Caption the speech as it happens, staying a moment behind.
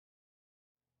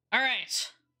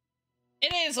Alright.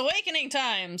 It is awakening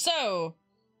time. So,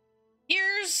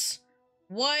 here's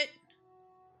what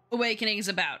Awakening is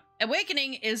about.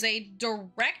 Awakening is a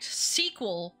direct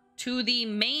sequel to the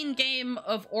main game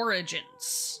of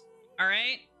Origins.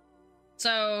 Alright?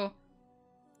 So,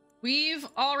 we've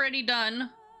already done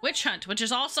Witch Hunt, which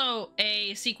is also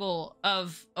a sequel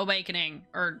of Awakening,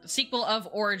 or sequel of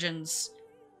Origins,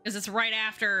 because it's right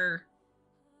after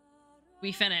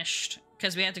we finished,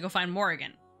 because we had to go find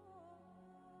Morrigan.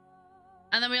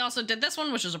 And then we also did this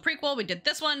one, which is a prequel. We did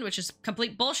this one, which is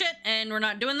complete bullshit, and we're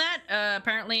not doing that.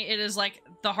 Apparently, it is like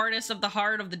the hardest of the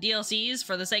hard of the DLCs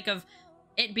for the sake of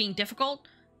it being difficult.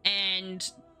 And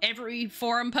every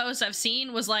forum post I've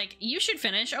seen was like, you should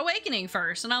finish Awakening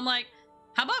first. And I'm like,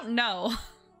 how about no?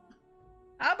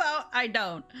 How about I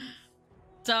don't?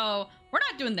 So we're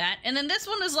not doing that. And then this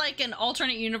one is like an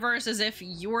alternate universe, as if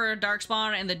you were a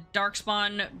Darkspawn and the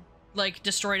Darkspawn like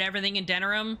destroyed everything in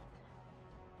Denerim.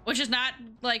 Which is not,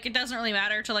 like, it doesn't really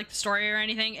matter to, like, the story or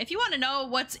anything. If you want to know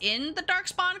what's in the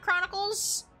Darkspawn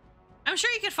Chronicles, I'm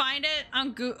sure you could find it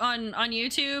on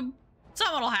YouTube.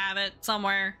 Someone will have it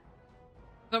somewhere.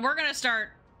 But we're gonna start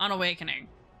on Awakening.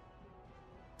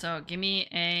 So, give me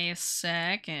a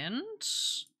second.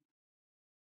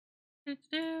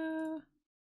 Oh,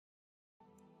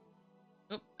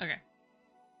 okay.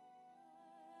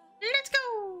 Let's go!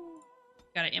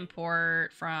 Gotta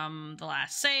import from the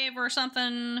last save or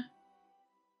something.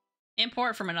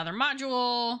 Import from another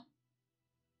module.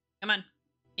 Come on.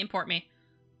 Import me.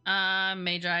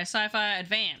 Magi, Sci-Fi,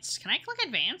 Advanced. Can I click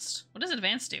Advanced? What does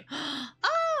Advanced do?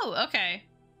 Oh, okay.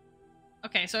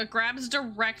 Okay, so it grabs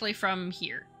directly from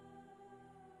here.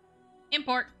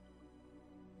 Import.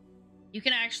 You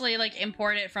can actually, like,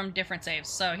 import it from different saves.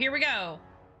 So here we go.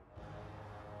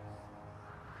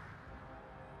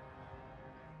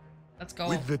 Let's go.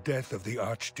 With the death of the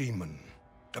Archdemon,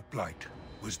 the Blight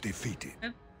was defeated.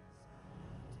 I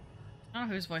don't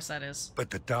know whose voice that is. But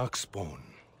the Darkspawn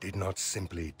did not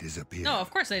simply disappear. No,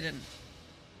 of course they didn't.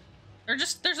 They're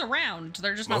just, there's around.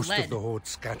 They're just not led. Most of the Horde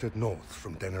scattered north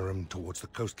from Denerim towards the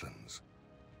coastlands.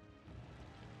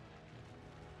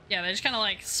 Yeah, they just kind of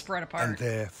like spread apart. And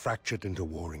there fractured into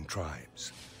warring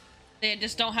tribes. They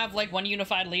just don't have like one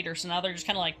unified leader, so now they're just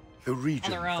kind of like the region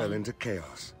on their own. Fell into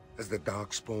chaos as the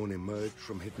Darkspawn emerged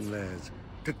from hidden lairs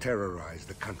to terrorize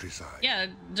the countryside. Yeah,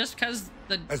 just because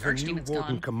the As the new Archdemon's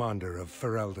Warden gone. Commander of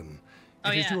Ferelden,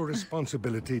 it is your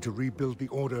responsibility to rebuild the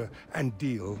Order and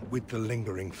deal with the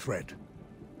lingering threat.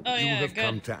 Oh, you yeah, have good.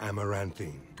 come to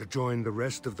Amaranthine to join the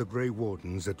rest of the Grey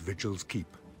Wardens at Vigil's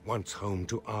Keep, once home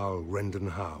to Arl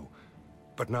Rendenhau,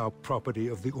 but now property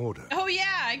of the Order. Oh yeah,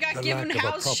 I got The given lack of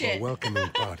a house proper shit. welcoming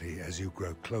party as you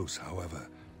grow close, however,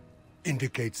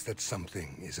 indicates that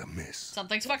something is amiss.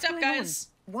 Something's fucked up, guys.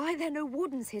 Why are there no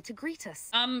wardens here to greet us?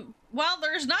 Well,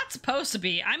 there's not supposed to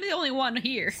be. I'm the only one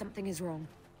here. Something is wrong.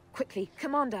 Quickly,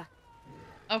 Commander.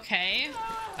 Okay.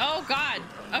 Oh god.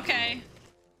 Okay.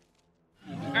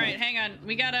 Alright, hang on.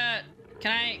 We gotta...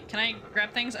 Can I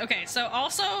grab things? Okay, so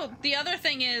also, the other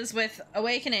thing is with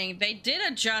Awakening, they did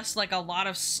adjust, like, a lot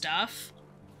of stuff.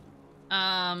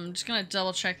 Just gonna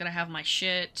double check that I have my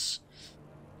shit.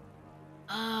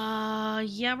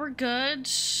 Yeah, we're good.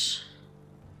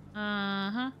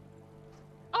 Uh-huh.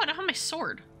 Oh, I don't have my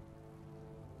sword.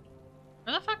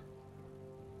 Where the fuck?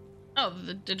 Oh,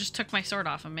 they just took my sword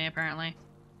off of me, apparently.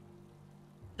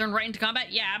 Thrown right into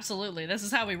combat? Yeah, absolutely. This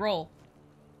is how we roll.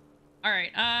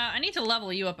 Alright, I need to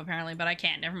level you up, apparently, but I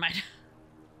can't. Never mind.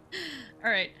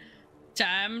 Alright.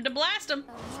 Time to blast them.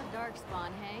 More Darkspawn,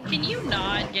 hey? Can you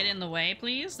not get in the way,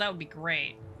 please? That would be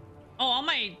great. Oh, all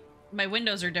my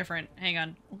windows are different. Hang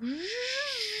on.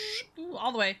 Ooh,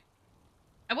 all the way.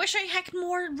 I wish I had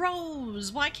more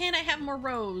rows. Why can't I have more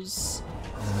rows?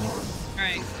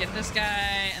 Alright, get this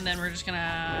guy, and then we're just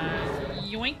gonna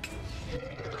yoink.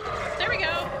 There we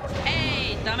go.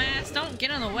 Hey, dumbass, don't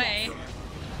get in the way.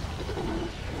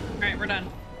 Alright, we're done.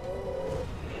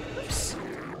 Oops.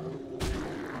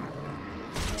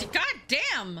 God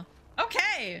damn!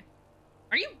 Okay.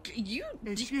 Are you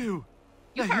It's you.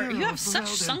 You the are hero you have of such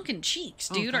Ferelden. sunken cheeks,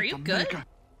 Oh, dude. Are thank you the good? maker.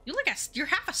 You're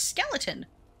half a skeleton.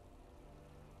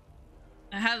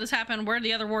 How did this happen? Where are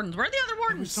the other wardens? Where are the other There was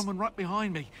wardens? someone right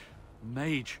behind me.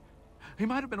 Mage. He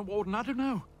might have been a warden, I don't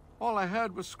know. All I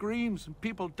heard was screams and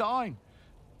people dying.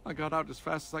 I got out as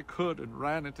fast as I could and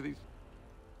ran into these...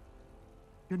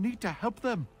 You need to help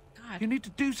them. God. You need to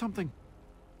do something.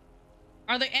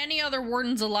 Are there any other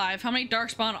wardens alive? How many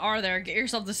Darkspawn are there? Get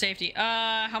yourself to safety.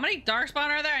 How many Darkspawn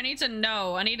are there? I need to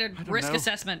know. I need a I don't risk know.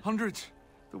 assessment. Hundreds.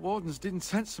 The wardens didn't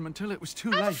sense them until it was too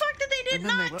How late. the fuck did they And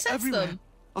then they not were sense everywhere. them?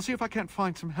 I'll see if I can't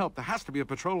find some help. There has to be a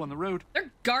patrol on the road.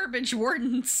 They're garbage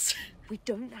wardens. We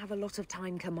don't have a lot of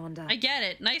time, Commander. I get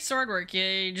it. Nice sword work.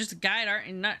 You just guide art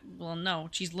and not. Well, no,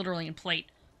 she's literally in plate.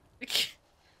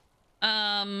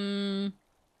 Darkspawn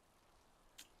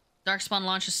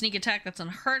launched a sneak attack that's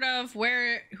unheard of.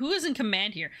 Who is in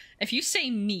command here? If you say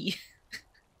me,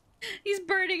 he's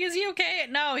burning. Is he okay?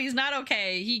 No, he's not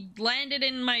okay. He landed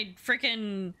in my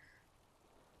freaking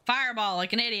fireball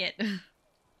like an idiot.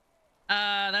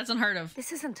 That's unheard of.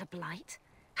 This isn't a blight.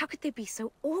 How could they be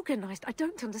so organized? I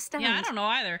don't understand. Yeah, I don't know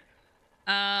either.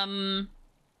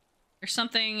 There's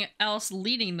something else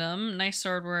leading them. Nice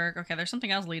sword work. Okay, there's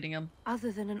something else leading them.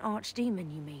 Other than an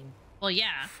archdemon, you mean? Well,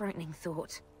 yeah. Frightening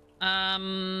thought. Where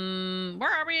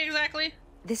are we exactly?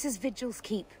 This is Vigil's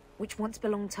Keep, which once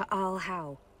belonged to Arl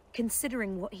Howe.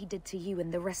 Considering what he did to you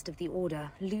and the rest of the Order,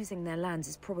 losing their lands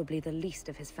is probably the least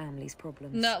of his family's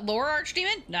problems. No, Lore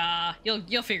Archdemon? Nah,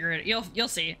 you'll figure it. You'll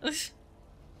see.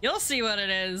 You'll see what it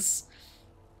is.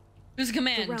 Who's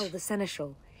command? Durrell the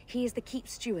Seneschal. He is the Keep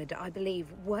steward, I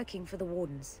believe, working for the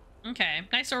Wardens. Okay,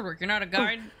 nice sword work. You're not a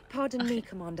guard? Oh, pardon me,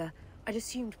 Commander. I'd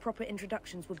assumed proper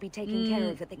introductions would be taken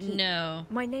care of at the Keep. No.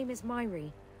 My name is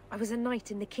Myri. I was a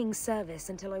knight in the King's service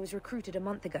until I was recruited a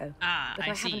month ago. Ah, but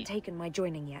I haven't taken my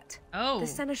joining yet. Oh. The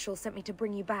Seneschal sent me to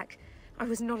bring you back. I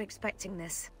was not expecting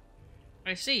this.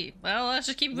 I see. Well, let's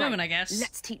just keep moving, I guess.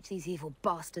 Let's teach these evil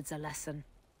bastards a lesson.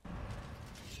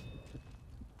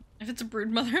 If it's a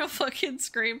broodmother, I'll fucking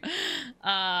scream.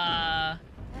 Oh,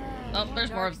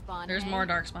 there's more. There's more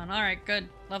Darkspawn. All right, good.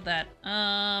 Love that.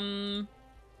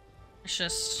 It's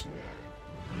just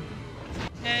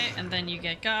okay, and then you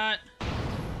get got.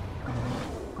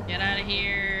 Get out of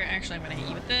here. Actually, I'm gonna hit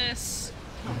you with this.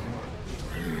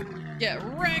 Get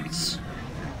wrecked.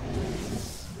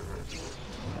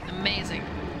 Amazing.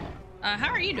 How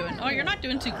are you doing? Oh, you're not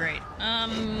doing too great.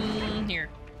 Here.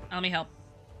 Let me help.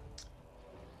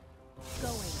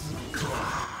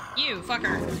 You,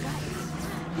 fucker.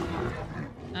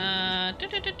 And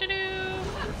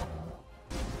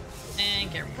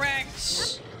get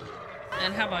wrecked.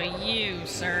 And how about you,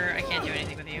 sir? I can't do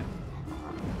anything with you.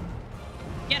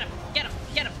 Get him! Get him!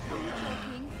 Get him!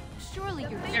 Surely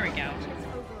you're there we go.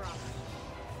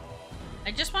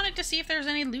 I just wanted to see if there's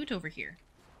any loot over here.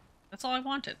 That's all I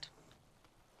wanted.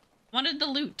 Wanted the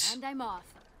loot. And I'm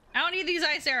off. I don't need these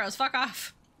ice arrows. Fuck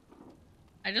off.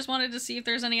 I just wanted to see if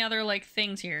there's any other, like,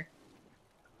 things here.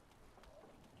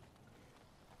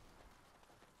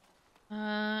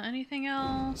 Anything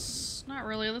else? Not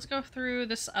really. Let's go through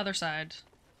this other side.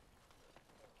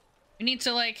 We need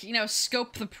to, like, you know,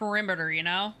 scope the perimeter, you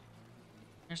know?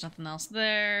 There's nothing else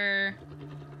there.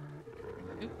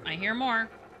 Oop, I hear more.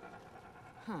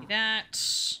 See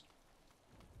that.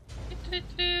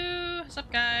 What's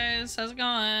up, guys? How's it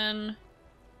going?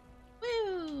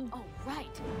 Woo! Oh,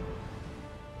 right.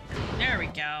 There we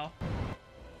go.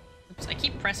 Oops, I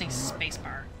keep pressing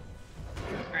spacebar.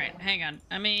 Alright, hang on.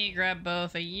 Let me grab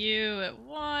both of you at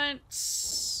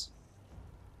once.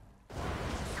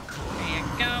 There you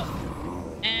go.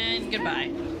 And goodbye.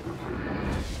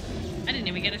 I didn't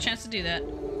even get a chance to do that.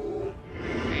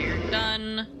 Okay, you're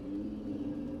done.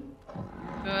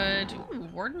 Good. Ooh,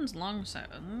 Warden's long side.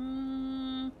 Do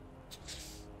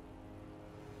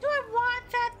I want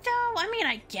that, though? I mean,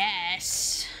 I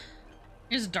guess.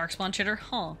 Here's a Darkspawn chitter.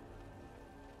 Huh.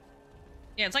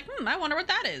 Yeah, it's like, I wonder what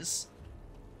that is.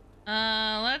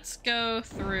 Let's go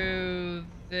through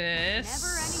this.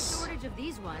 Never any shortage of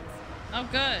these ones. Oh,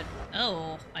 good.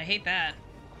 Oh, I hate that.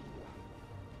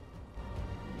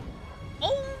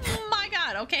 Oh my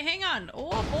god. Okay, hang on.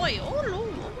 Oh boy. Oh no.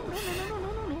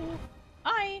 No.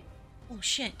 Hi. Oh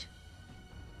shit.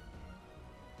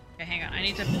 Okay, hang on. I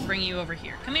need to bring you over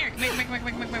here. Come here. Come here. Come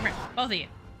here. Both of you.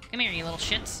 Come here, you little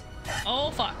shits. Oh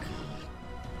fuck.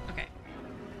 Okay.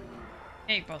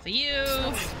 Hey, both of you.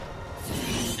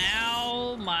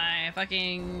 Ow, my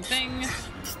fucking thing.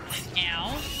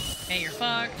 Ow. Okay, you're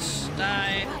fucked.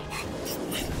 Die.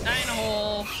 Die in a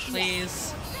hole,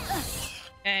 please.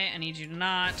 Okay, I need you to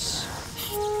not.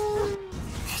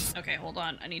 Okay, hold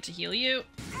on. I need to heal you.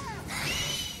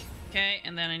 Okay,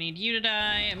 and then I need you to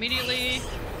die immediately.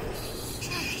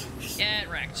 Get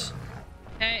wrecked.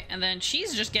 Okay, and then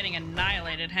she's just getting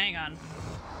annihilated. Hang on.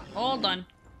 Hold on.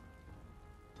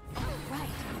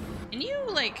 Can you,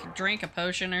 like, drink a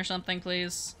potion or something,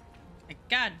 please? Like,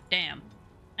 god damn.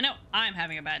 I know I'm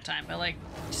having a bad time, but, like,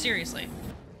 seriously.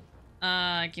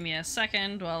 Give me a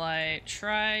second while I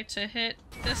try to hit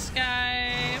this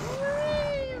guy.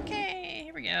 Whee! Okay,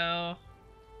 here we go.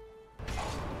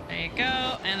 There you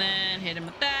go, and then hit him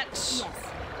with that. Yes.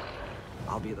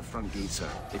 I'll be at the front gate, sir.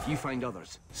 If you find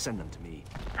others, send them to me.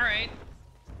 Alright.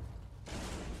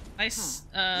 Nice,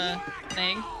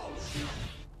 thing.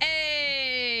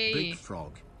 Hey! Big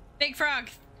frog. Big frog!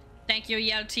 Thank you,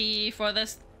 Yelty, for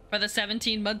this, for the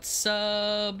 17-month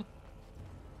sub.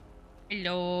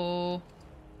 Hello.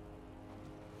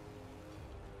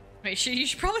 Wait, you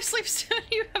should probably sleep soon.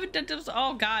 You haven't done this.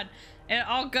 Oh god.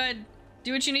 All good.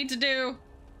 Do what you need to do.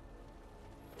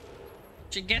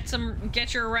 Should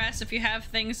get your rest if you have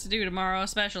things to do tomorrow,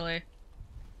 especially.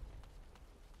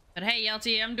 But hey,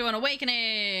 Yelty, I'm doing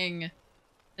Awakening!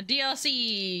 A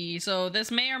DLC, so this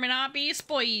may or may not be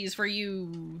spoilies for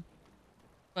you.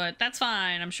 But that's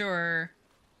fine, I'm sure.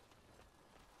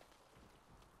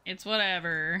 It's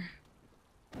whatever.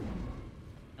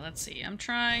 Let's see, I'm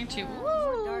trying to...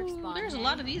 Woo, there's a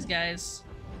lot of these guys.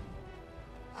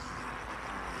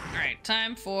 Alright,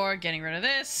 time for getting rid of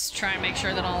this. Try and make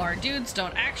sure that all our dudes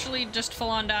don't actually just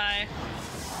full-on die.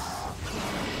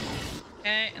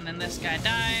 Okay, and then this guy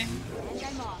die.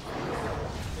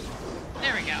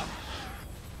 There we go.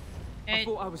 Okay. I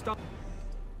thought I was done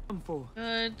for.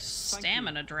 Good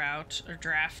stamina drought or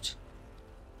draft.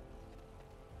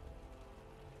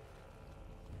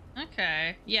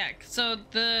 Okay, yeah. So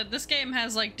this game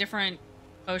has like different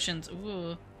potions.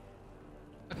 Ooh.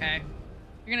 Okay.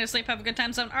 You're gonna sleep. Have a good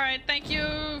time, son. All right. Thank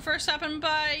you for stopping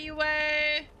by,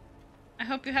 UA. I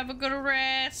hope you have a good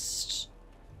rest.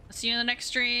 I'll see you in the next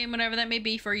stream, whenever that may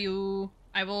be for you.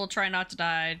 I will try not to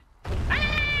die. More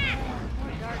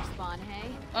dark spawn,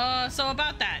 hey? So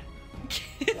about that.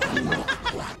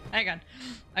 Hang on.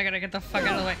 I gotta get the fuck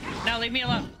out of the way. Now leave me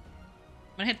alone.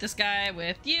 I'm gonna hit this guy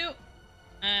with you.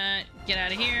 Get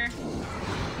out of here.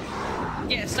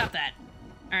 Yeah, stop that.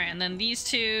 Alright, and then these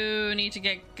two need to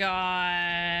get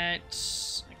got...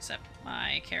 Except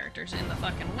my character's in the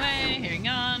fucking way. Hang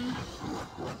on.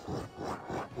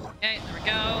 Okay, there we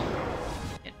go.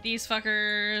 Get these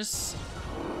fuckers.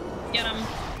 Get them.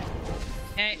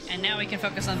 Okay, and now we can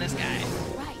focus on this guy.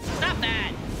 Stop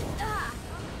that!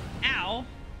 Ow.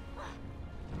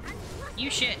 You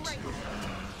shit.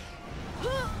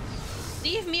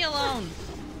 Leave me alone.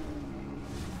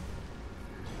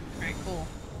 Alright, cool.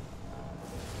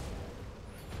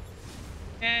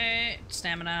 Okay,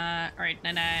 stamina. Alright,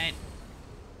 night-night.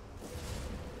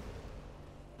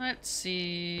 Let's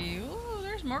see. Ooh,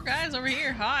 there's more guys over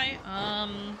here. Hi.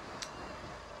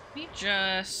 Let me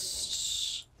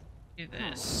just do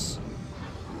this.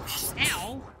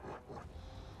 Ow.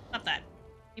 Stop that.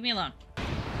 Leave me alone.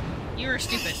 You are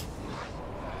stupid.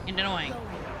 And annoying.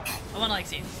 No one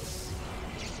likes you.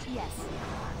 Yes.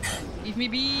 Leave me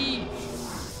be.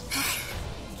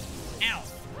 Ow.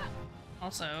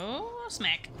 Also,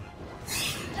 smack.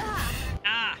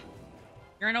 Ah.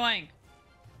 You're annoying.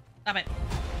 Stop it.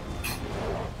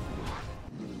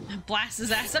 Blast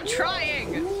his ass. I'm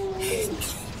trying.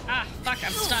 Ah, fuck.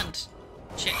 I'm stunned.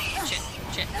 Shit, shit,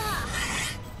 shit.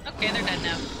 Okay, they're dead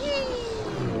now.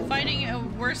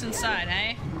 Fighting worse inside,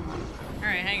 eh?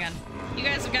 Alright, hang on. You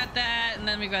guys have got that, and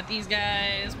then we've got these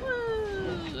guys.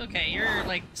 Woo! Okay, you're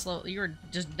like slow. You're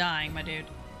just dying, my dude.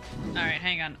 Alright,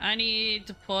 hang on. I need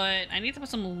to put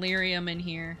some lyrium in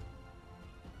here.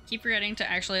 Keep forgetting to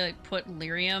actually like put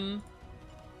lyrium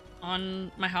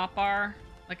on my hotbar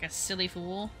like a silly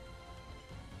fool.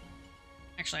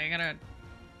 Actually,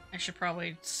 I should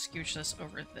probably scooch this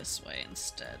over this way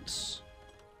instead.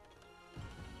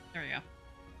 There we go.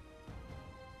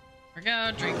 There we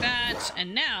go, drink that,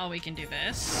 and now we can do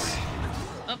this.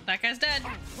 Oh, that guy's dead.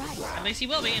 At least he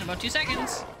will be in about 2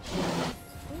 seconds.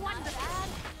 Not bad.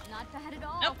 Not bad at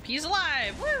all. Nope, he's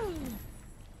alive. Woo!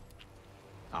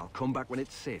 I'll come back when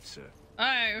it's safe, sir.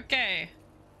 Alright, okay.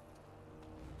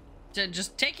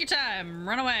 Just take your time,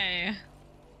 run away.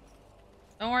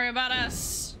 Don't worry about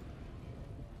us.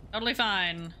 Totally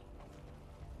fine.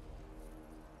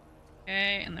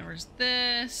 Okay, and there was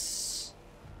this.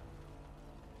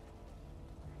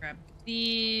 Grab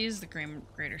these, the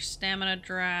greater stamina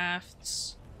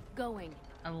drafts. Going.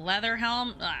 A leather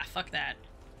helm? Ah, fuck that.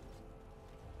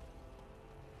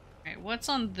 Alright, what's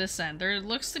on this end? There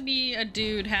looks to be a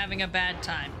dude having a bad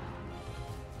time.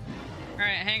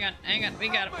 Alright, hang on, we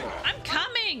got him. I'm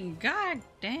coming! God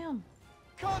damn.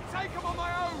 Can't take him on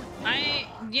my own!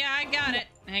 Yeah, I got it.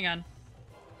 Hang on.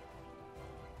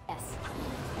 Yes.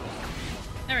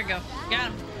 There we go.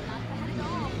 Got him.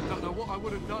 Don't know what I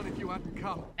would have done if you hadn't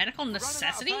come. Medical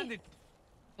necessity? Running out of bandage-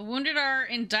 The wounded are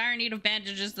in dire need of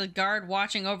bandages. The guard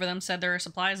watching over them said there are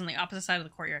supplies on the opposite side of the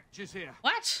courtyard. Just here.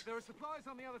 What? There are supplies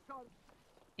on the other side.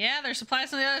 Yeah, there's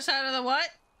supplies on the other side of the what?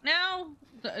 No?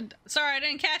 Sorry, I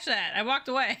didn't catch that. I walked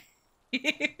away.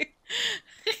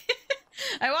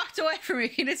 I walked away from you.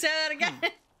 Can you say that again?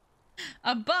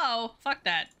 A bow? Fuck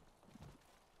that.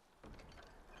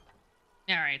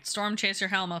 Alright, Storm Chaser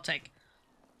Helm I'll take.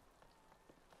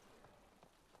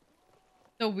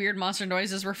 The weird monster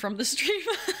noises were from the stream.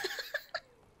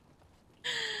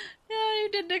 Yeah, you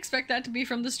didn't expect that to be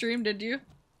from the stream, did you?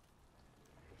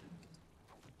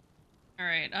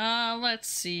 Alright, let's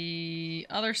see.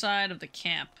 Other side of the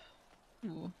camp.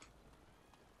 Ooh.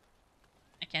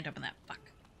 I can't open that. Fuck.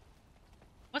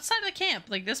 What side of the camp?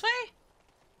 Like this way?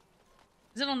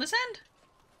 Is it on this end?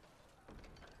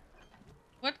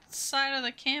 What side of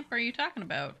the camp are you talking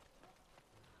about?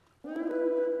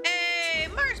 Hey,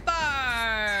 Mars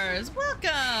Bars!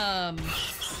 Welcome!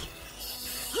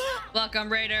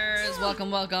 Welcome, Raiders! Welcome,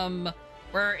 welcome.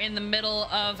 We're in the middle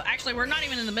of... Actually, we're not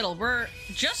even in the middle. We're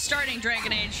just starting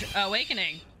Dragon Age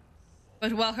Awakening.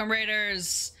 But welcome,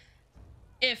 Raiders!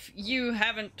 If you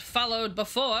haven't followed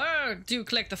before, do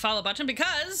click the follow button,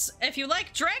 because if you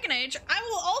like Dragon Age, I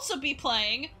will also be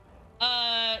playing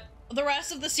the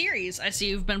rest of the series. I see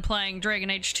you've been playing Dragon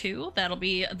Age 2. That'll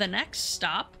be the next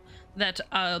stop that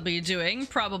I'll be doing,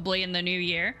 probably in the new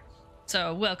year.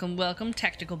 So welcome, welcome,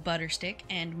 Tactical Butterstick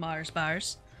and Mars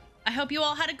Bars. I hope you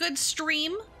all had a good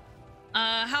stream.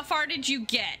 How far did you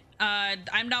get?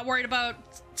 I'm not worried about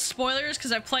spoilers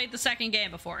because I've played the second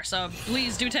game before, so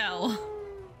please do tell.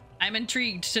 I'm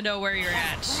intrigued to know where you're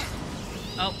at.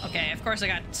 Oh, okay, of course I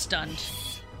got stunned.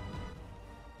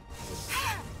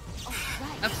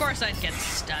 Of course I'd get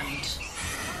stunned.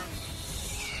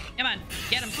 Come on,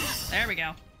 get him. There we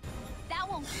go. That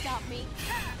won't stop me.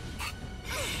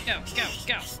 Go, go,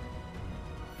 go.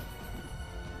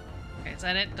 Okay, is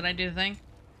that it? Did I do the thing?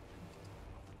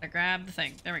 I grabbed the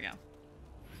thing. There we go.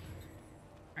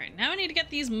 Alright, now I need to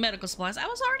get these medical supplies. I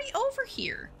was already over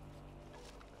here.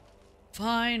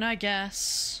 Fine, I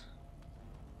guess.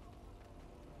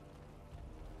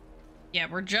 Yeah,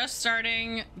 we're just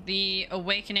starting the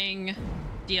Awakening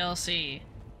DLC.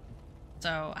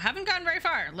 So, I haven't gotten very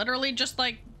far. Literally just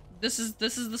like, this is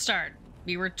the start.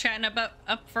 We were chatting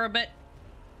up for a bit,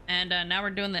 and now we're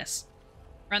doing this.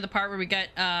 We're on the part where we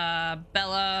get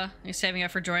Bella is saving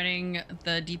up for joining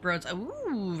the Deep Roads.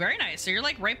 Ooh, very nice. So you're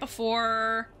like right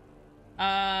before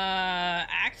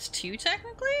Act 2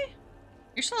 technically?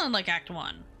 You're still in like Act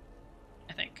 1,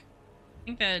 I think.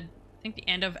 I think the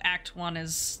end of Act 1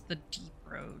 is the Deep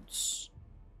Roads.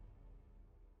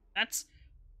 That's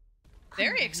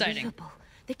very exciting.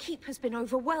 The keep has been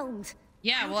overwhelmed.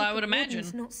 Yeah, well, I would imagine.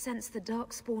 Not sense the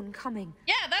darkspawn coming.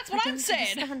 Yeah, that's what I'm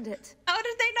saying. Understand it. How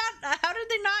did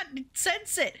they not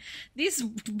sense it? These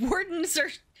wardens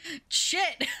are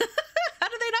shit. How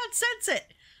did they not sense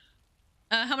it?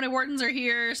 How many wardens are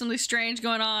here? Something strange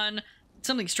going on.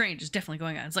 Something strange is definitely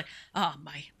going on. It's like, ah,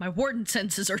 oh, my warden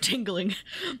senses are tingling.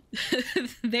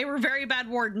 They were very bad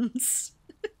wardens.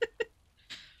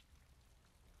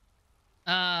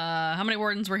 How many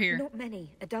wardens were here? Not many.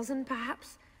 A dozen,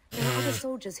 perhaps? There are other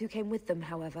soldiers who came with them,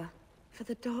 however. For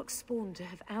the darkspawn to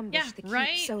have ambushed the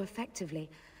keep so effectively,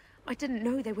 I didn't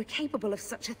know they were capable of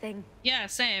such a thing. Yeah,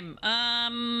 same.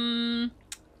 I'm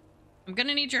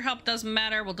gonna need your help. Doesn't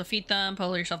matter. We'll defeat them.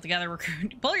 Pull yourself together,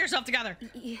 recruit. Pull yourself together.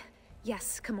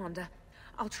 Yes, Commander.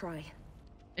 I'll try.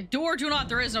 Do or do not.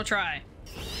 There is no try.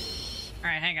 All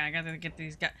right, hang on. I gotta get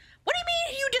these guys. What do you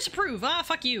mean you disapprove? Ah,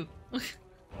 fuck you.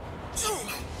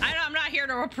 I'm not here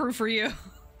to approve for you.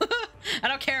 I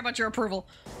don't care about your approval.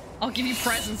 I'll give you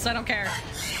presents. I don't care.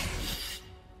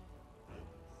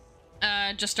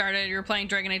 Just started. You're playing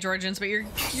Dragon Age Origins, but your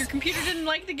computer didn't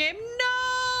like the game.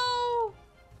 No.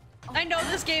 I know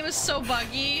this game is so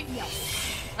buggy.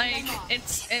 Like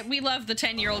we love the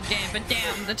 10-year-old game, but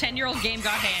damn, the 10-year-old game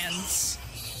got hands.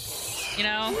 You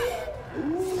know?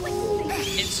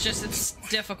 It's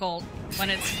difficult when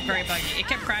it's very buggy. It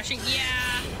kept crashing.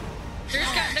 Yeah.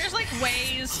 There's like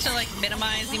ways to like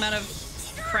minimize the amount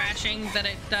of crashing that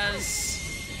it does.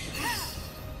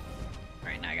 All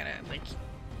right, now I gotta like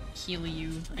heal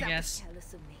you, I guess.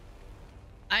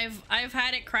 I've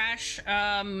had it crash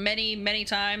many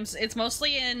times. It's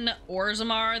mostly in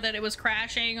Orzammar that it was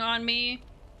crashing on me,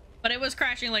 but it was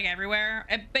crashing like everywhere.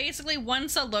 It basically,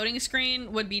 once a loading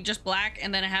screen would be just black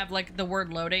and then have like the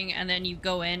word loading, and then you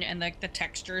go in and like the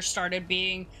textures started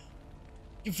being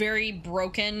very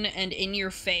broken and in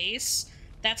your face.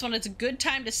 That's when it's a good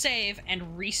time to save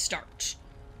and restart.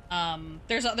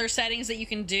 There's other settings that you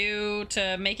can do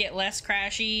to make it less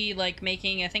crashy, like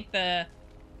making, I think the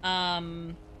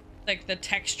like the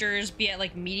textures be at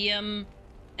like medium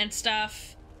and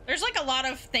stuff. There's like a lot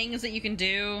of things that you can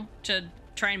do to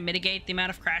try and mitigate the amount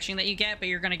of crashing that you get, but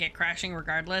you're gonna get crashing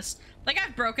regardless. Like,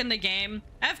 I've broken the game.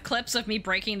 I have clips of me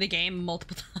breaking the game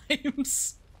multiple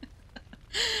times.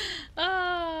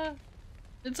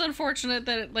 It's unfortunate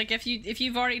that, like, if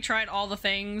you've already tried all the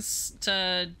things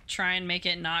to try and make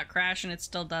it not crash and it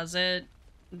still does it,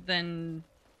 then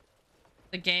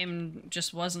the game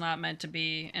just was not meant to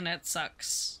be, and it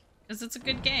sucks. Because it's a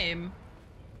good game.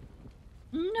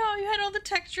 No, you had all the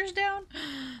textures down?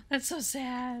 That's so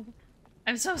sad.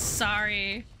 I'm so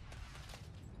sorry.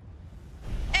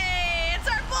 Hey, it's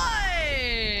our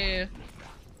boy!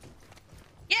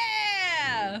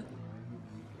 Yeah!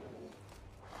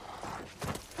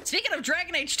 Speaking of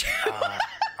Dragon Age 2.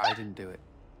 I didn't do it.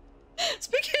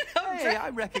 Speaking of Hey, I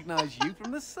recognize you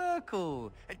from the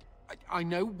circle. I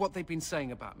know what they've been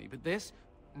saying about me, but this,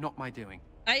 not my doing.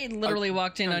 I literally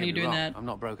walked in on you doing that. I'm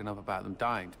not broken up about them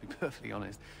dying, to be perfectly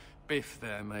honest. Biff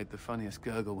there made the funniest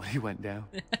gurgle when he went down.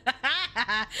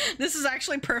 This is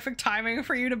actually perfect timing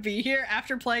for you to be here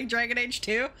after playing Dragon Age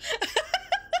 2.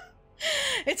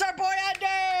 It's our boy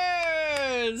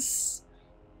Anders!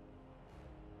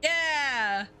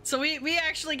 Yeah! So we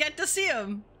actually get to see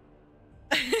him.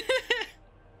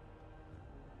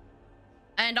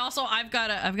 And also, I've got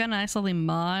a nice little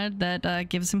mod that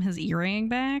gives him his earring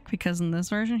back, because in this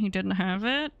version he didn't have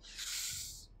it.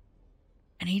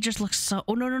 And he just looks so...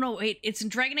 Oh, no, wait. It's in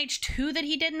Dragon Age 2 that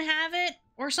he didn't have it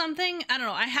or something? I don't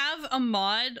know. I have a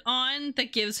mod on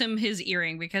that gives him his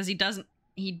earring because he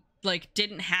like,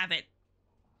 didn't have it.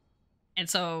 And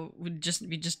so we just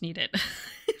need it.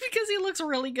 Because he looks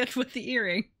really good with the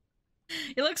earring.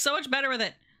 He looks so much better with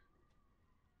it.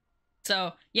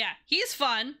 So, yeah, he's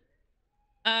fun.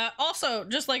 Also,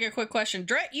 just like a quick question.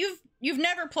 You've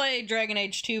never played Dragon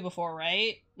Age 2 before,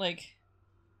 right? Like...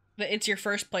 It's your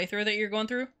first playthrough that you're going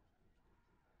through?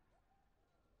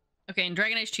 Okay, in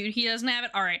Dragon Age 2, he doesn't have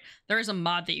it? Alright, there is a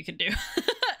mod that you can do.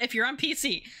 If you're on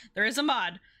PC, there is a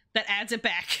mod that adds it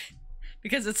back.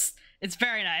 Because it's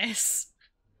very nice.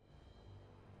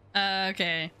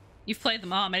 Okay. You've played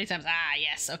them all many times. Ah,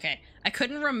 yes, okay. I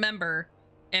couldn't remember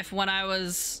if when I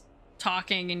was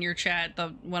talking in your chat,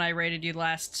 when I rated you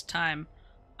last time,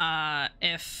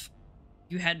 if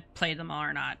you had played them all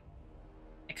or not.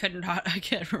 I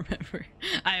can't remember.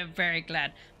 I am very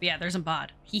glad. But yeah, there's a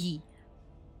mod. Hee hee.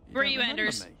 Where are you,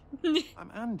 Anders?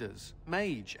 I'm Anders,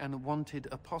 mage and a wanted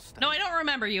apostate. No, I don't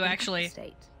remember you, actually.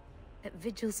 Apostate? At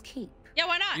Vigil's Keep? Yeah,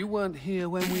 why not? You weren't here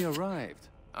when we arrived.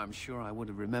 I'm sure I would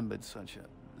have remembered such a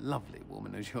lovely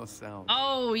woman as yourself.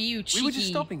 Oh, you cheeky. We were just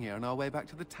stopping here on our way back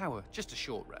to the tower. Just a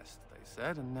short rest, they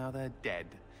said, and now they're dead.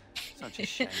 Such a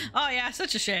shame. Oh yeah,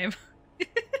 such a shame.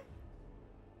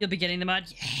 You'll be getting the mod?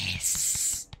 Yes.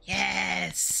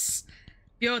 Yes.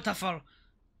 Beautiful.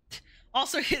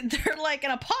 Also, they're like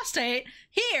an apostate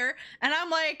here, and I'm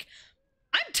like,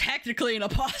 I'm technically an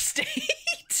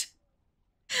apostate.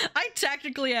 I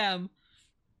technically am.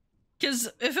 Because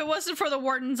if it wasn't for the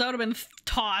wardens, I would have been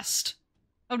tossed.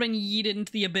 I would have been yeeted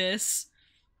into the abyss.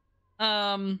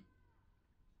 Yeah,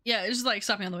 it's just like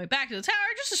stopping on the way back to the tower.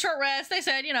 Just a short rest. They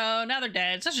said, you know, now they're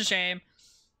dead. Such a shame.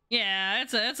 Yeah,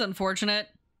 it's unfortunate.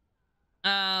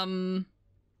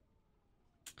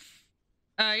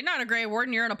 You're not a Grey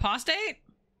Warden, you're an apostate?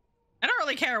 I don't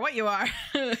really care what you are.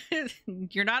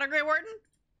 You're not a Grey Warden?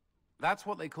 That's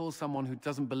what they call someone who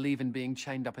doesn't believe in being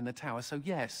chained up in the tower, so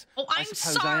yes. Oh, I'm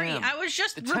sorry. I was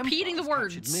just repeating the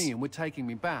words. Captured me and were taking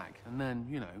me back, and then,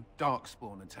 you know,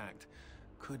 Darkspawn attacked.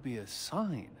 Could be a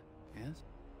sign, yes?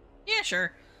 Yeah,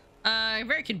 sure.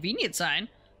 Very convenient sign.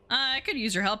 I could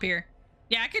use your help here.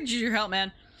 Yeah, I could use your help,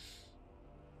 man.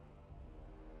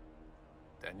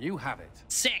 Then you have it.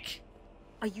 Sick.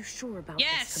 Are you sure about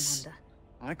this, Commander?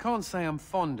 I can't say I'm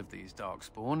fond of these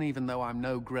Darkspawn, even though I'm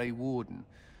no Grey Warden.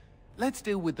 Let's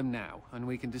deal with them now, and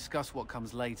we can discuss what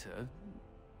comes later.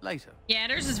 Yeah,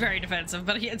 Anders is very defensive,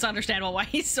 but it's understandable why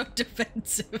he's so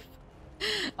defensive.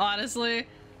 Honestly,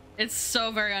 it's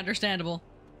so very understandable.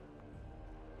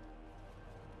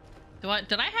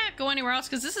 Did I go anywhere else?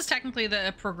 Because this is technically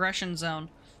the progression zone.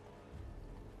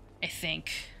 I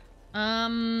think.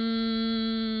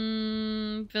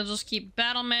 They'll just keep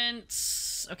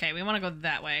battlements. Okay, we want to go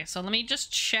that way. So let me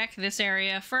just check this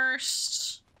area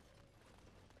first.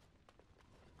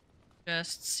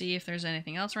 Just see if there's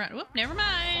anything else around. Whoop, never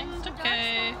mind.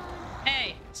 Okay.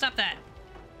 Hey, stop that.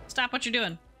 Stop what you're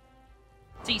doing.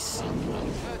 Cease.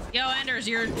 Yo, Anders,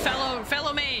 you're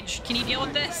fellow mage. Can you deal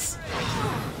with this?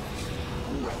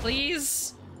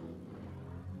 Please?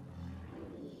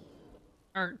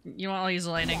 Or, you know what, I'll use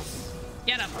the lightning.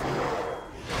 Get him.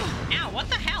 Ow, what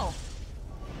the hell?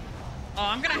 Oh,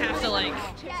 I'm gonna have to, like...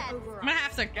 I'm gonna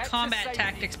have to combat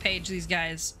tactics page these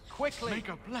guys. Quickly. Make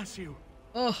her bless you.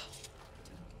 Ugh.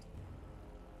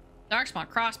 Darkspawn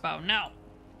crossbow, no.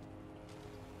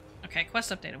 Okay,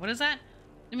 quest updated. What is that?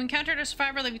 You've encountered a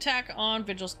survivor leave attack on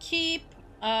Vigil's Keep.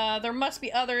 There must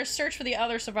be others. Search for the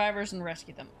other survivors and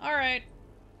rescue them. Alright.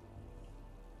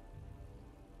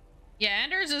 Yeah,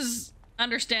 Anders is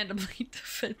understandably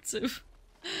defensive.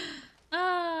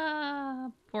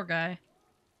 Poor guy.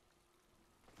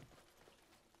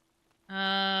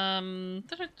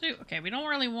 Okay, we don't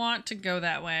really want to go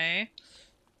that way.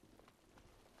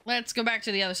 Let's go back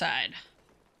to the other side.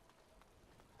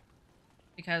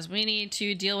 Because we need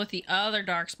to deal with the other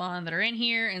darkspawn that are in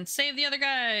here and save the other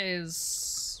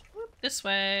guys. Whoop, this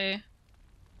way.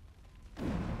 Is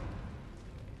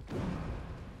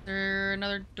there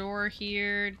another door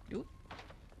here? Oop.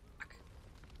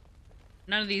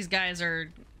 None of these guys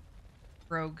are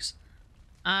rogues.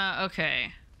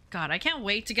 Okay. God, I can't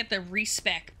wait to get the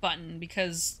respec button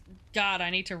because, God, I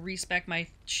need to respec my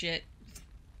shit.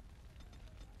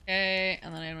 Okay,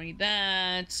 and then I don't need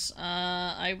that.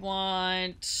 I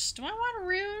want... Do I want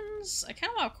runes? I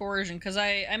kind of want coercion because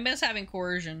I miss having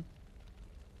coercion.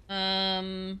 That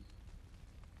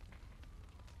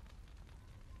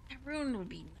rune would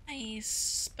be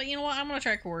nice. But you know what? I'm gonna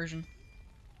try coercion.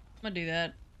 I'm gonna do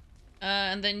that.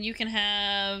 And then you can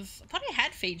have... I thought I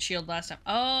had Fade Shield last time.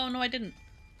 Oh, no, I didn't.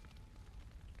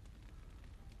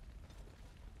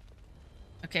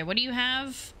 Okay, what do you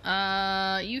have?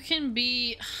 You can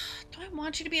be... Do I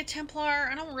want you to be a Templar?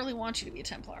 I don't really want you to be a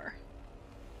Templar.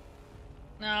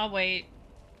 No, I'll wait.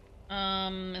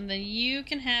 And then you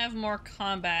can have more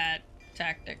combat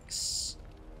tactics.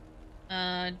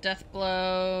 Death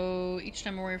Blow. Each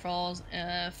time a warrior falls,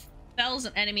 fells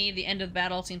an enemy, the end of the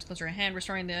battle seems closer at hand,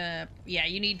 restoring the... Yeah,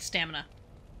 you need stamina.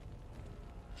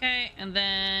 Okay, and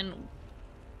then...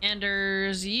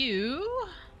 Anders, you...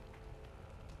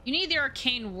 You need the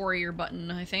Arcane Warrior button,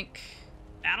 I think.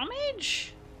 Battle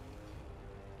Mage?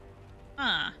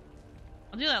 Huh.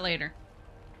 I'll do that later.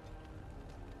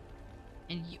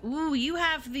 And ooh, you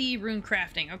have the rune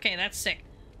crafting. Okay, that's sick.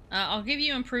 I'll give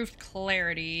you improved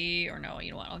clarity. Or no, you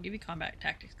know what? I'll give you combat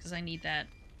tactics because I need that.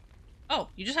 Oh,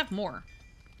 you just have more.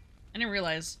 I didn't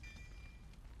realize.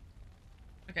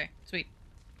 Okay, sweet.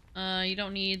 You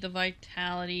don't need the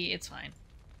vitality. It's fine.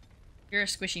 You're a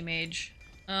squishy mage.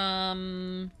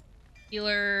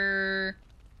 Healer.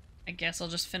 I guess I'll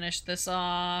just finish this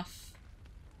off.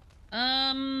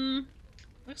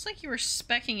 Looks like you were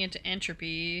speccing into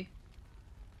entropy.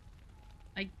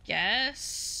 I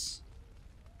guess.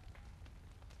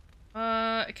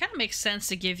 It kind of makes sense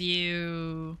to give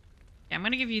you... Yeah, I'm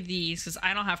gonna give you these, because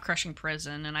I don't have Crushing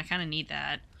Prison, and I kind of need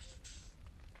that.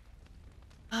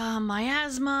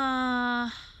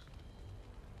 Miasma...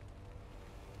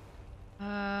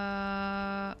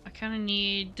 I kind of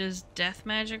need... Does Death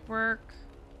Magic work?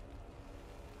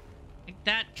 Like,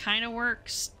 that kind of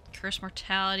works. Curse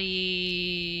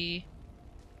Mortality...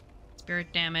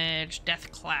 Spirit Damage,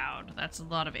 Death Cloud. That's a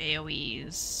lot of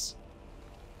AoEs.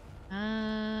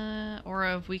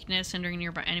 Aura of Weakness, hindering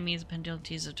nearby enemies'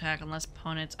 abilities to attack unless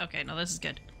opponents... Okay, no, this is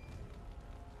good.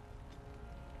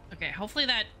 Okay, hopefully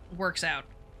that works out.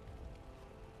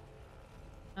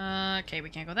 Okay, we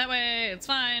can't go that way. It's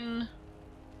fine.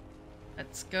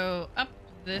 Let's go up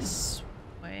this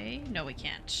way. No, we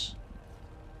can't.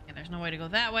 Okay, there's no way to go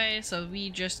that way, so we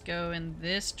just go in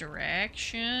this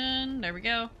direction. There we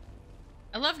go.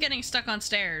 I love getting stuck on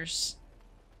stairs.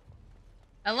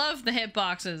 I love the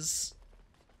hitboxes.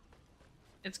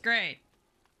 It's great.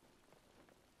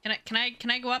 Can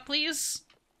I go up, please?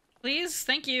 Please?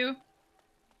 Thank you.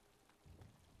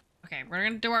 Okay, we're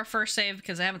gonna do our first save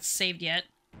because I haven't saved yet.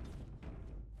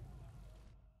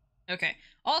 Okay.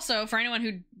 Also, for anyone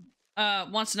who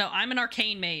wants to know, I'm an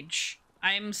arcane mage.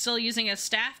 I'm still using a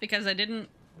staff because I didn't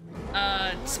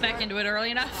spec into it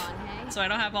early enough, so I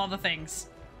don't have all the things.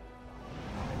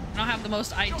 I don't have the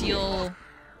most ideal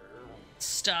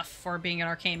stuff for being an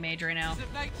arcane mage right now.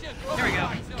 There we go.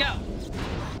 Go.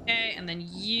 Okay, and then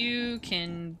you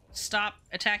can stop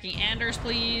attacking Anders,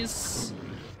 please.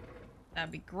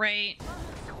 That'd be great.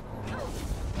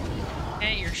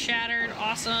 Okay, you're shattered.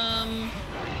 Awesome.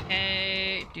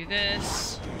 Okay, do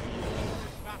this.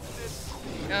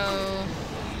 Go.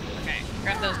 Okay,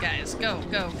 grab those guys. Go,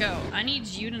 go, go. I need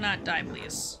you to not die,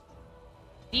 please.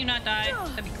 Can you not die?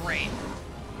 That'd be great.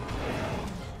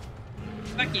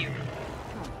 Fuck you.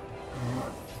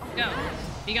 Go.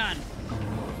 Be gone.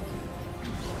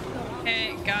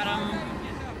 Okay, got him.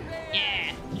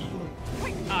 Yeah.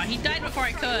 Oh, he died before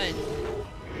I could.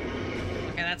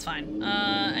 Okay, that's fine.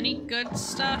 Any good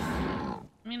stuff? I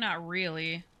mean, not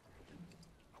really.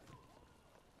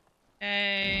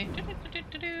 Okay.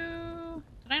 Did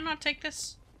I not take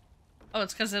this? Oh,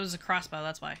 it's because it was a crossbow,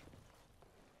 that's why.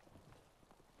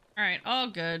 Alright, all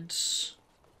good.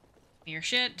 Your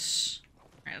shit.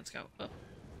 Alright, let's go. Oh.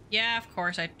 Yeah, of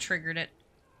course I triggered it.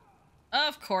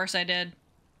 Of course I did.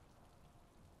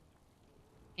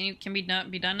 Can be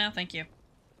done now? Thank you.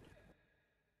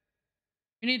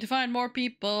 We need to find more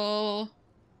people.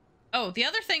 Oh, the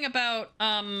other thing about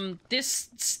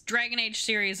this Dragon Age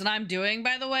series that I'm doing,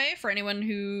 by the way, for anyone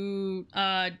who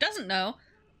doesn't know,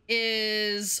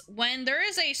 is when there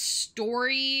is a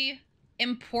story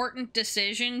important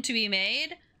decision to be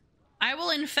made, I will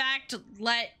in fact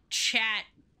let chat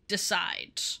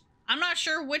decide. I'm not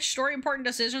sure which story important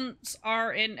decisions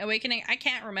are in Awakening. I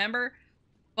can't remember,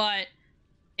 but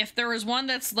if there was one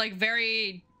that's like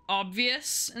very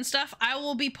obvious and stuff, I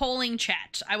will be polling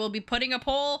chat. I will be putting a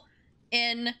poll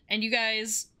in, and you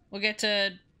guys will get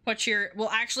to put your, will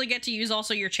actually get to use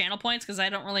also your channel points, because I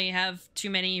don't really have too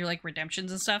many like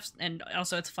redemptions and stuff, and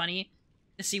also it's funny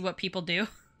to see what people do.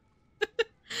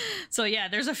 So yeah,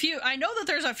 there's a few, I know that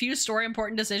there's a few story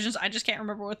important decisions, I just can't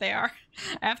remember what they are.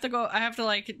 I have to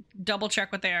like double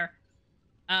check what they are.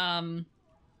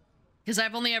 Because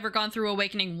I've only ever gone through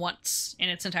Awakening once in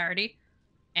its entirety.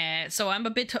 So I'm a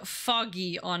bit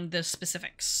foggy on the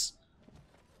specifics.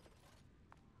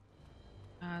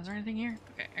 Is there anything here?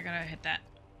 Okay, I gotta hit that.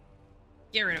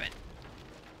 Get rid of it.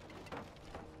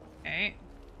 Okay.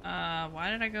 Why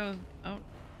did I go... Oh,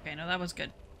 okay, no, that was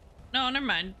good. No, never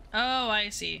mind. Oh, I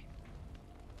see.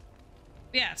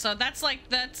 Yeah, so that's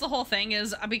the whole thing,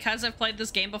 is because I've played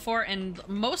this game before and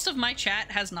most of my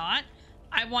chat has not,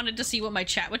 I wanted to see what my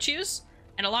chat would choose.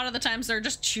 And a lot of the times they're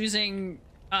just choosing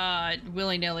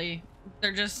willy-nilly.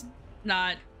 They're just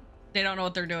not, they don't know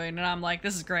what they're doing, and I'm like,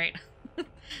 this is great.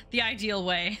 The ideal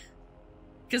way.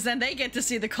 Because then they get to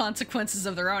see the consequences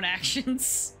of their own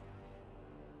actions.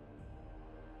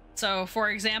 So, for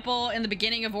example, in the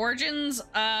beginning of Origins,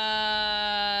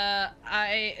 they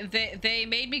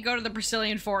made me go to the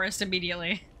Brazilian forest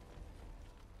immediately.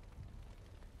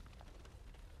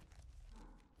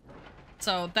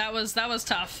 So that was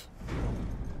tough.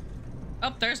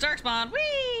 Oh, there's Darkspawn.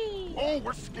 Whee! Oh,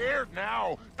 we're scared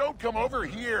now. Don't come over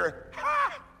here.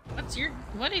 Ha!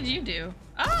 What did you do?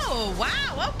 Oh,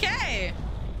 wow, okay.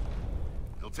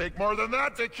 It'll take more than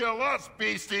that to kill us,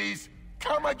 beasties.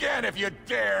 Come again if you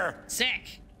dare.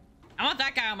 Sick. I want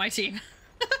that guy on my team.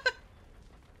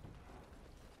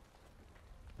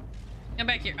 Come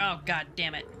back here. Oh, god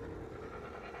damn it.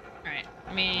 Alright,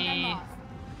 let me...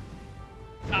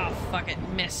 Oh, fuck it.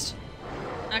 Missed.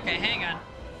 Okay, hang on.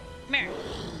 Come here.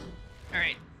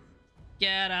 Alright.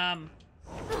 Get,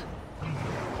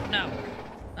 No.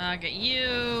 I'll get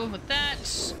you with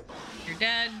that. You're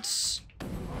dead.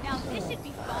 Now this should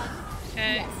be fun.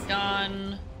 Okay, Yes.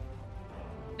 done.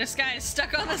 This guy is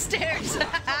stuck on the stairs.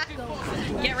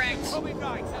 Get wrecked.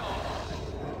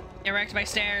 Get wrecked by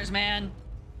stairs, man.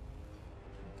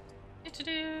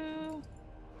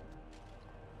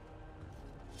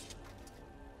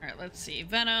 Alright, let's see.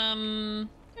 Venom.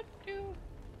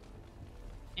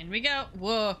 In we go.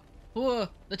 Whoa. Whoa.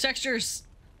 The textures.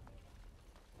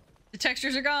 The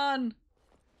textures are gone.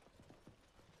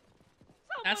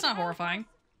 That's not horrifying.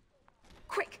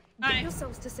 Quick, Hi. get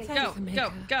yourselves to safety. Go,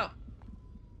 go, go.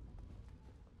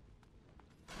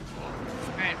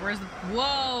 Alright, where's the...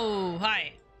 Whoa!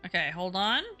 Hi. Okay, hold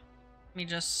on. Let me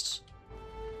just...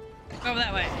 Go over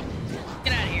that way.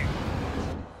 Get out of here.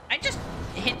 I just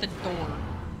hit the door.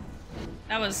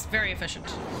 That was very efficient.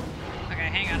 Okay,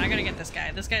 hang on. I gotta get this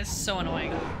guy. This guy's so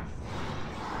annoying.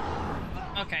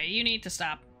 Okay, you need to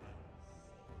stop.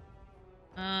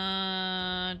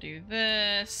 Do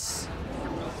this.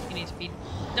 You need to be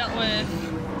dealt with.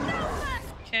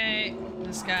 Okay,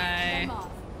 this guy.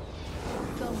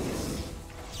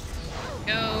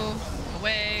 Go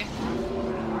away.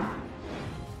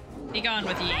 Be gone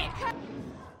with ye.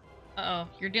 Uh-oh,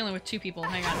 you're dealing with two people.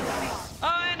 Hang on.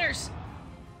 Oh, Anders!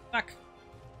 Fuck.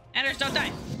 Anders, don't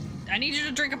die. I need you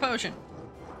to drink a potion.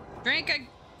 Drink a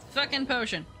fucking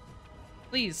potion.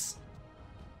 Please.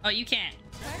 Oh, you can't.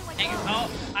 Oh,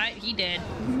 he did.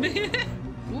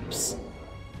 Oops.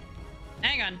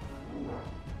 Hang on.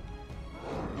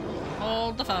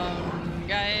 Hold the phone,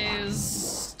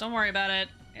 guys. Don't worry about it.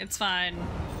 It's fine.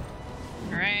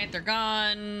 Alright, they're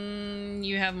gone.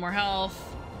 You have more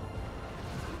health.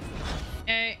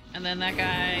 Okay, and then that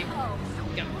guy.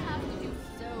 Go.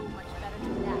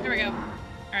 There we go.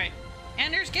 Alright.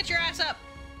 Anders, get your ass up!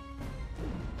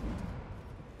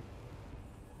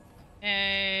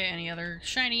 Okay, any other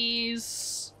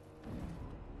shinies?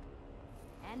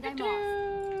 And I'm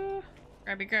off.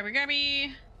 Grabby, grabby,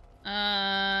 grabby.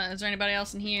 Is there anybody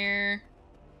else in here?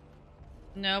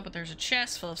 No, but there's a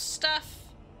chest full of stuff.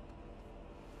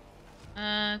 Do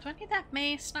I need that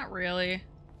mace? Not really.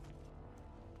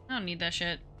 I don't need that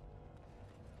shit.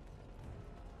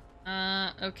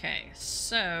 Okay,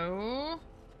 so...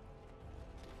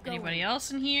 Anybody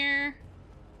else in here?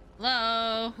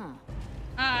 Hello? Huh.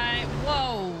 Hi.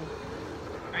 Whoa!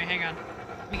 Alright, hang on.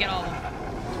 Let me get all of them.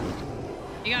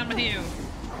 Be on with you.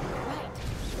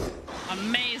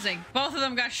 Amazing. Both of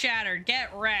them got shattered. Get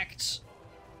wrecked.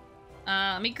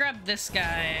 Let me grab this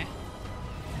guy.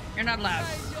 You're not allowed.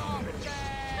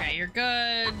 Okay, you're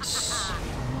good.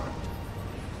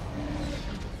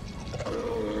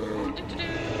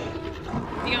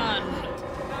 Be on.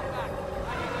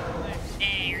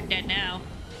 Hey, you're dead now.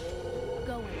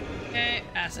 Okay,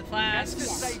 acid flasks. Get to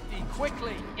safety,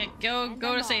 quickly. Yeah,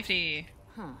 go to safety.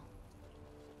 Huh.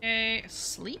 Okay,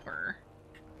 sleeper.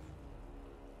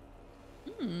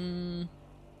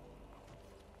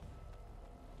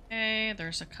 Okay,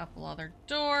 there's a couple other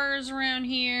doors around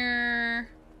here.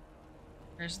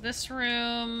 There's this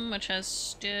room, which has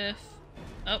stuff.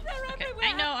 Oh, okay.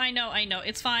 I know.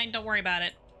 It's fine. Don't worry about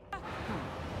it.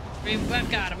 I've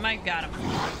got him.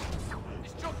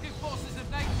 Destructive forces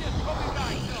of nature coming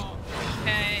back.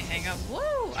 Okay, hang on.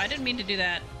 Woo! I didn't mean to do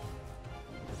that.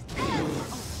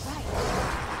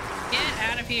 Get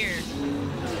out of here.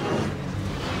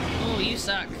 Oh, you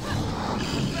suck.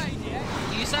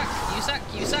 You suck.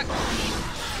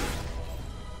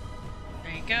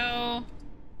 There you go.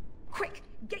 Quick,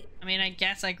 get. I mean, I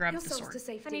guess I grabbed the sword.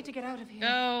 I need to get out of here.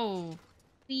 Go.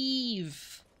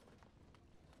 Leave.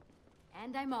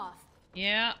 And I'm off.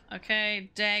 Yeah, okay.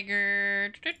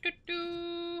 Dagger.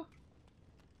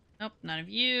 Nope, none of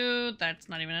you. That's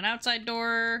not even an outside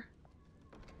door.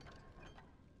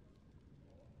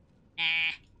 Nah.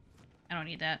 I don't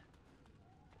need that.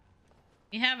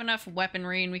 We have enough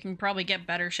weaponry and we can probably get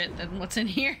better shit than what's in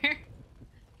here.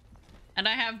 And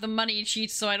I have the money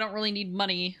cheats, so I don't really need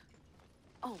money.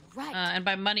 Oh, right. And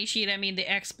by money cheat, I mean the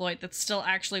exploit that still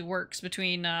actually works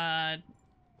between,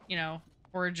 you know,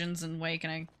 Origins and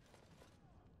Awakening.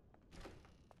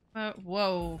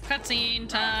 Whoa. Cutscene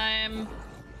time.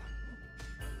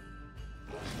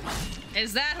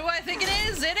 Is that who I think it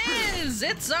is? It is!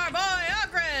 It's our boy,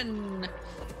 Ogren!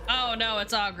 Oh no,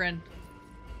 it's Ogren.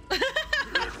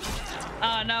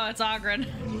 Oh no, it's Ogren.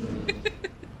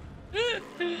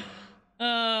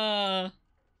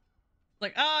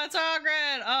 Like, oh, it's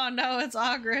Ogren! Oh no, it's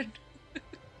Ogren.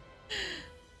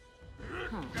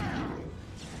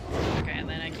 Okay, and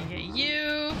then I can get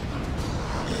you.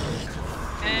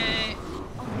 Okay.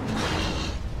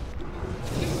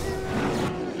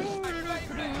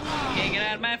 Okay, get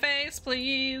out of my face,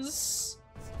 please.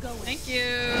 Thank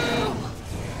you.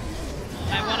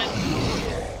 I want it.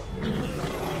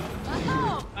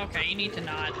 Okay, you need to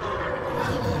not.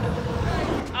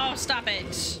 Oh, stop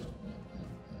it.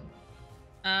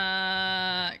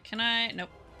 Can I? Nope.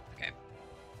 Okay.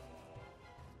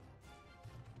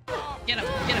 Get him.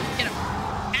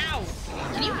 Ow!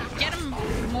 Can you get him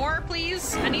more,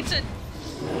 please? I need to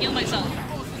heal myself.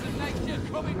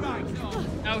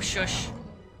 Oh, shush.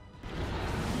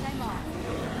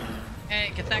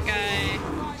 Hey, get that guy.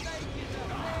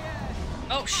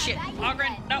 Oh, shit.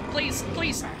 Ogren, no, please.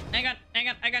 Hang on.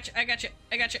 I got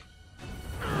you.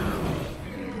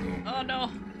 Oh, no.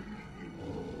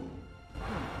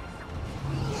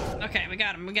 Okay, we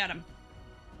got him.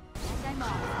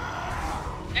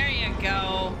 There you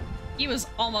go. He was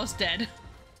almost dead.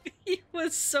 He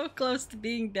was so close to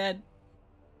being dead.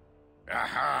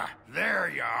 Aha!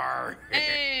 There you are!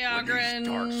 Hey, Ogren!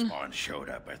 When these darkspawn showed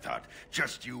up, I thought,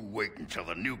 just you wait until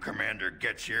the new commander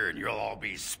gets here and you'll all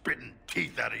be spitting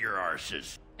teeth out of your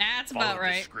arses. That's about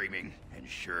right. The screaming, and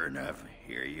sure enough,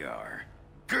 here you are.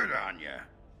 Good on ya!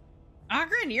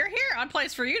 Ogren, you're here! Odd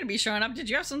place for you to be showing up. Did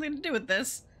you have something to do with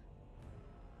this?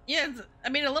 Yeah, I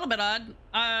mean, a little bit odd.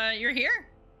 You're here?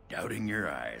 Doubting your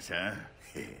eyes, huh?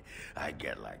 I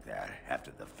get like that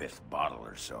after the 5th bottle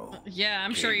or so. Yeah,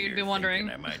 I'm sure you'd be wondering.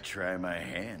 I might try my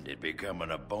hand at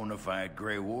becoming a bona fide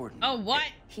Grey Warden. Oh, what?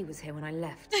 He was here when I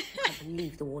left. I can't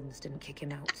believe the Wardens didn't kick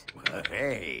him out. Well,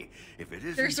 hey, if it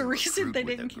isn't there's a reason they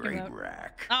didn't kick him out.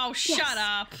 Rack. Oh, shut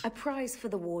up. A prize for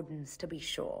the Wardens, to be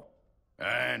sure.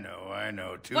 I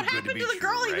know. Too what good happened to be to the true,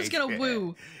 girl right? he was gonna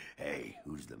woo? Hey,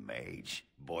 who's the mage?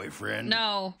 Boyfriend?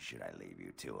 No. Should I leave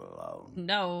you two alone?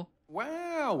 No.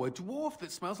 Wow, a dwarf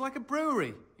that smells like a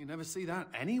brewery. You never see that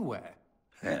anywhere.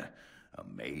 A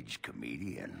mage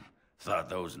comedian. Thought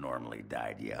those normally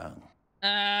died young.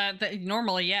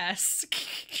 Normally, yes.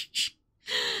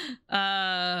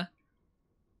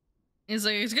 He's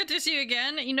like, it's good to see you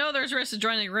again. You know there's risk of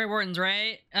joining the Grey Wardens,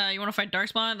 right? You want to fight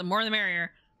Darkspawn? The more the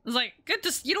merrier. It's like, good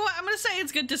to you know what? I'm gonna say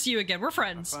it's good to see you again. We're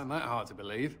friends. I find that hard to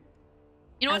believe.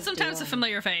 You know what? Sometimes a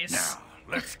familiar face. Now,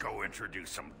 let's go introduce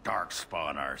some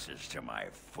Darkspawn arses to my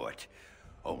foot.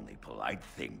 Only polite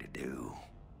thing to do.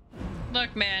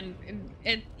 Look, man,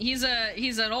 he's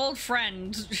an old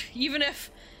friend. Even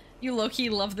if you low-key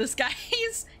love this guy,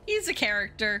 he's a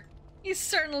character. He's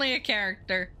certainly a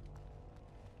character.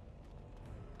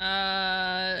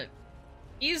 It's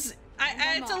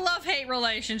a love-hate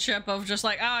relationship of just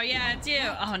like, oh yeah, it's you.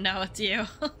 Oh no, it's you.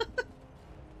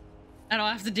 I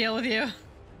don't have to deal with you.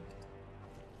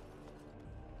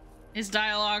 His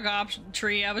dialogue option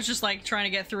tree, I was just like trying to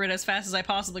get through it as fast as I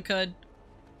possibly could.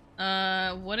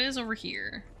 What is over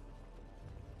here?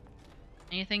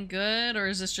 Anything good, or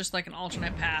is this just like an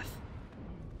alternate path?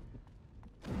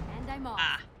 And I'm off.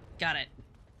 Ah, got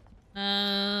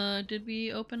it. Did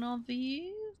we open all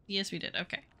these? Yes, we did.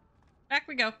 Okay. Back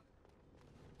we go.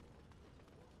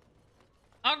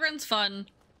 Ogren's fun.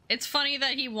 It's funny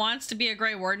that he wants to be a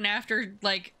Grey Warden after,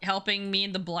 like, helping me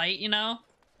in the Blight, you know?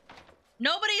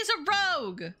 Nobody's a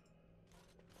rogue!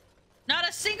 Not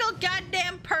a single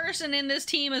goddamn person in this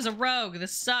team is a rogue.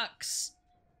 This sucks.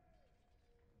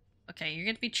 Okay, you're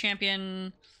gonna be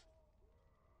champion.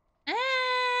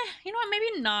 You know what?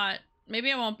 Maybe not.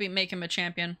 Maybe I won't make him a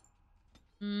champion.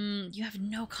 You have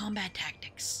no combat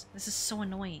tactics. This is so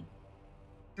annoying.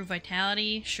 Improve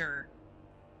vitality? Sure.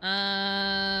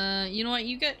 You know what?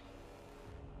 You get...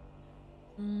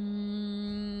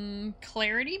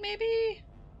 clarity, maybe?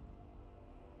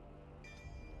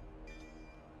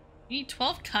 You need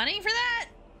 12 cunning for that?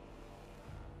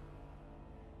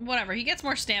 Whatever, he gets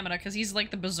more stamina because he's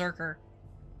like the berserker.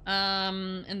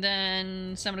 And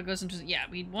then stamina goes into... Yeah,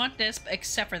 we want this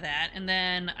except for that. And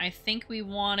then I think we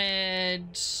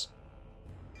wanted...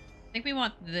 I think we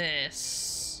want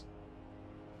this.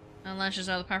 Unlashes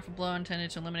out the powerful blow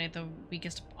intended to eliminate the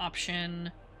weakest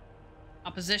option.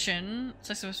 Opposition.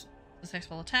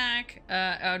 Successful attack.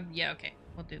 Yeah, okay.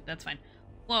 We'll do... That's fine.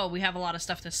 Whoa, we have a lot of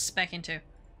stuff to spec into.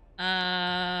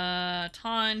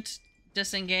 Taunt,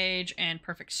 disengage, and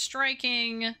perfect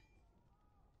striking.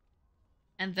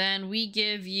 And then we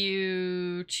give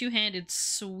you two-handed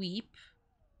sweep.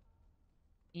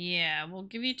 Yeah, we'll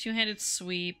give you two-handed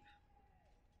sweep.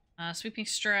 Sweeping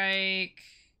strike.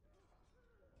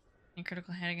 And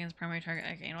critical hit against primary target.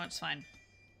 Okay, you know what? It's fine.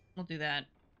 We'll do that.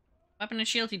 Weapon and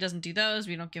shield, he doesn't do those.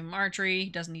 We don't give him archery. He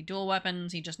doesn't need dual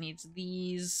weapons. He just needs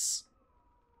these.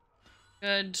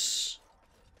 Good.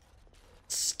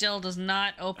 Still does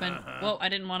not open. Whoa, I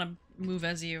didn't want to move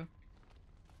as you.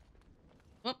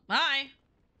 Whoop, hi.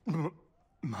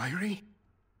 Myri?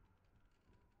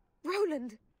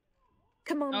 Roland!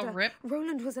 Commander, oh, rip.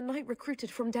 Roland was a knight recruited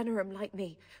from Denerim like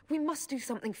me. We must do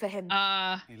something for him.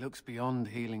 He looks beyond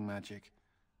healing magic.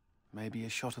 Maybe a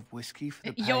shot of whiskey for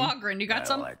the pain? Yo, Ogren, you got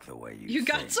some? I like the way you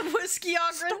got some whiskey,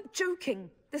 Ogren? Stop joking.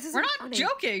 This isn't We're not funny.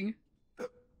 joking.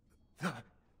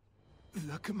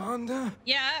 The commander?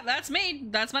 Yeah, that's me.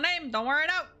 That's my name. Don't wear it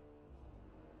out.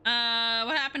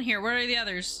 What happened here? Where are the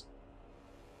others?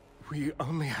 We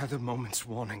only had a moment's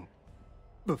warning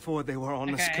before they were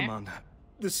on us, Commander.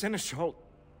 The Seneschal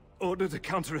ordered a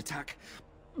counterattack,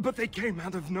 but they came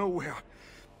out of nowhere.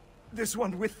 There's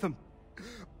one with them.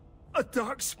 A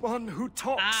darkspawn who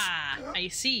talks. Ah, I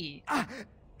see.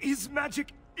 His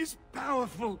magic is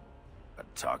powerful. A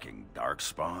talking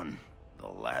darkspawn? The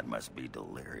lad must be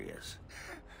delirious.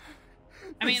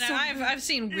 I mean, I've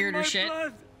seen weirder shit.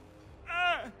 Blood.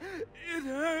 It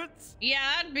hurts. Yeah,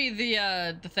 that'd be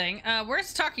the thing.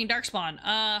 Where's talking darkspawn?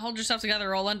 Hold yourself together,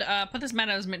 Roland. Put this man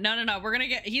out as no. We're gonna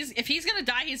get. If he's gonna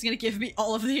die, he's gonna give me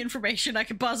all of the information I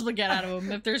could possibly get out of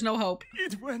him. If there's no hope.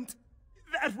 It went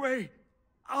that way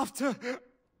after the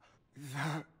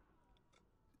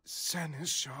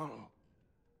Seneschal.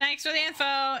 Thanks for the info,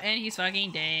 and he's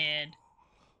fucking dead.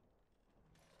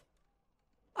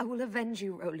 I will avenge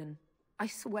you, Roland. I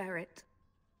swear it.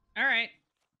 All right.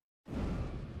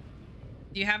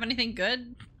 Do you have anything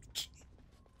good?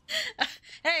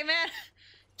 Hey, man,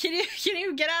 can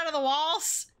you get out of the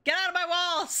walls? Get out of my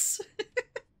walls!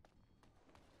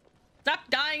 Stop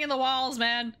dying in the walls,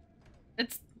 man.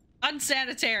 It's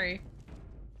unsanitary.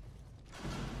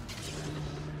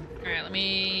 All right, let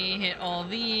me hit all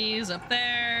these up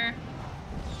there.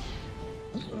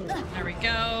 There we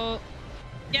go.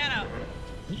 Get out.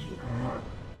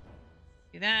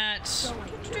 Do that.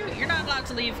 You're not allowed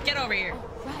to leave. Get over here.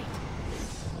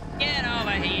 Get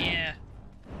over here.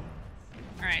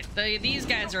 Alright, these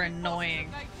guys are annoying.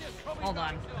 Hold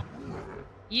on.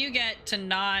 You get to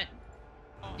not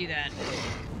do that.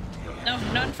 No,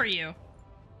 none for you.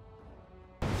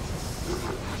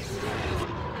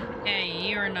 Okay,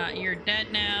 you're not. You're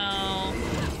dead now.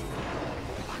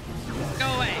 Go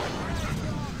away.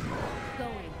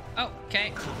 Oh,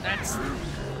 okay. That's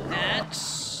that.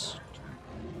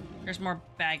 There's more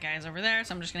bad guys over there,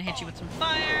 so I'm just gonna hit you with some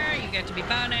fire. You get to be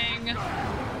burning.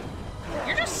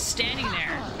 You're just standing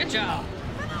there. Good job.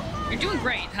 You're doing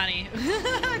great, honey.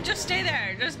 Just stay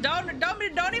there. Just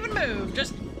don't even move.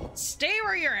 Just stay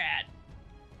where you're at.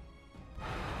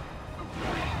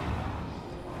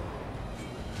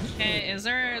 Okay,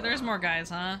 there's more guys,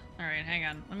 huh? Alright, hang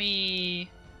on. Let me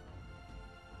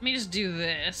just do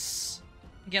this.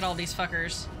 Get all these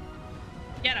fuckers.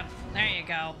 Get them. There you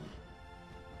go.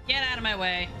 Get out of my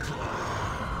way.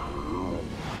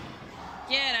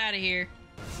 Get out of here.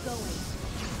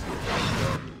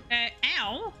 Okay,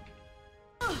 ow.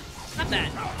 Stop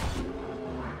that.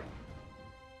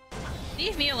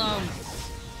 Leave me alone.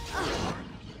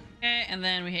 Okay, and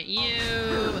then we hit you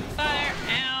with fire.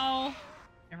 Ow.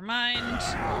 Never mind.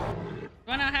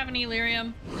 Do I not have any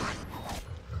lyrium?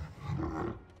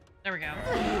 There we go.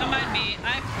 Don't mind me.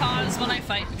 I pause when I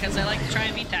fight because I like to try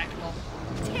and be tactical.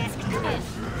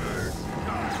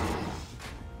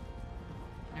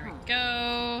 There we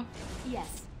go.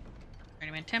 Yes.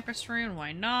 Journeyman Tempest Rune,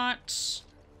 why not?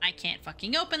 I can't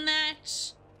fucking open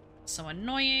that. So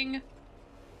annoying.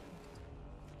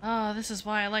 Oh, this is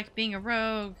why I like being a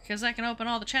rogue, because I can open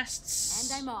all the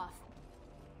chests. And I'm off.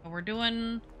 But we're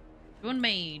doing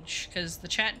mage, because the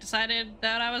chat decided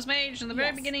that I was mage in the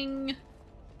very beginning.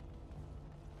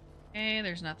 Okay,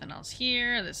 there's nothing else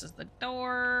here. This is the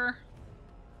door.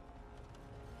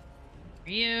 For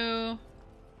you.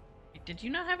 Wait, did you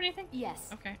not have anything? Yes.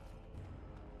 Okay.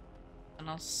 Nothing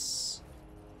else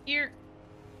here.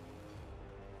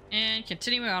 And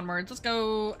continuing onwards. Let's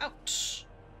go out.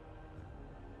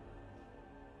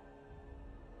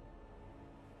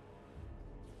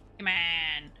 Come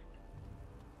on.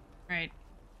 Right.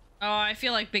 Oh, I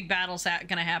feel like big battle's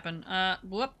gonna happen.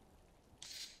 Whoop.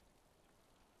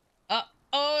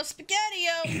 Oh,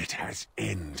 Spaghetti-O! It has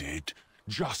ended,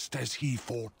 just as he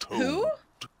foretold. Who?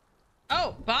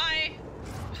 Oh, bye.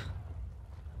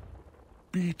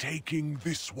 Be taking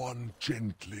this one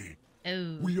gently.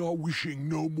 Oh. We are wishing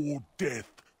no more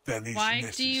death than is necessary.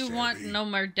 Why do you want no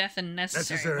more death than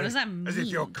necessary? What does that mean? As if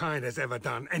your kind has ever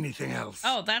done anything else.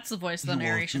 Oh, that's the voice of the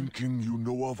narration. You are thinking you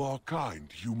know of our kind,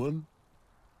 human?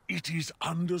 It is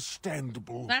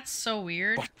understandable. That's so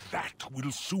weird. But that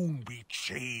will soon be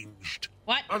changed.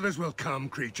 What? Others will come,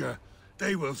 creature.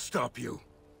 They will stop you.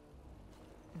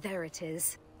 There it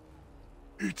is.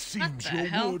 It seems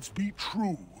your words be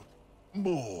true.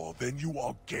 More than you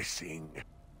are guessing.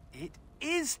 It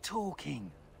is talking.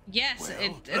 Yes, well,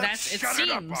 it shut seems.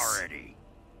 it up already.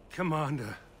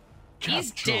 Commander.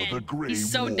 He's Capture dead. the Grey He's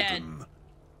so Warden. dead.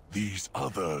 These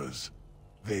others,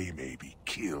 they may be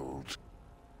killed.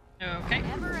 Okay.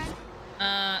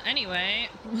 Anyway.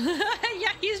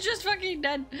 Yeah, he's just fucking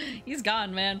dead. He's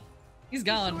gone, man. He's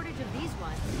gone. Shortage of these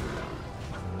ones.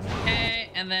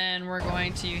 Okay, and then we're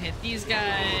going to hit these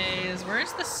guys.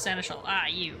 Where's the Seneschal? Ah,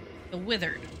 you. The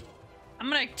Withered.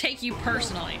 I'm gonna take you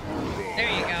personally.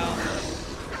 There you go.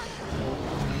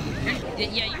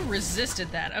 Yeah, you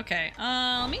resisted that. Okay,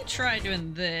 let me try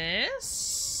doing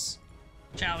this.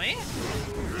 Shall we?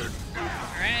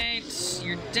 Alright,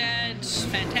 you're dead.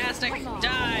 Fantastic.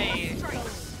 Die.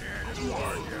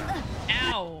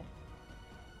 Ow.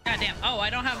 Goddamn. Oh, I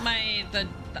don't have the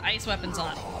ice weapons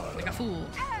on. Like a fool.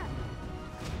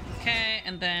 Okay,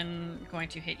 and then going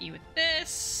to hit you with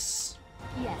this.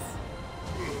 Yes.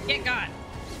 Get got.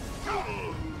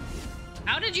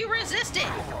 How did you resist it?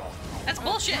 That's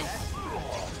bullshit.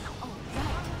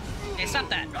 Okay, stop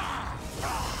that.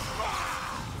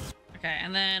 Okay,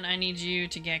 and then I need you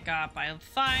to get got by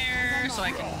fire so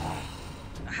I can...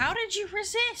 How did you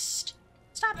resist?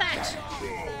 Stop that.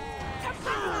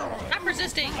 Stop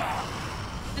resisting.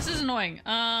 This is annoying.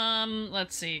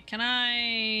 Let's see. Can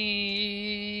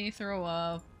I throw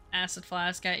a acid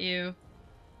flask at you?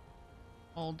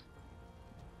 Hold.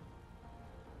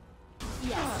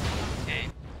 Yes. Okay.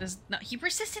 No, he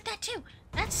resisted that too.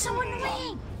 That's so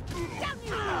annoying.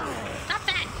 Stop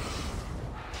that.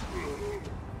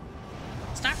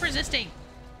 Stop resisting.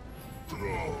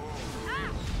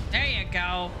 There you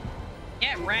go.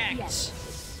 Get wrecked. Yes.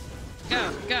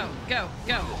 Go, go, go,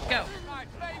 go, go.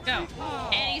 Go.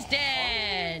 And he's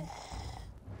dead.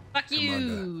 Fuck you.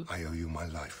 Commander, I owe you my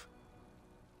life.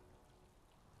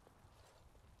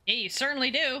 Yeah, you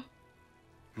certainly do.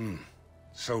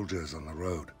 Soldiers on the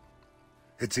road.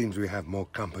 It seems we have more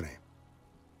company.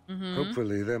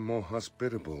 Hopefully they're more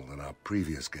hospitable than our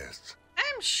previous guests.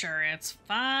 I'm sure it's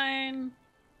fine.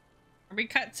 Are we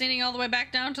cutscening all the way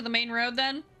back down to the main road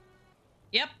then?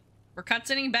 Yep. We're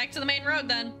cutscening back to the main road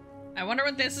then. I wonder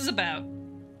what this is about.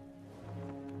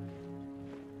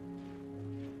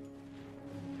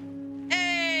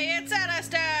 Hey, it's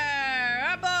Alistair!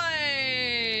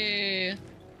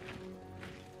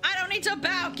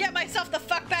 get myself the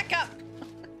fuck back up.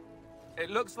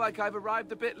 It looks like I've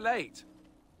arrived a bit late.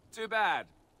 Too bad.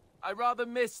 I rather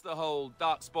miss the whole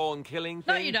Darkspawn killing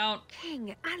thing. No, you don't.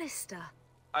 King Alistair.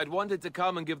 I'd wanted to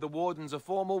come and give the Wardens a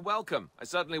formal welcome. I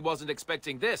certainly wasn't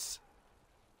expecting this.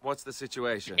 What's the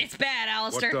situation? It's bad,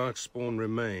 Alistair. What Darkspawn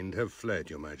remained have fled,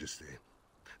 Your Majesty.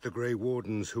 The Grey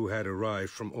Wardens who had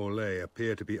arrived from Orlais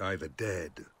appear to be either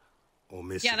dead or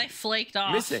missing. Yeah, they flaked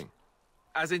off. Missing?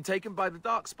 As in taken by the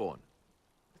Darkspawn?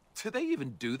 Do they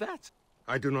even do that?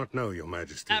 I do not know, Your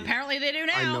Majesty. Apparently they do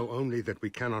now. I know only that we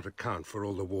cannot account for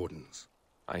all the Wardens.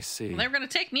 I see. Well, they were going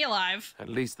to take me alive. At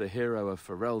least the hero of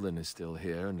Ferelden is still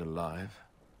here and alive.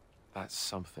 That's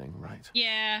something, right?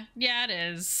 Yeah, it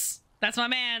is. That's my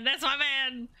man. That's my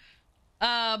man.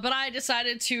 But I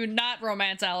decided to not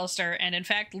romance Alistair and, in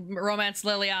fact, romance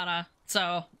Liliana.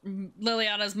 So,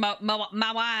 Liliana's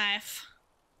my wife.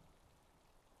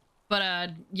 But,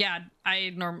 yeah,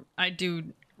 I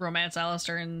do romance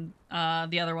Alistair and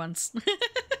the other ones.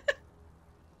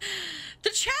 The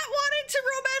chat wanted to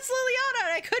romance Liliana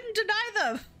and I couldn't deny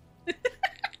them.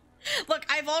 Look,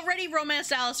 I've already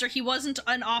romanced Alistair. He wasn't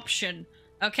an option,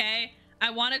 okay?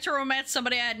 I wanted to romance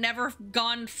somebody I had never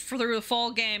gone through the full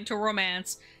game to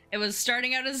romance. It was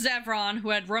starting out as Zevran, who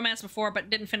had romanced before but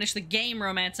didn't finish the game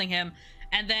romancing him.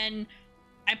 And then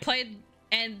I played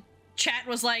and chat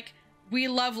was like, we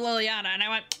love Liliana. And I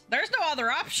went, there's no other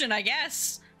option, I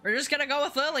guess. We're just gonna go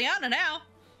with Liliana now.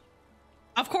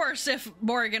 Of course, if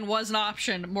Morrigan was an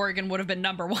option, Morrigan would have been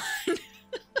number one.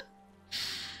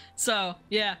 So,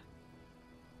 yeah.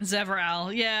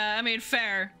 Zevral. Yeah, I mean,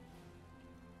 fair.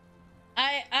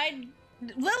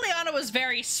 Liliana was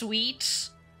very sweet.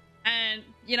 And,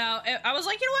 you know, I was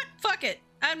like, you know what? Fuck it.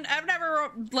 I've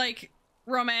never, like,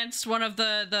 romanced one of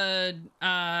the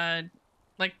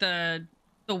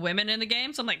women in the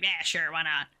game. So I'm like, yeah, sure, why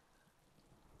not?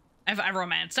 I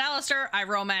romanced Alistair. I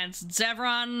romanced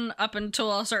Zevran up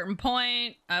until a certain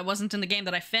point. I wasn't in the game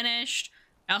that I finished.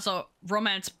 I also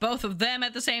romanced both of them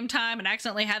at the same time and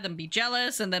accidentally had them be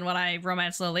jealous. And then when I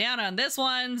romanced Liliana on this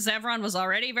one, Zevran was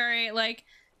already very, like,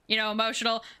 you know,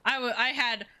 emotional. I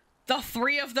had the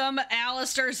three of them,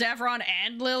 Alistair, Zevran,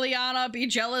 and Liliana, be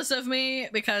jealous of me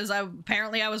because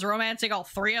apparently I was romancing all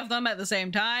three of them at the same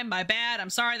time. My bad. I'm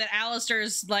sorry that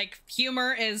Alistair's, like,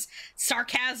 humor is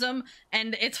sarcasm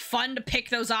and it's fun to pick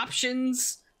those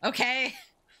options, okay?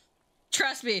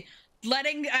 Trust me,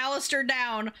 letting Alistair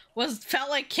down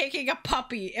felt like kicking a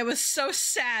puppy. It was so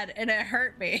sad and it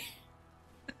hurt me.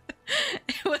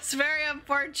 It was very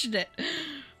unfortunate.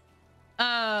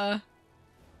 But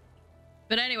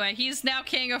anyway, he's now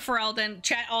king of Ferelden.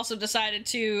 Chat also decided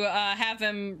to have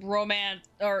him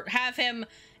have him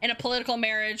in a political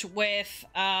marriage with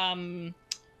Honora.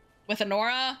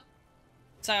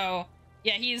 So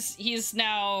yeah, he's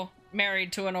now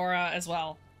married to Honora as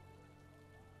well.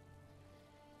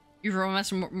 You've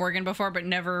romanced Morgan before, but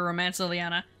never romanced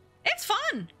Liliana. It's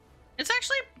fun. It's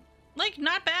actually, like,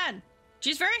 not bad.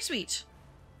 She's very sweet.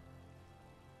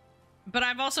 But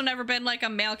I've also never been, like, a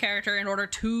male character in order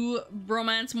to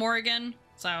romance Morrigan,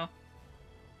 so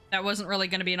that wasn't really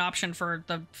going to be an option for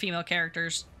the female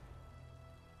characters.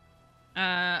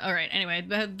 Alright, anyway,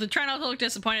 try not to look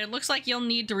disappointed. It looks like you'll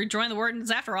need to rejoin the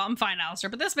Wardens after all. I'm fine, Alistair,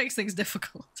 but this makes things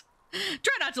difficult.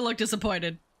 Try not to look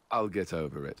disappointed. I'll get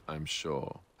over it, I'm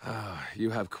sure.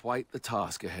 You have quite the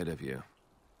task ahead of you.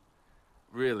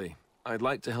 Really, I'd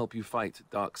like to help you fight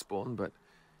Darkspawn, but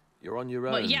you're on your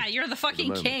own. Well, yeah, you're the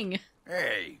fucking king.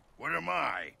 Hey, what am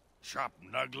I? Chopped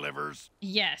nug livers?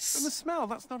 Yes. From the smell,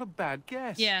 that's not a bad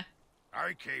guess. Yeah.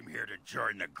 I came here to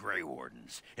join the Grey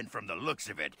Wardens, and from the looks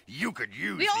of it, you could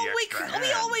use we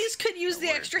always could use the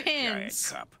extra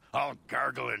hands. Giant cup? I'll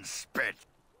gargle and spit.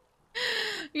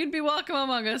 You'd be welcome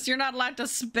among us. You're not allowed to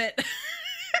spit.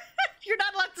 You're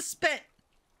not allowed to spit.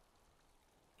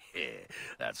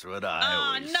 That's what I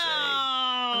always say.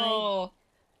 Oh, no!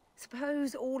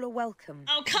 Suppose all are welcome.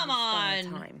 Oh, come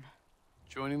on!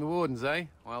 Joining the Wardens, eh?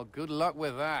 Well, good luck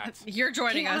with that. You're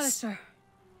joining us. Alistair,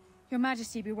 Your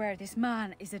Majesty, beware. This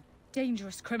man is a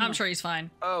dangerous criminal. I'm sure he's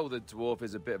fine. Oh, the dwarf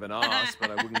is a bit of an arse,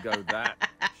 but I wouldn't go that.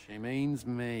 She means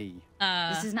me.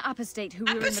 This is an apostate who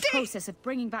we're in the process of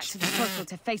bringing back to the circle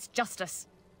to face justice.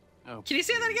 Oh, can you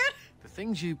say that again? The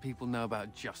things you people know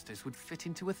about justice would fit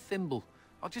into a thimble.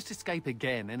 I'll just escape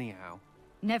again, anyhow.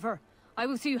 Never. I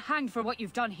will see you hanged for what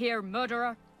you've done here,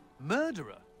 murderer.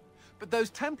 Murderer? But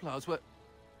those Templars were...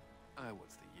 Oh,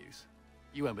 what's the use?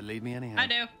 You won't believe me anyhow. I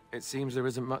do. It seems there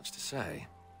isn't much to say.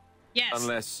 Yes.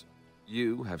 Unless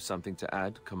you have something to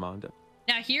add, Commander.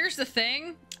 Now, here's the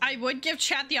thing. I would give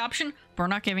chat the option, but we're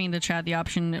not giving the chat the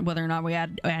option whether or not we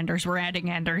add Anders. We're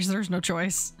adding Anders. There's no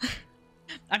choice.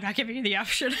 I'm not giving you the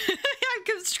option. I'm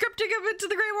conscripting him into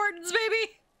the Grey Wardens,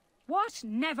 baby. What?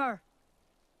 Never.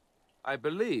 I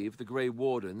believe the Grey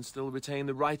Wardens still retain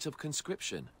the right of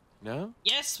conscription, no?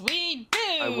 Yes, we do!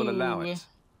 I will allow it.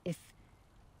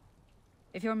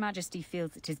 If your majesty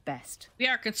feels it is best. We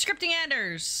are conscripting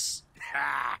Anders!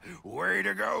 Ha! Way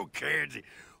to go, kids!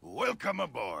 Welcome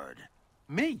aboard.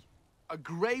 Me? A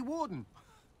Grey Warden?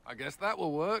 I guess that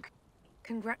will work.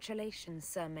 Congratulations,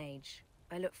 Sir Mage.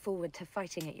 I look forward to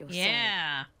fighting at your side.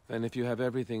 Yeah. Then if you have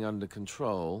everything under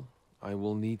control, I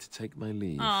will need to take my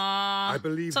leave. Aww, I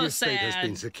believe so the estate sad. has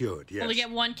been secured, yes. Only get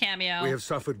one cameo. We have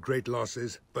suffered great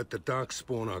losses, but the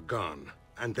Darkspawn are gone,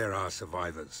 and there are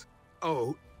survivors.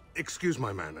 Oh, excuse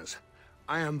my manners.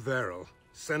 I am Veril,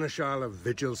 Seneschal of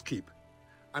Vigil's Keep,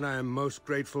 and I am most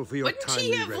grateful for your Wouldn't timely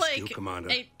he have, rescue, like,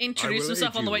 Commander. introduced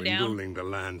himself on the way in down? ruling the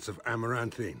lands of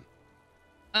Amaranthine.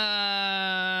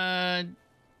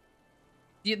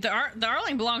 The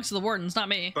Arling belongs to the Wardens, not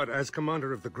me. But as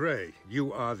Commander of the Grey,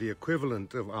 you are the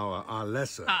equivalent of our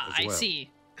Arlessa as well. I see.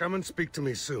 Come and speak to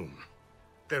me soon.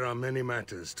 There are many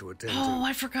matters to attend to. Oh,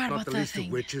 I forgot about that Not the least thing.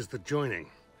 of which is the joining.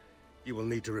 You will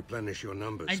need to replenish your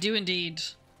numbers. I do indeed.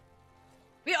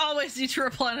 We always need to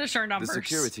replenish our numbers. The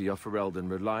security of Ferelden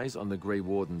relies on the Grey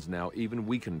Wardens now, even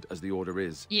weakened as the Order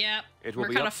is. Yep, It will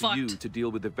be up to you to deal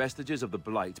with the vestiges of the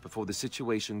Blight before the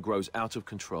situation grows out of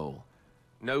control.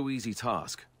 No easy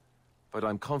task, but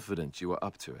I'm confident you are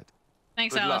up to it.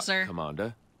 Thanks, Good Alistair. luck,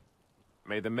 Commander.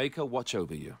 May the Maker watch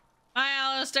over you. Bye,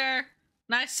 Alistair.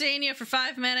 Nice seeing you for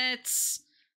 5 minutes.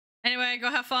 Anyway,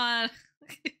 go have fun.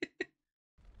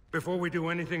 Before we do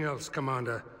anything else,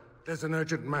 Commander, there's an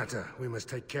urgent matter we must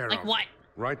take care of. Like what?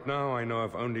 Right now, I know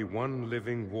of only one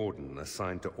living warden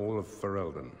assigned to all of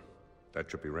Ferelden.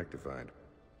 That should be rectified.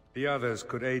 The others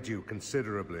could aid you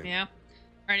considerably. Yeah.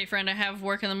 Alrighty, friend, I have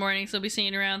work in the morning, so I'll be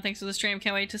seeing you around. Thanks for the stream.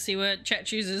 Can't wait to see what Chet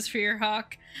chooses for your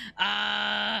Hawk.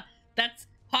 Hawk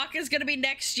is gonna be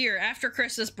next year, after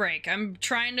Christmas break. I'm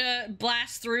trying to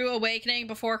blast through Awakening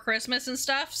before Christmas and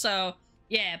stuff, so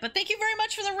yeah. But thank you very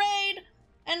much for the raid,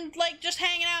 and, like, just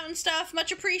hanging out and stuff.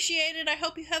 Much appreciated. I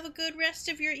hope you have a good rest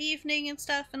of your evening and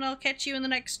stuff, and I'll catch you in the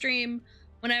next stream,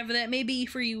 whenever that may be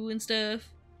for you and stuff.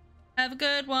 Have a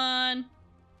good one.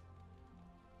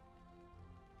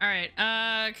 Alright,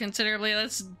 considerably,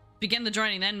 let's begin the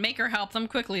joining then. Make her help them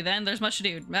quickly then. There's much to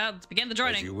do. Let's begin the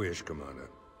joining. As you wish,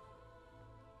 Commander.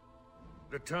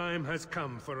 The time has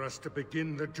come for us to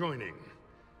begin the joining.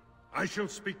 I shall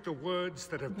speak the words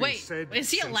that have been said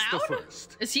is he since allowed? the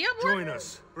first. Is he a warden? Join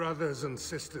us, brothers and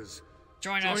sisters.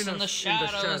 Join us in the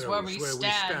shadows where we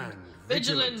stand.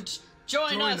 Vigilant.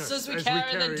 Join us as we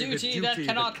carry the duty that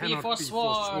cannot be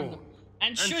forsworn.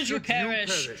 And should you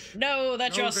perish, know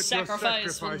that your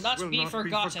sacrifice will not be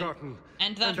forgotten,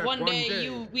 and that one day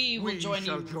we will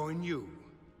join you.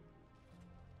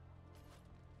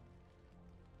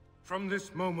 From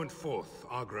this moment forth,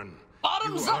 Ogren,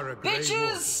 Bottoms you up, are a Grey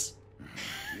bitches!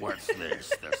 What's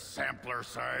this, the sampler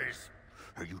size?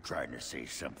 Are you trying to say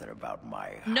something about my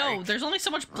height? No, there's only so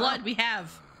much blood we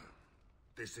have.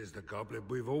 This is the goblet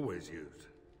we've always used.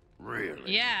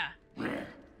 Really? Yeah.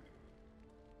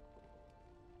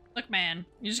 Look, man,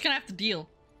 you're just gonna have to deal.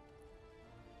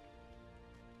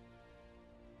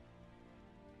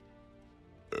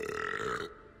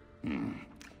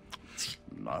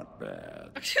 Not bad.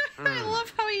 I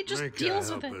love how he just deals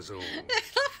with it. I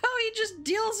love how he just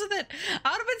deals with it.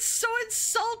 I would have been so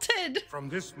insulted. From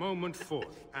this moment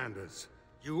forth, Anders,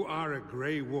 you are a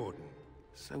Grey Warden.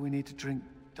 So we need to drink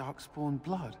Darkspawn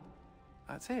blood?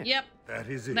 That's it? Yep. That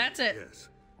is it. That's it. Yes.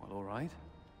 Well, all right.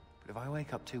 But if I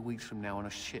wake up 2 weeks from now on a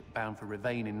ship bound for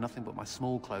Ravane in nothing but my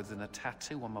small clothes and a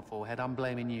tattoo on my forehead, I'm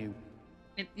blaming you.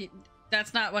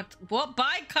 That's not what... Well,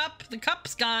 bye, cup. The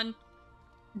cup's gone.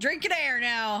 Drinking air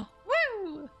now.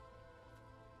 Woo!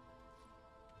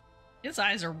 His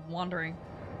eyes are wandering.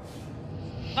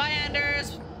 Bye,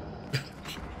 Anders.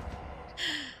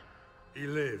 He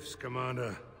lives,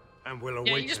 Commander, and will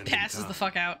await. Yeah, he just passes the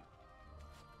fuck out.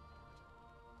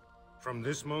 From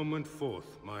this moment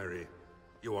forth, Myri,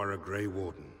 you are a Grey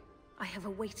Warden. I have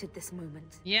awaited this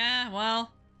moment. Yeah,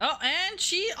 well... Oh, and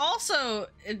she also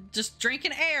just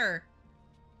drinking air.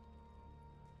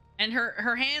 And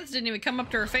her hands didn't even come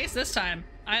up to her face this time,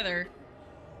 either.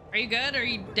 Are you good, or are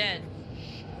you dead?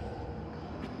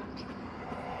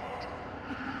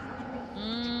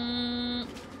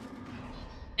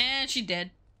 And she dead.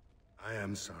 I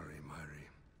am sorry, Myri.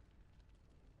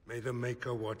 May the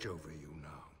Maker watch over you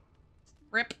now.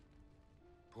 Rip.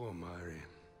 Poor Myri.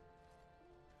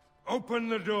 Open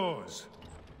the doors!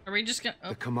 Are we just gonna... Oh.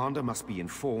 The commander must be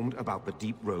informed about the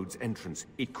Deep Road's entrance.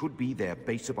 It could be their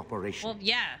base of operations. Well,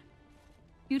 yeah.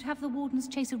 You'd have the Wardens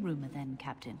chase a rumor then,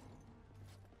 Captain.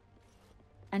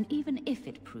 And even if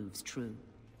it proves true,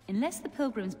 unless the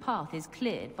Pilgrim's path is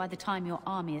cleared by the time your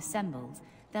army assembles,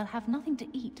 they'll have nothing to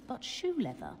eat but shoe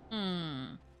leather.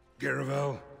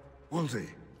 Garavel, Woolsey.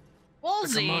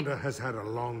 Woolsey? The commander has had a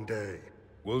long day.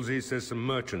 Woolsey says some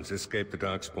merchants escaped the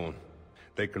Darkspawn.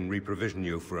 They can reprovision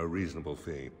you for a reasonable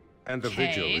fee. And the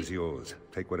vigil is yours.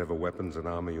 Take whatever weapons and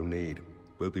armor you need.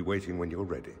 We'll be waiting when you're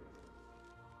ready.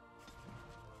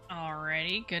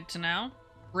 Alrighty, good to know.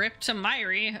 Rip to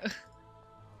Myri.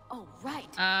 Oh, right.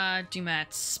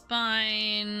 Dumat's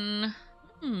spine.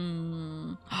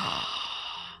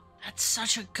 That's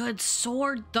such a good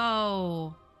sword,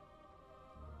 though.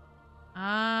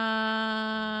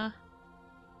 That's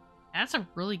a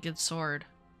really good sword.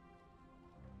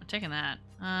 I'm taking that.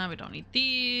 We don't need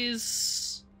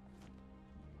these.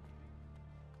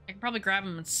 I can probably grab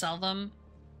them and sell them.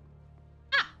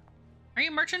 Ah! Are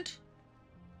you a merchant?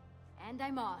 And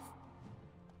I'm off.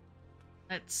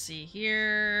 Let's see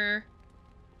here.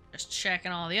 Just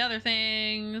checking all the other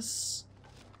things.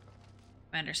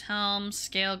 Commander's helm,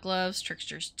 scale gloves,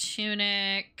 trickster's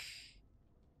tunic.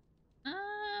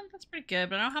 That's pretty good,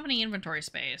 but I don't have any inventory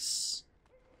space.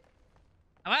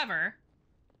 However,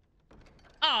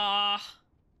 my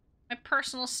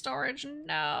personal storage,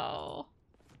 no.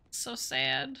 So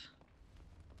sad.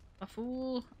 A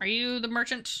fool. Are you the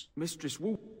merchant? Mistress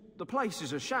Wool, the place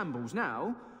is a shambles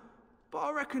now, but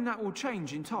I reckon that will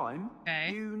change in time.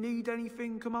 Okay. You need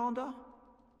anything, Commander?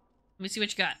 Let me see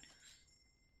what you got.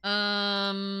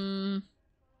 God,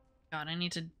 I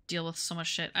need to deal with so much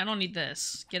shit. I don't need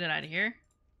this. Get it out of here.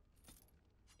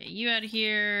 Get you out of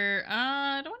here. Do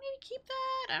I need to keep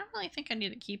that? I don't really think I need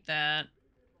to keep that.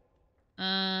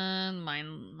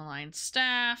 Malign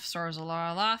staff, Swords of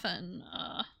Larathan,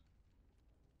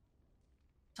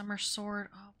 Summer sword.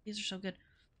 Oh, these are so good.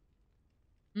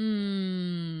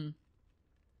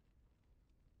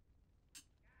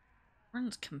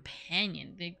 Warden's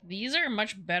companion. These are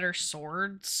much better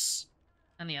swords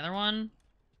than the other one.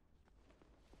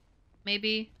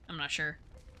 Maybe? I'm not sure.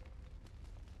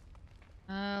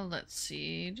 Let's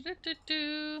see.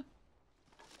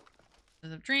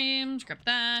 Of Dreams, grab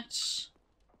that.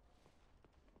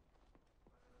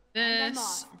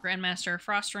 This, Grandmaster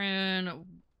Frostrune.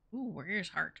 Ooh, Warrior's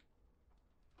Heart.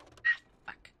 Ah,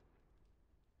 fuck.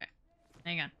 Okay,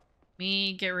 hang on.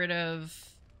 Me get rid of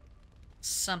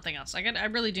something else. I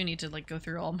really do need to like go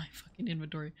through all my fucking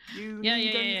inventory.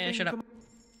 Yeah. Shut up.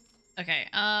 Okay,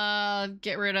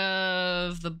 get rid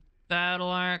of the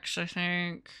battle axe, I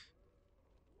think.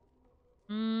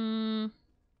 Don't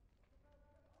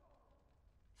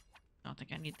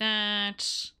think I need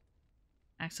that.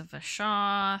 Axe of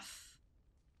Vashoth.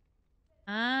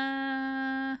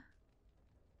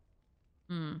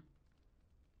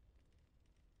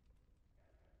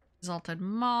 Exalted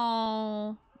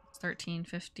Maul.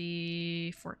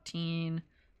 1350, 14.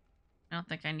 I don't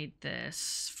think I need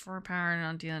this. 4 power,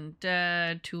 not the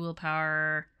undead. 2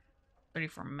 willpower.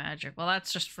 34 magic. Well,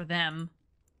 that's just for them.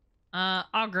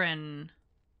 Ogren.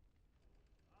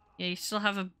 Yeah, you still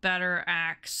have a better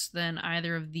axe than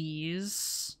either of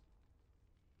these.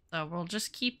 So we'll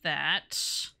just keep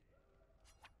that.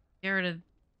 Get rid of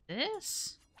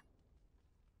this?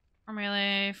 4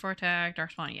 melee, 4 attack,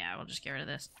 dark spawn. Yeah, we'll just get rid of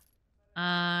this.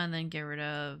 And then get rid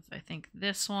of, I think,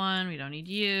 this one. We don't need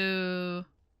you.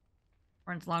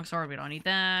 Orange longsword, we don't need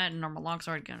that. Normal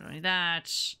longsword, we don't need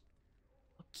that.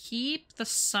 We'll keep the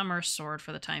summer sword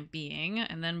for the time being,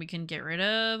 and then we can get rid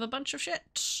of a bunch of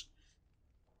shit.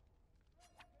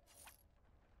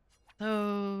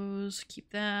 Those, keep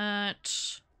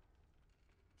that.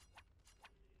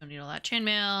 Don't need all that.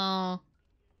 Chainmail.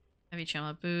 Heavy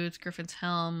chainmail boots, Griffin's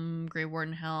helm, Grey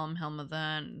Warden helm, helm of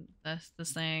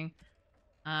this thing.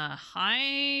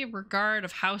 High regard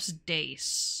of House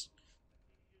Dace.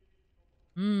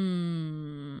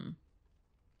 Need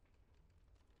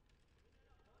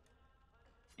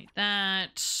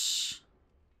that.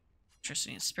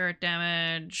 Electricity and spirit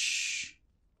damage.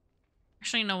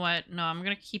 Actually, you know what? No, I'm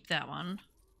gonna keep that one.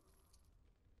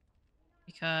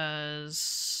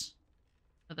 Because...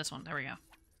 oh, this one. There we go.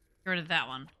 Get rid of that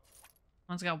one.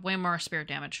 One's got way more spirit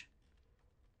damage.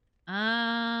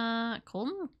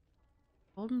 Golden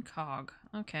cog.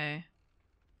 Okay.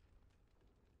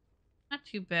 Not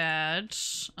too bad.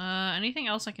 Anything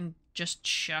else I can just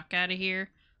chuck out of here?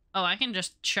 Oh, I can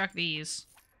just chuck these.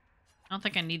 I don't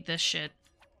think I need this shit.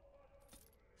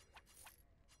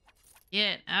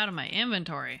 Get out of my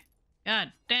inventory.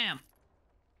 God damn.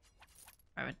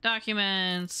 Private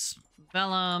documents.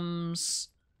 Vellums.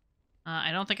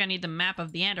 I don't think I need the map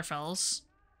of the Anderfels.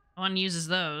 No one uses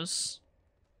those.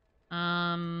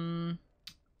 You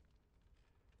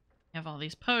have all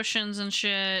these potions and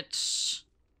shit.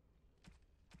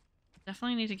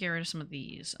 Definitely need to get rid of some of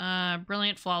these.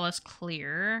 Brilliant, flawless,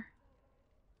 clear.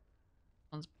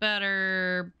 One's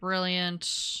better.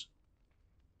 Brilliant.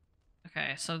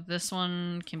 Okay, so this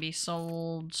one can be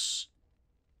sold.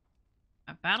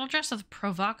 A battle dress of the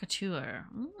provocateur.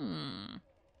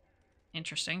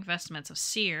 Interesting. Vestments of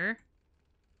seer.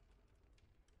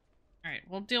 Alright,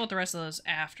 we'll deal with the rest of those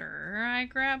after I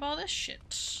grab all this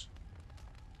shit.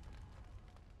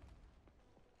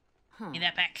 Give me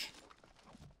that back.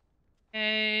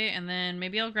 Okay, and then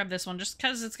maybe I'll grab this one just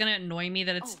because it's gonna annoy me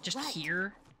that it's just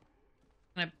here.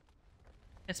 It's gonna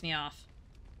piss me off.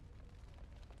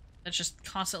 It's just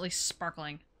constantly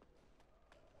sparkling.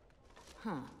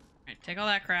 Alright, take all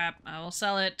that crap. I will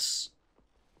sell it.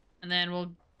 And then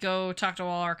we'll go talk to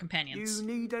all our companions. You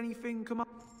need anything? Come on.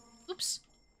 Oops.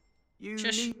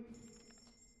 Shush.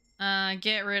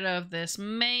 Get rid of this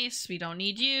mace. We don't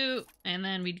need you. And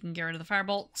then we can get rid of the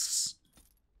firebolts.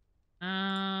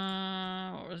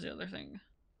 What was the other thing?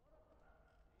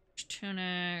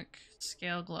 Tunic,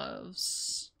 scale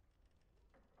gloves.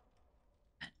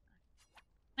 Can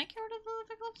I get rid of the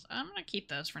other gloves? I'm gonna keep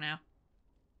those for now.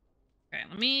 Okay,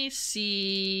 let me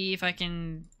see if I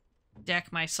can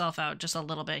deck myself out just a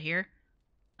little bit here.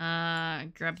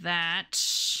 Grab that.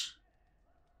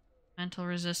 Mental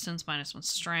resistance, -1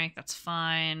 strength, that's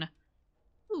fine.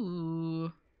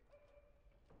 Ooh.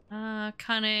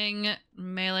 Cunning,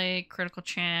 melee, critical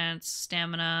chance,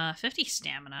 stamina, 50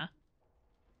 stamina.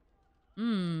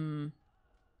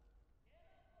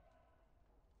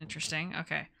 Interesting,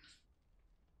 okay.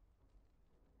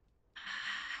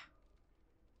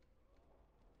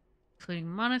 Including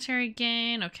monetary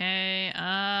gain, okay.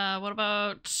 What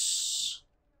about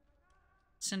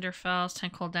Cinder Fells,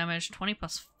 10 cold damage, 20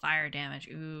 plus fire damage.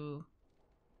 Ooh.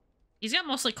 He's got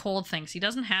mostly cold things. He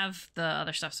doesn't have the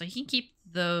other stuff, so he can keep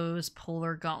those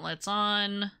polar gauntlets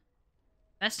on.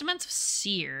 Vestments of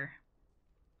Seer.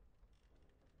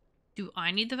 Do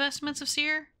I need the Vestments of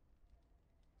Seer?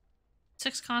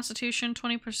 6 constitution,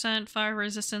 20% fire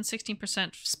resistance,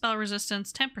 16% spell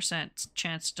resistance, 10%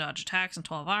 chance to dodge attacks, and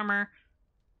 12 armor.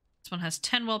 This one has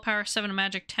 10 willpower, 7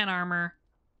 magic, 10 armor.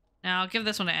 Now I'll give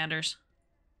this one to Anders.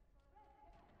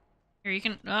 Here, you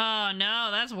can... Oh, no,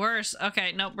 that's worse.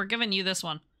 Okay, no, we're giving you this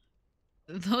one.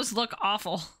 Those look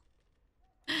awful.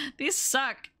 These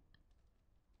suck.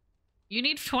 You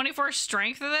need 24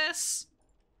 strength for this?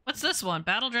 What's this one?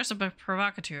 Battle dress of a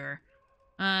provocateur.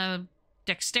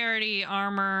 Dexterity,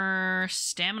 armor,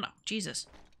 stamina. Oh, Jesus.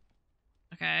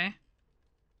 Okay.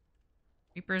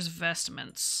 Reaper's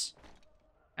vestments.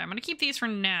 Okay, I'm gonna keep these for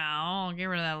now. I'll get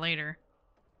rid of that later.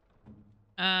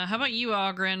 How about you,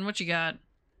 Ogren? What you got?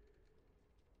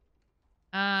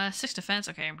 6 defense.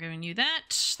 Okay, I'm giving you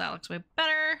that. That looks way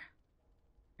better.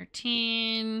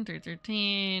 13.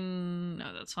 13.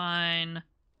 No, that's fine.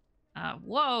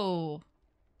 Whoa.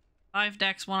 5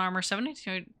 dex, 1 armor,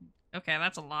 72. Okay,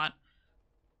 that's a lot.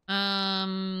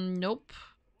 Nope.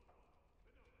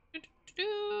 It's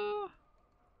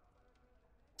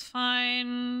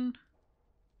fine.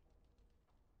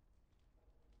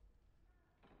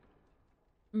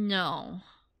 No.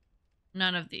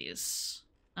 None of these.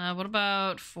 What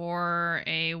about for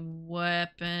a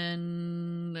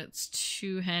weapon that's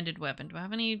two-handed weapon? Do I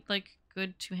have any, like,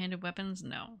 good two-handed weapons?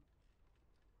 No.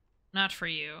 Not for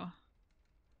you.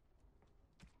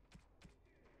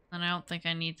 And I don't think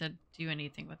I need to do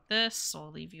anything with this, so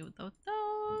I'll leave you with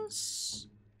those.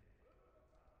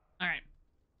 Alright.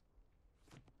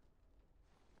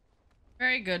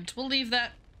 Very good. We'll leave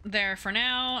that there for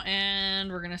now,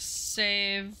 and we're gonna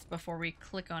save before we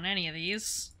click on any of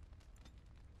these.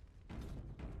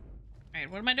 Alright,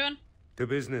 what am I doing? To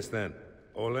business, then.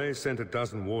 Ole sent a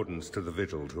dozen wardens to the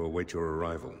vigil to await your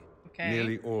arrival. Okay.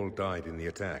 Nearly all died in the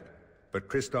attack, but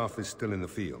Kristoff is still in the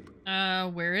field.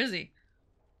 Where is he?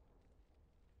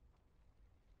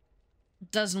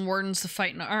 Dozen wardens to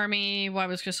fight an army. Why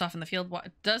was Kristoff in the field?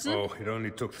 What? Dozen? Oh, it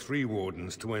only took 3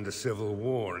 wardens to end a civil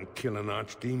war and kill an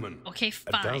archdemon. Okay,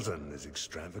 fine. A dozen is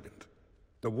extravagant.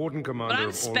 The warden commander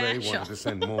of Ole wanted to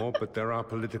send more, but there are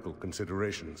political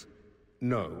considerations.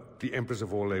 No, the Empress of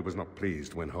Orlais was not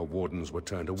pleased when her wardens were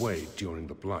turned away during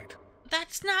the Blight.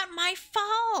 That's not my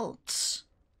fault!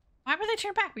 Why were they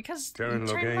turned back? Because Terran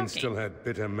Loghain still had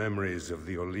bitter memories of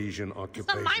the Orlesian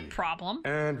occupation. It's not my problem.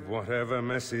 And whatever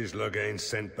message Loghain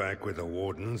sent back with the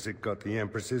wardens, it got the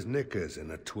Empress's knickers in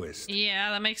a twist.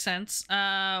 Yeah, that makes sense.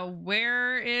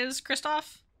 Where is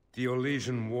Kristoff? The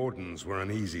Orlesian wardens were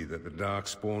uneasy that the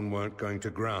Darkspawn weren't going to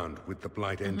ground with the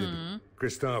Blight ended.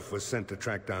 Kristoff was sent to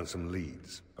track down some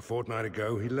leads. A fortnight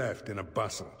ago, he left in a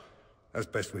bustle. As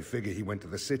best we figure, he went to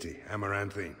the city,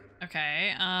 Amaranthine.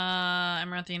 Okay,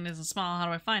 Amaranthine isn't small. How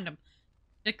do I find him?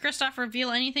 Did Kristoff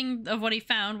reveal anything of what he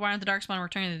found? Why aren't the Darkspawn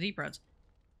returning to the Deep Roads?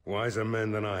 Wiser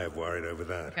men than I have worried over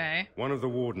that. Okay. One of the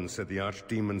wardens said the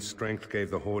Archdemon's strength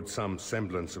gave the Horde some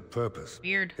semblance of purpose.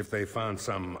 Weird. If they found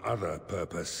some other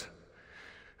purpose...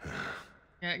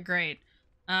 Yeah, great.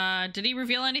 Did he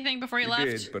reveal anything before he left?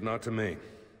 He did, but not to me.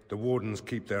 The wardens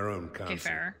keep their own counsel. Okay,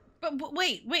 fair. But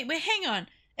wait, hang on.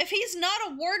 If he's not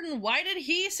a warden, why did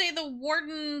he say the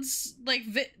warden's,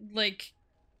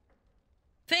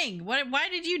 thing? Why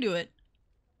did you do it?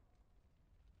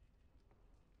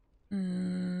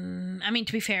 I mean,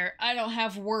 to be fair, I don't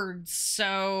have words,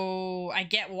 so I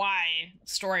get why,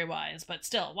 story-wise, but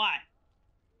still, why?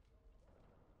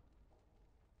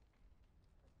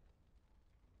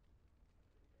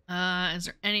 Is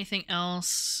there anything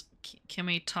else? Can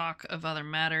we talk of other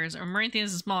matters? Amaranthine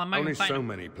is small. I might Only find so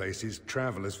many places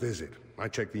travelers visit. I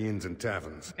check the inns and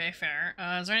taverns. Okay, fair.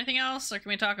 Is there anything else, or can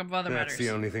we talk of other matters? That's the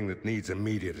only thing that needs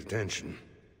immediate attention.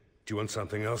 Do you want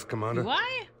something else, Commander? Do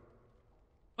I?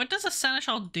 What does a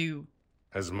seneschal do?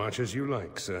 As much as you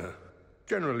like, sir.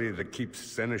 Generally, the Keep's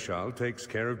seneschal takes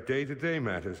care of day-to-day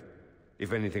matters.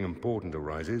 If anything important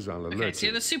arises, I'll alert you. Okay, so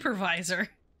you're the supervisor.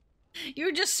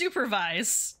 You just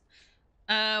supervise.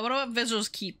 What about Vigil's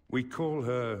Keep? We call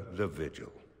her the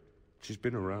Vigil. She's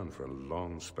been around for a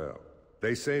long spell.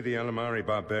 They say the Alamari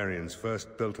barbarians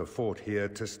first built a fort here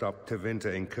to stop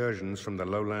Tevinter incursions from the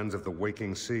lowlands of the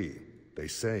Waking Sea. They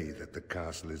say that the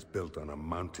castle is built on a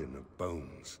mountain of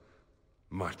bones.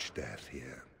 Much death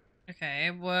here.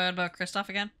 Okay, what about Kristoff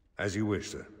again? As you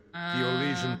wish, sir. The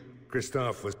Orlesian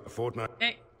Kristoff was a fortnight...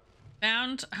 Okay.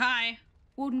 Found. Hi.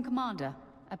 Warden Commander,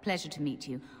 a pleasure to meet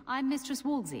you. I'm Mistress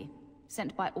Wolsey,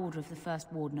 sent by order of the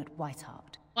First Warden at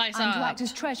Weishaupt. I'm to act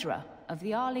as treasurer of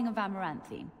the Arling of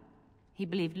Amaranthine. He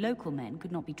believed local men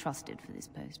could not be trusted for this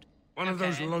post. One of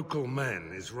those local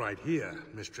men is right here,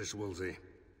 Mistress Wolsey.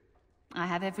 I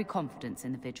have every confidence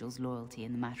in the Vigil's loyalty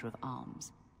in the matter of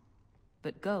arms.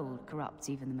 But gold corrupts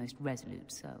even the most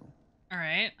resolute soul.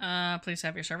 Alright, please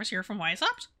have your service. You're from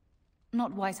Weishaupt?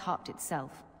 Not Weishaupt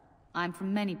itself. I'm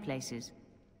from many places.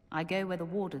 I go where the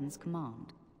wardens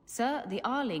command. Sir, the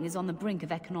Arling is on the brink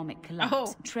of economic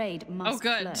collapse. Trade must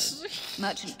flow.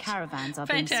 Merchant caravans are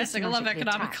being systematically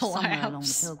attacked somewhere along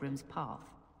the pilgrim's path.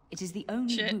 It is the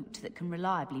only route that can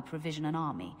reliably provision an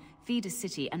army, feed a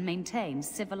city, and maintain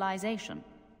civilization.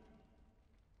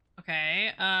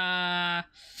 Okay, how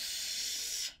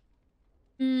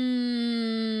do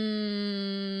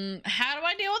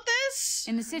I deal with this?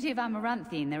 In the city of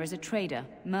Amaranthine, there is a trader,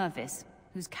 Mervis,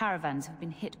 whose caravans have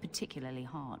been hit particularly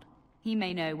hard. He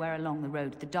may know where along the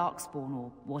road the Darkspawn,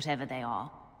 or whatever they are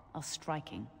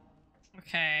striking.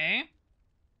 Okay.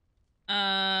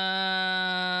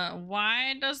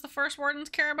 Why does the First Wardens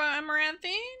care about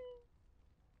Amaranthine?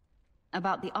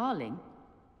 About the Arling?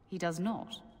 He does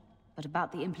not. But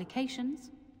about the implications?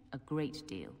 A great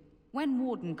deal. When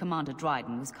Warden Commander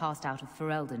Dryden was cast out of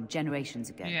Ferelden generations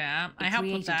ago, I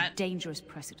helped with that. A dangerous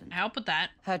precedent. I helped with that.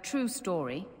 Her true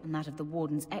story, and that of the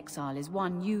Warden's exile, is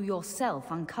one you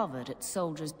yourself uncovered at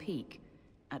Soldier's Peak,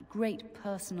 at great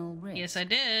personal risk. Yes, I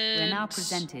did. We're now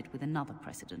presented with another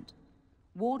precedent.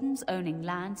 Wardens owning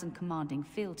lands and commanding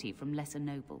fealty from lesser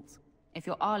nobles. If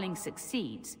your Arling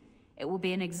succeeds, it will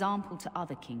be an example to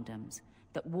other kingdoms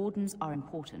that Wardens are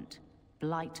important,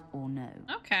 blight or no.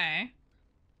 Okay.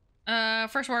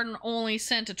 First Warden only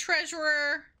sent a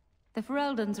treasurer. The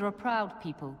Fereldans are a proud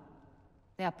people.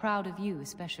 They are proud of you,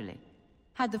 especially.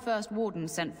 Had the First Warden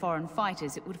sent foreign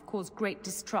fighters, it would have caused great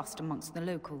distrust amongst the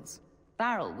locals.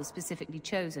 Barrel was specifically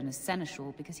chosen as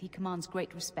seneschal because he commands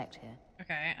great respect here.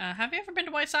 Okay, have you ever been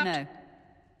to Weishaupt? No.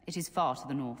 It is far to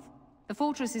the north. The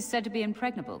fortress is said to be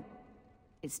impregnable.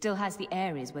 It still has the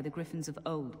areas where the griffins of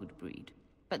old would breed.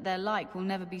 But their like will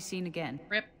never be seen again.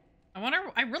 Rip.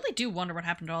 I really do wonder what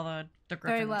happened to all the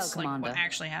griffins. Very well, Commander. What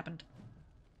actually happened.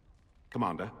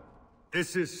 Commander?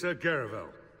 This is Sir Garavel,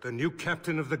 the new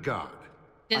captain of the guard.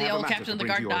 Did the old captain of the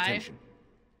guard die?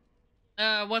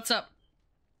 What's up?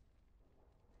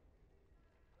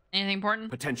 Anything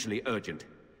important? Potentially urgent.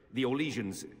 The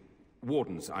Orlesians,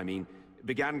 wardens, I mean,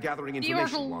 began gathering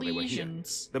information while they were here.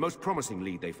 The most promising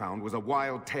lead they found was a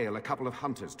wild tale a couple of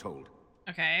hunters told.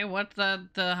 Okay, what's the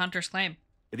hunters' claim?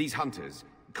 These hunters,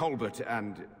 Colbert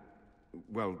and,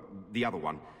 well, the other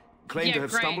one, claim to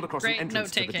have stumbled across an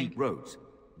entrance to the deep roads.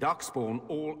 Darkspawn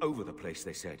all over the place,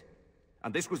 they said.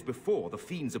 And this was before the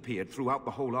fiends appeared throughout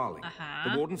the whole Arling.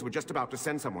 The Wardens were just about to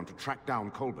send someone to track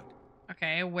down Colbert.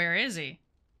 Okay, where is he?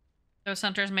 Those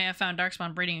hunters may have found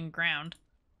Darkspawn breeding in ground.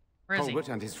 Where is he? Colbert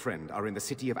and his friend are in the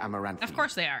city of Amaranthine. Of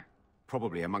course they are.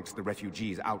 Probably amongst the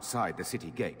refugees outside the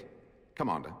city gate.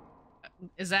 Commander.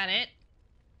 Is that it?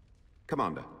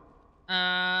 Commander.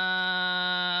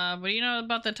 What do you know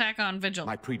about the attack on Vigil?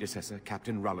 My predecessor,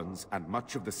 Captain Rullins, and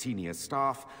much of the senior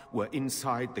staff were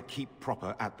inside the keep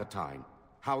proper at the time.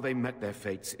 How they met their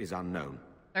fates is unknown.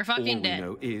 They're fucking dead.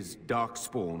 All we know is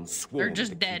Darkspawn swarmed. They're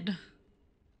just dead.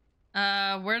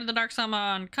 Where did the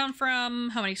Darkspawn come from?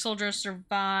 How many soldiers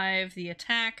survived the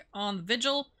attack on the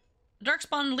Vigil? The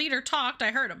Darkspawn leader talked,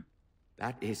 I heard him.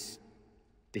 That is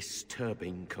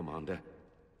disturbing, Commander.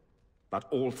 But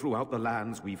all throughout the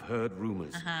lands we've heard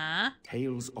rumors.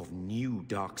 Tales of new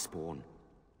Darkspawn.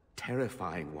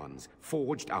 Terrifying ones,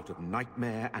 forged out of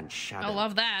nightmare and shadow. I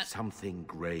love that. Something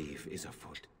grave is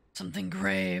afoot. Something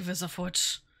grave is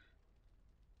afoot.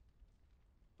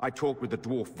 I talked with the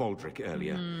dwarf Voldrick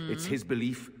earlier. It's his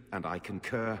belief, and I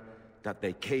concur, that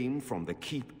they came from the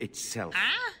keep itself.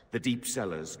 The deep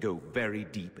cellars go very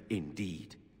deep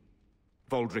indeed.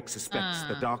 Voldrick suspects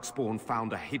the Darkspawn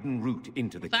found a hidden route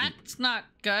into the keep. That's not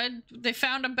good. They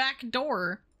found a back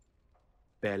door.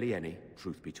 Barely any,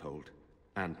 truth be told,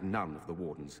 and none of the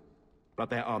Wardens. But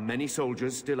there are many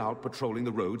soldiers still out patrolling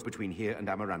the roads between here and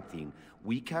Amaranthine.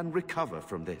 We can recover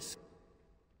from this.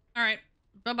 All right.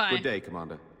 Bye-bye. Good day,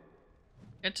 Commander.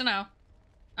 Good to know.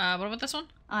 What about this one?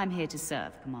 I'm here to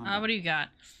serve, Commander. What do you got?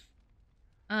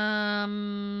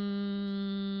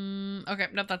 Okay,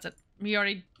 nope, that's it. We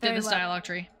already did this dialogue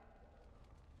tree.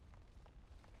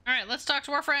 Alright, let's talk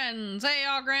to our friends. Hey,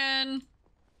 Ogren!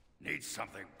 Need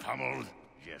something pummeled?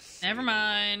 Yes. Never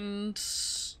mind.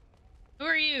 Who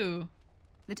are you?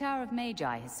 The Tower of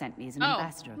Magi has sent me as an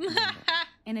ambassador, Commander.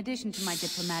 In addition to my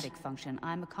diplomatic function,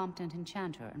 I'm a competent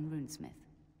enchanter and runesmith.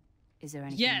 Is there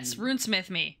anything? Yes, runesmith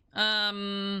me.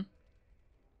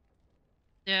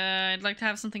 Yeah, I'd like to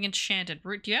have something enchanted.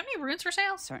 Do you have any runes for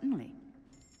sale? Certainly.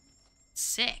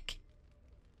 Sick.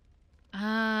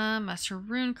 Master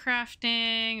rune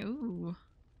crafting. Ooh.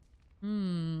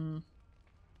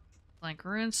 Like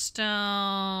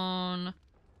runestone.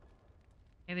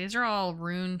 Okay, these are all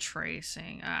rune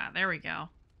tracing. There we go.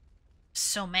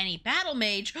 So many. Battle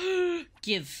mage.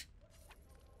 Give.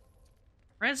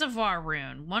 Reservoir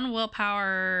rune. 1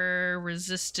 willpower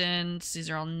resistance. These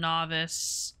are all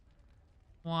novice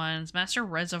ones. Master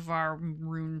reservoir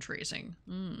rune tracing.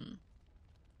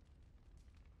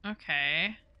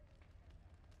 Okay.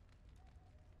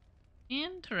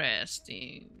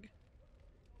 Interesting.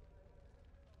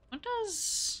 What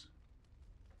does...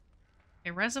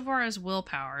 Okay, reservoir is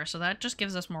willpower, so that just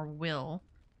gives us more will.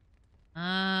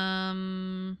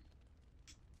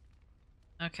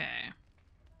 Okay.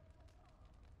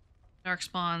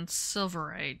 Darkspawn,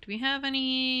 Silverite. Do we have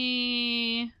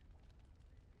any...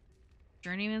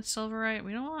 Journeyman Silverite?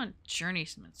 We don't want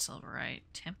Journeyman Silverite.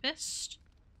 Tempest?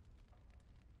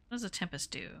 What does a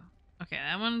Tempest do? Okay,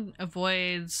 that one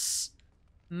avoids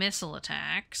missile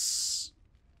attacks.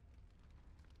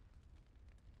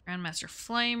 Grandmaster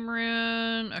Flame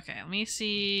Rune. Okay, let me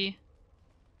see.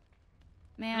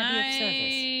 May I be of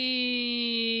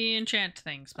service? Enchant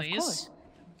things, please. Of course.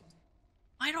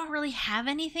 I don't really have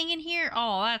anything in here.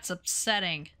 Oh, that's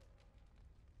upsetting.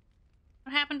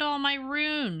 What happened to all my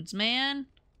runes, man?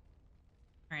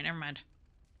 Alright, never mind.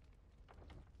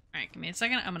 Alright, give me a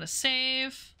second. I'm gonna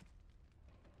save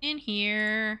in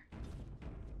here.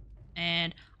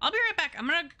 And I'll be right back. I'm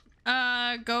gonna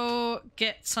go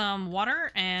get some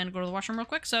water and go to the washroom real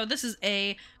quick. So this is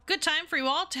a good time for you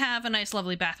all to have a nice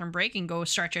lovely bathroom break and go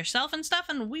stretch yourself and stuff,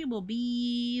 and we will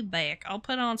be back. I'll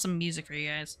put on some music for you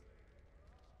guys.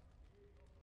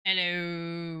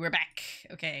 Hello, we're back.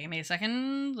 Okay, give me a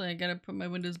second. I gotta put my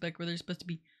windows back where they're supposed to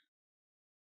be.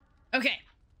 Okay.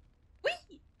 Whee!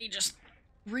 Let me just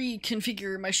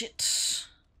reconfigure my shit.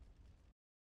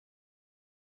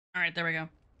 Alright, there we go.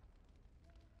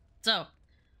 So,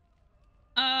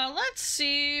 let's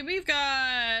see. We've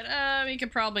got, we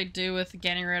could probably do with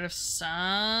getting rid of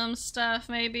some stuff,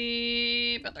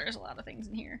 maybe, but there's a lot of things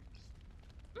in here.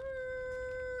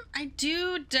 I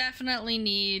do definitely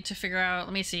need to figure out,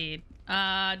 let me see.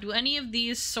 Do any of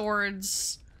these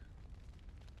swords...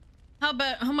 How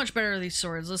much better are these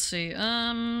swords? Let's see.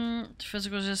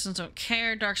 Physical resistance, don't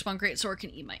care. Darkspawn Greatsword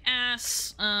can eat my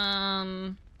ass.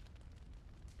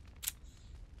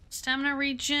 Stamina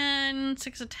regen,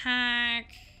 6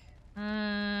 attack,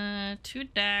 2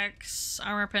 dex,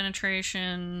 armor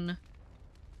penetration,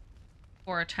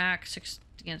 4 attack, 6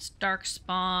 against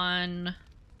Darkspawn.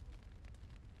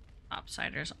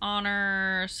 Outsider's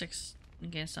Honor, 6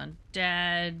 against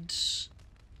undead.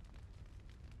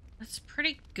 That's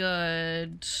pretty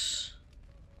good.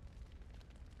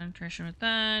 Penetration with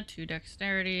that, 2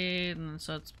 dexterity, and then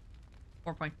so it's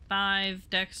 4.5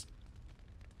 dex.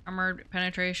 Armored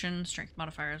penetration, strength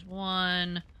modifier is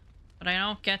 1. But I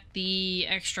don't get the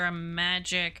extra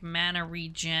magic mana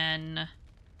regen.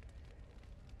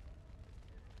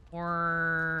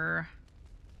 Or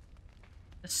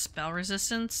the spell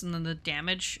resistance and then the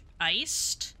damage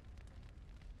iced.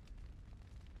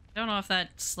 I don't know if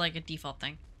that's like a default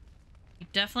thing. You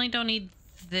definitely don't need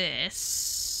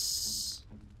this.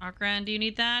 Arkran, do you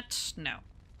need that? No.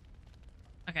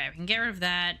 Okay, we can get rid of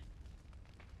that.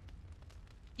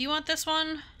 Do you want this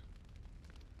one?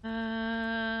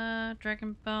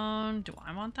 Dragon Bone. Do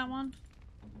I want that one?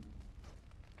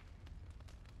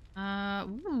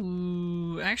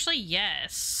 Ooh, actually,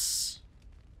 yes.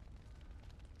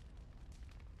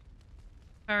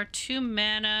 Power 2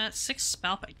 mana, 6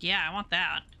 spell. Yeah, I want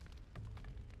that.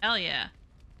 Hell yeah.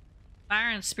 Fire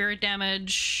and spirit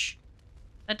damage.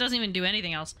 That doesn't even do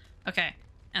anything else. Okay,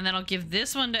 and then I'll give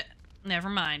this one to... Never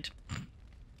mind.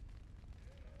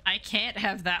 I can't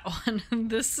have that one.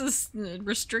 This is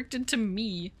restricted to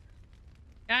me.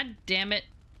 God damn it.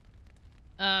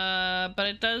 But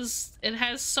it does... It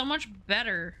has so much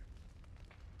better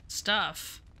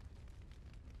stuff.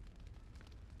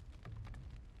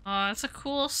 Oh, that's a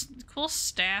cool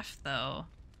staff, though.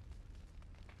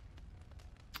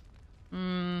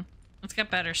 It's got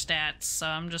better stats, so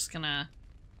I'm just gonna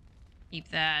keep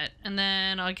that. And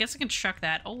then I guess I can chuck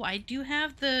that. Oh, I do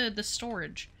have the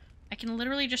storage. I can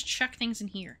literally just chuck things in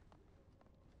here.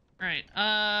 Alright,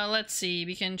 let's see.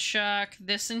 We can chuck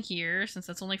this in here, since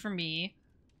that's only for me.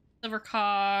 Silver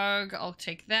cog, I'll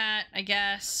take that, I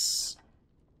guess.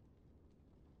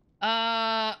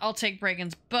 I'll take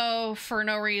Bragan's bow for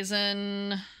no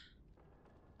reason.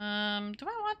 Do I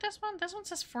want this one? This one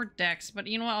says 4 dex, but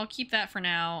you know what? I'll keep that for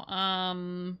now. I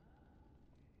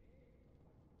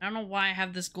don't know why I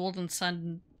have this golden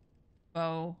sun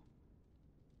bow.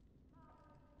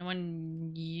 No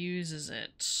one uses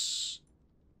it.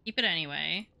 Keep it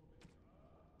anyway.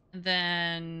 And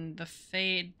then the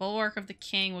Fade Bulwark of the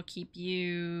King will keep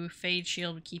you. Fade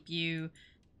Shield will keep you.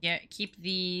 Yeah, keep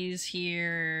these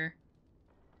here.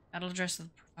 Battle Dress of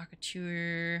the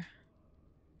Provocateur.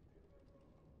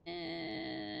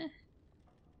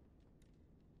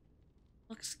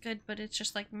 Looks good, but it's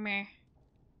just like meh.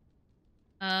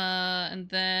 And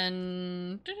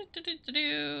then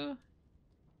 2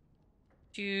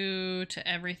 to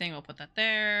everything. We'll put that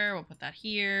there. We'll put that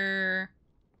here.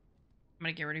 I'm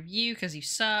gonna get rid of you because you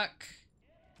suck.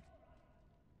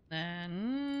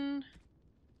 Then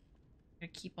I'm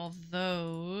gonna keep all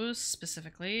those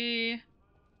specifically.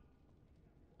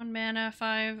 1 mana,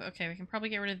 5. Okay, we can probably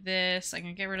get rid of this. I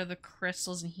can get rid of the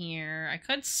crystals in here. I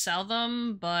could sell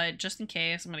them, but just in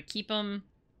case, I'm gonna keep them.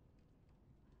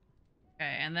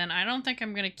 Okay, and then I don't think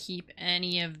I'm gonna keep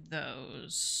any of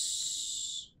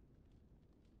those.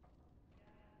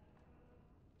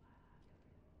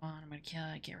 I'm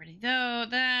gonna get rid of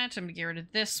that. I'm gonna get rid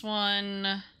of this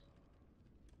one.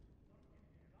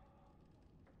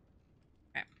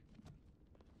 Okay.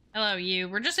 Hello, you.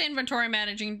 We're just inventory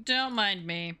managing. Don't mind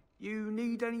me. You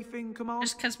need anything, Commander?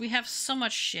 Just because we have so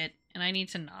much shit, and I need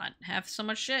to not have so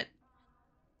much shit.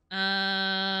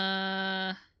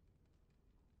 20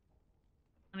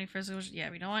 physical.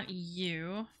 Yeah, we don't want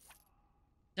you.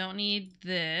 Don't need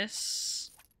this.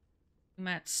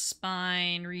 Mat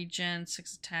spine, regen,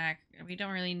 6 attack. We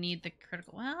don't really need the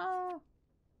critical. Well,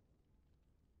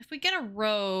 if we get a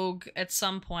rogue at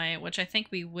some point, which I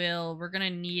think we will, we're gonna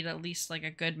need at least like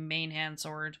a good main hand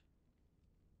sword.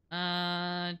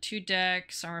 2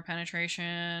 dex, armor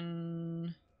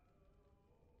penetration,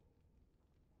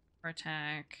 or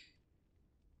attack.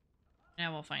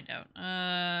 Now we'll find out.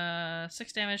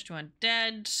 6 damage to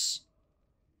undead.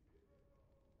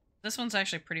 This one's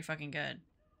actually pretty fucking good.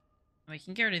 We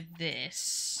can get rid of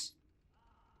this.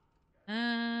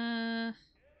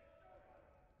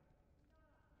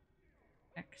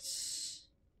 X.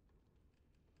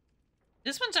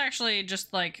 This one's actually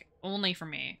just like only for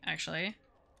me, actually.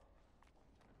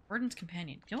 Warden's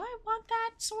Companion. Do I want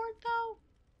that sword though?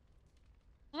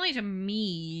 Only to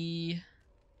me.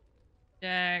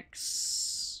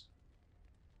 Dex.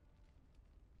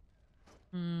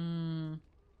 Still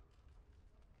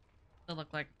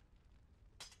look like.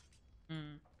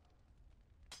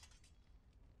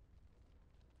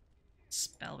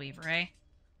 Spellweaver, eh?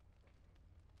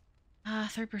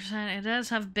 3%. It does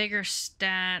have bigger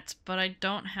stats, but I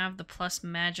don't have the plus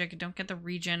magic. I don't get the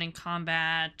regen in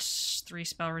combat, 3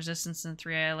 spell resistance, and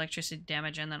 3 electricity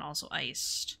damage, and then also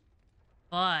iced.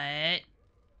 But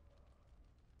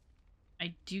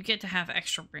I do get to have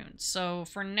extra runes. So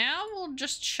for now, we'll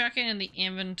just chuck it in the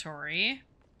inventory.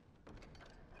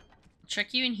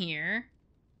 Check you in here.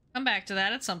 Come back to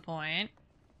that at some point.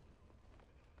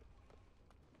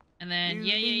 And then,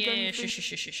 yeah.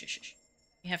 Shush.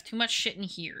 We have too much shit in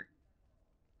here.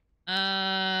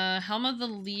 Helm of the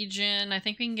Legion. I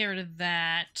think we can get rid of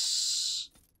that.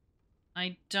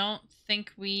 I don't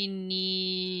think we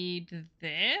need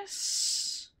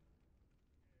this.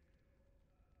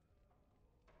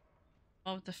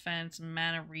 12 defense,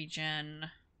 mana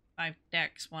regen, 5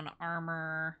 dex, 1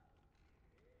 armor.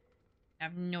 I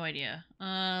have no idea.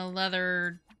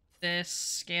 Leather, this,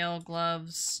 scale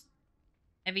gloves.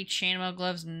 Heavy chainmail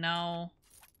gloves, no.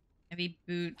 Heavy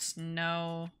boots,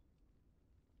 no.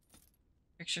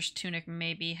 Fixture's tunic,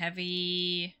 maybe.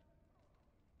 Heavy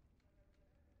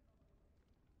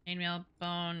chainmail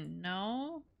bone,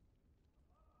 no.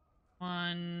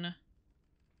 1,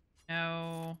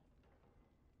 no.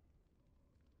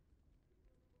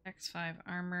 X5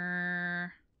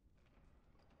 armor.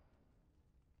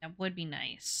 That would be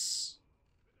nice.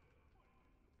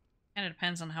 Kind of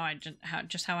depends on how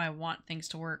I want things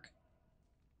to work.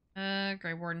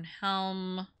 Grey Warden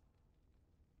helm.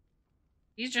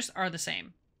 These just are the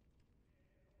same.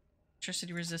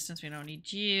 Electricity resistance, we don't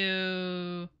need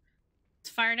you. It's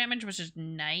fire damage, which is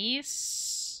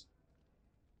nice.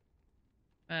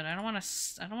 But I don't want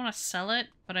to sell it,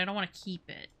 but I don't want to keep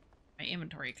it in my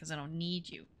inventory because I don't need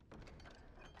you.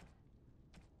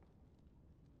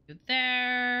 Good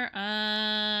there.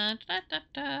 Light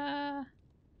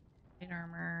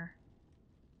armor.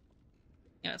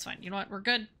 Yeah, that's fine. You know what? We're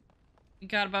good. We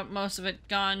got about most of it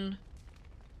gone.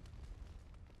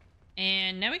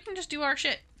 And now we can just do our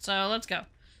shit. So let's go.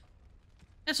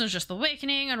 This one's just the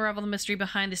Awakening. Unravel the mystery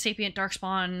behind the sapient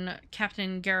Darkspawn.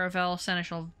 Captain Garavel,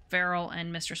 Seneschal Verrill,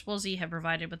 and Mistress Woolsey have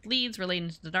provided with leads relating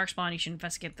to the Darkspawn. You should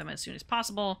investigate them as soon as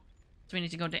possible. So we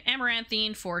need to go to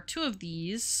Amaranthine for 2 of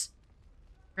these.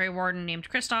 Grey Warden named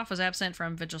Kristoff was absent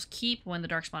from Vigil's Keep when the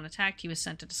Darkspawn attacked. He was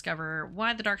sent to discover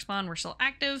why the Darkspawn were still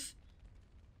active.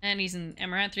 And he's in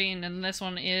Amaranthine, and this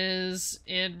one is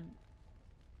in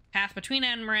path between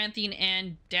Amaranthine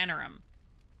and Danarum.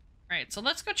 Alright, so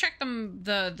let's go check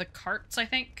the carts, I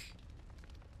think.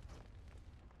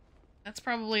 That's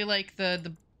probably like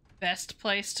the best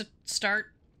place to start.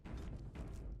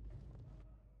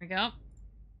 Here we go.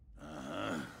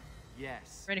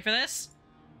 Yes. Ready for this?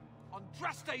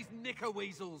 Andraste's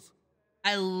knickerweasels.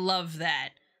 I love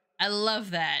that. I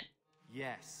love that.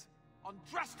 Yes.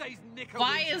 Andraste's knickerweasels.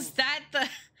 Why is that the...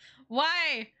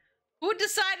 Why? Who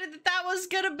decided that that was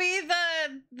gonna be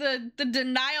the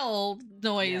denial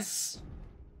noise? Yes.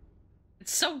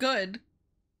 It's so good.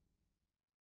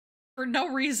 For no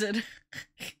reason.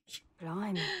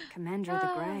 Blimey, Commander of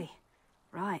the Grey.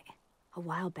 Right. A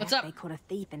while back, they caught a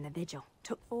thief in the Vigil.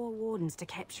 Took 4 wardens to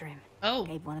capture him. Oh.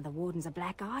 Gave one of the wardens a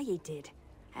black eye, he did.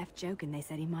 Half joking, they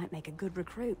said he might make a good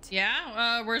recruit.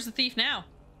 Yeah? Where's the thief now?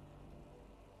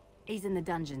 He's in the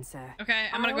dungeon, sir. Okay,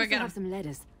 I'm gonna go get him. I have some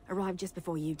letters. Arrived just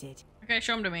before you did. Okay,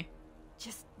 show them to me.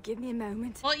 Just give me a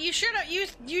moment. Well, you should have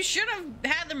you should have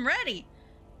had them ready.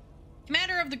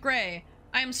 Commander of the Grey,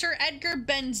 I am Sir Edgar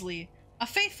Bensley, a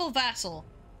faithful vassal.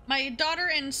 My daughter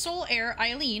and sole heir,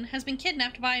 Eileen, has been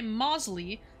kidnapped by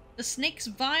Mosley, the snake's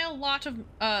vile lot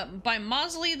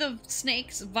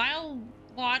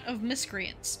of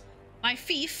miscreants. My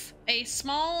fief is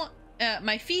small,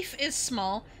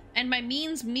 and my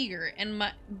means meager, and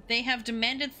they have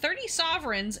demanded 30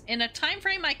 sovereigns in a time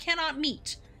frame I cannot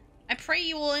meet. I pray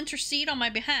you will intercede on my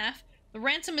behalf. The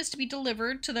ransom is to be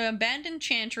delivered to the abandoned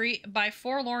chantry by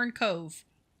Forlorn Cove.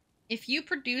 If you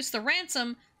produce the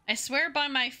ransom, I swear by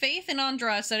my faith in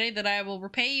Andraste that I will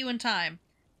repay you in time.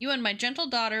 You and my gentle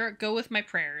daughter go with my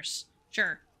prayers.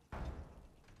 Sure.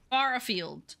 Far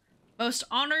afield. Most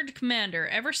honored commander,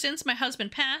 ever since my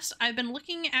husband passed, I've been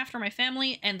looking after my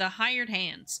family and the hired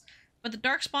hands. But the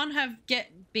Darkspawn have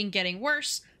been getting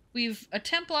worse. We've a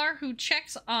Templar who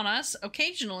checks on us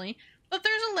occasionally, but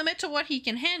there's a limit to what he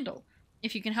can handle.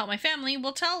 If you can help my family,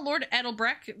 we'll tell Lord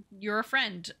Edelbreck you're a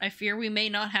friend. I fear we may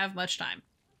not have much time.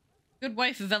 Good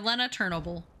wife, Velena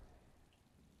Turnable.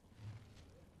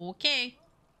 Okay.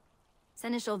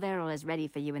 Seneschal Verrill is ready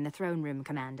for you in the throne room,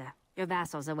 Commander. Your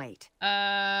vassals await.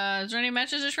 Is there any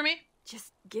messages for me?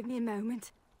 Just give me a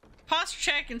moment. Posture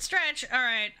check and stretch. All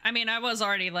right. I mean, I was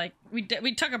already like we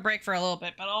took a break for a little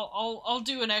bit, but I'll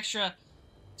do an extra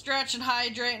stretch and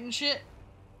hydrate and shit.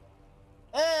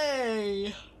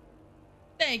 Hey!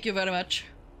 Thank you very much.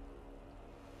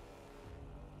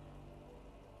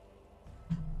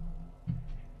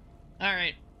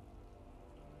 Alright.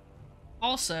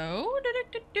 Also, we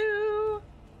have to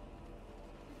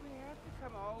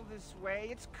come all this way?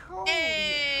 It's cold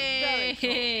here. Very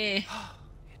cold.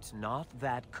 It's not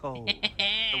that cold.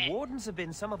 The wardens have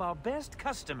been some of our best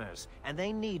customers, and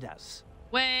they need us.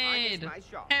 Wade!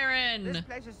 Heron! This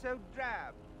place is so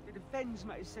drab. It offends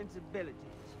my sensibilities.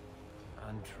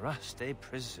 And trust they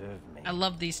preserve me. I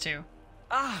love these two.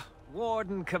 Ah,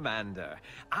 Warden Commander.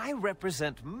 I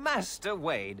represent Master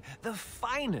Wade, the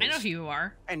finest. I know who you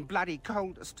are. And bloody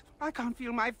coldest. I can't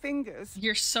feel my fingers.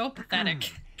 You're so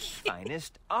pathetic.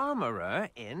 Finest armorer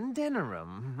in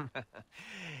Denerim.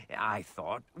 I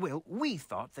thought, well, we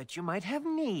thought that you might have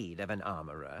need of an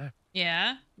armorer.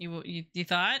 Yeah? You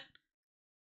thought?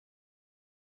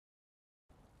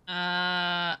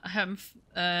 Master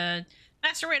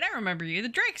Wade, I remember you. The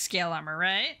Drake scale armor,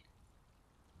 right?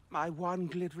 My one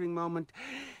glittering moment.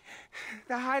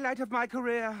 The highlight of my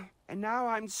career. And now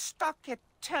I'm stuck at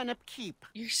Turnip Keep.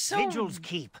 You're so... Vigil's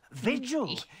Keep.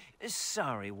 Vigil.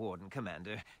 Sorry, Warden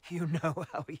Commander. You know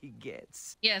how he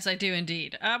gets. Yes, I do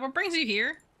indeed. What brings you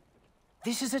here?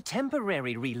 This is a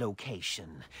temporary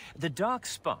relocation. The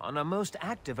Darkspawn are most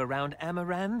active around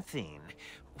Amaranthine.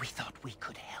 We thought we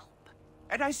could help.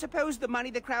 And I suppose the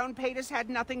money the Crown paid us had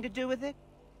nothing to do with it?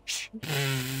 Shh.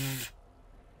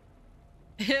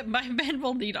 My men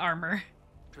will need armor.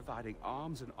 Providing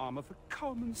arms and armor for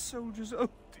common soldiers. Oh,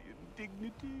 the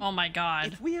indignity. Oh my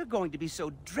god. If we are going to be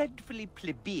so dreadfully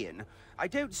plebeian, I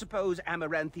don't suppose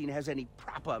Amaranthine has any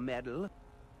proper metal.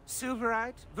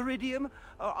 Silverite? Viridium?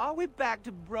 Or are we back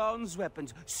to bronze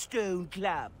weapons? Stone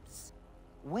clubs?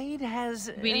 Wade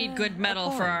has... We need good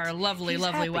metal for our lovely,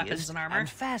 lovely weapons and armor. And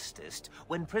fastest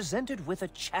when presented with a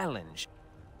challenge.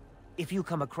 If you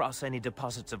come across any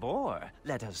deposits of ore,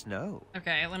 let us know.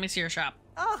 Okay, let me see your shop.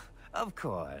 Oh, of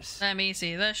course. Let me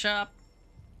see the shop.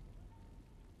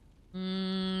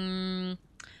 Backpack.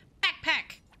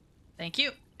 Thank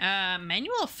you.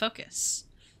 Manual of focus.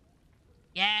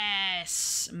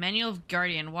 Yes. Manual of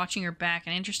Guardian. Watching your back.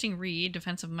 An interesting read.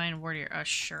 Defensive mind warrior.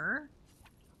 Sure.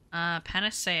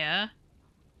 Panacea.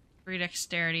 Free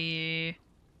dexterity.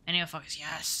 Manual of focus.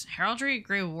 Yes. Heraldry.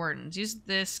 Grey Wardens. Use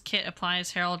this kit.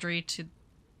 Applies heraldry to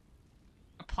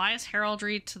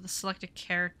the selected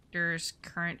character's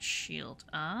current shield.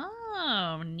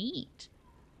 Oh, neat.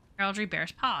 Heraldry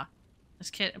Bear's Paw. This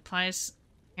kit applies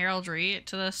heraldry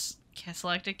to the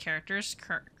selected character's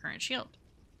current shield.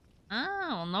 Oh,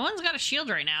 well, no one's got a shield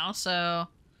right now, so...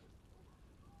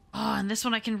 Oh, and this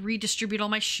one I can redistribute all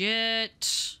my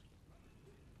shit.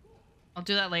 I'll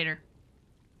do that later.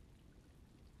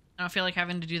 I don't feel like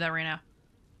having to do that right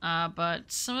now.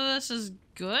 But some of this is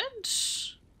good.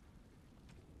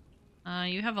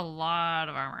 You have a lot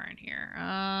of armor in here.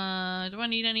 Do I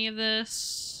need any of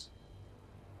this?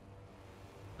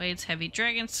 Wade's heavy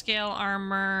dragon scale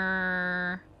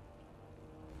armor.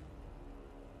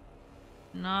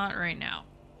 Not right now.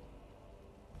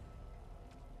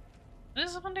 What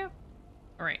does this one do?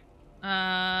 Alright.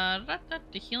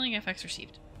 The healing effects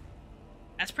received.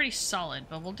 That's pretty solid,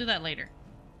 but we'll do that later.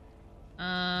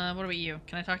 What about you?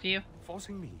 Can I talk to you?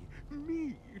 Forcing me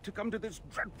to come to this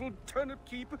dreadful Turnip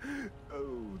Keep.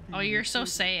 Oh, you're so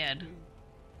sad.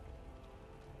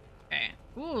 Okay.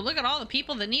 Ooh, look at all the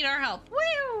people that need our help.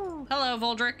 Woo! Hello,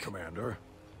 Voldrick. Commander,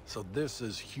 so this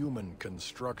is human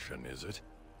construction, is it?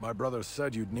 My brother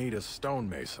said you'd need a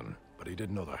stonemason, but he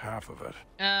didn't know the half of it.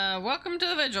 Welcome to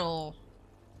the Vigil.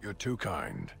 You're too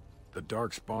kind. The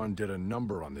Darkspawn did a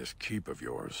number on this keep of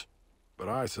yours, but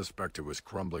I suspect it was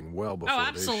crumbling well before they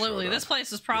absolutely. This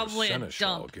place is probably a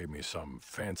dump. Gave me some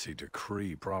fancy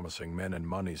decree promising men and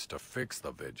monies to fix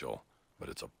the Vigil, but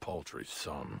it's a paltry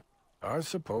sum. I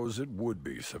suppose it would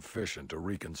be sufficient to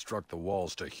reconstruct the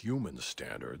walls to human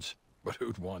standards, but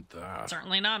who'd want that?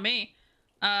 Certainly not me.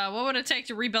 What would it take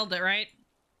to rebuild it, right?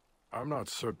 I'm not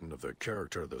certain of the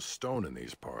character of the stone in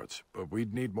these parts, but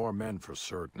we'd need more men for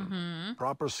certain.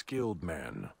 Proper skilled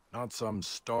men, not some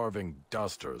starving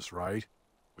dusters, right?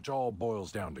 Which all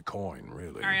boils down to coin,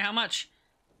 really. Alright, how much?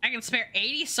 I can spare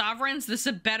 80 sovereigns? This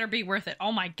had better be worth it.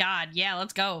 Oh my god, yeah,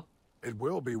 let's go. It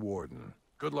will be, Warden.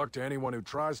 Good luck to anyone who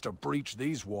tries to breach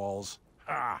these walls.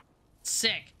 Ha!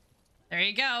 Sick. There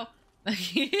you go.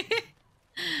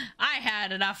 I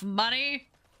had enough money.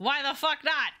 Why the fuck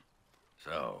not?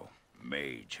 So,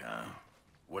 mage, huh?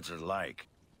 What's it like?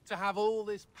 To have all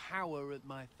this power at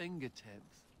my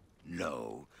fingertips.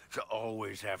 No, to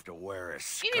always have to wear a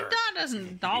skirt. Dog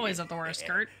doesn't always have to wear a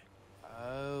skirt.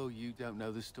 Oh, you don't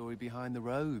know the story behind the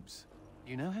robes.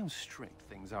 You know how strict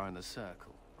things are in the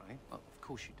Circle, right? Well, of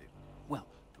course you do. Well,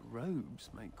 the robes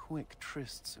make quick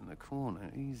trysts in the corner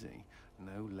easy.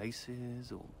 No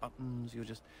laces or buttons. You're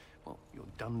just, well, you're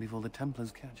done before the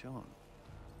Templars catch on.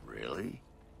 Really?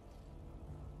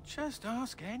 Just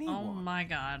ask anyone. Oh my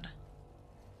god.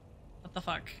 What the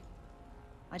fuck?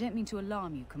 I don't mean to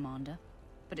alarm you, Commander,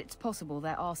 but it's possible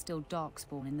there are still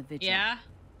Darkspawn in the Vigil. Yeah?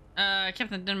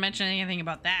 Captain didn't mention anything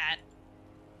about that.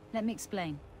 Let me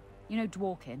explain. You know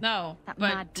Dworkin? No, that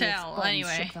but mad tell, bomb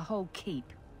anyway. shook the whole keep.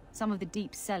 Some of the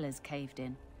deep cellars caved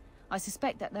in. I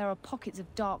suspect that there are pockets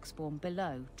of Darkspawn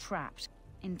below, trapped.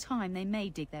 In time, they may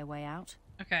dig their way out.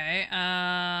 Okay,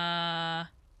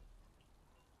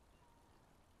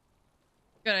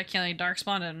 good at killing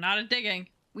Darkspawn and not at digging.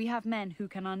 We have men who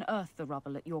can unearth the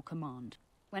rubble at your command.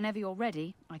 Whenever you're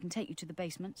ready, I can take you to the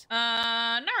basement.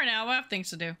 Not right now. I have things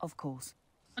to do. Of course.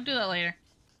 I'll do that later.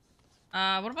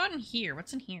 What about in here?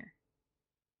 What's in here?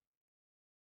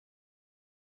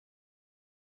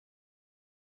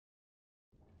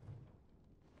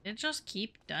 It just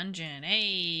keep dungeon.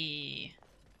 Hey.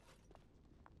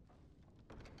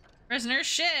 Prisoner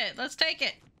shit. Let's take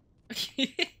it.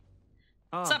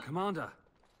 Ah, Commander.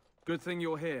 Good thing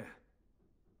you're here.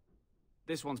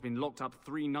 This one's been locked up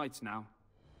 3 nights now.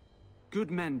 Good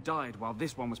men died while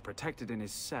this one was protected in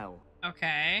his cell.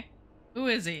 Okay. Who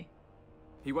is he?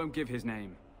 He won't give his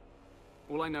name.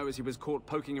 All I know is he was caught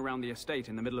poking around the estate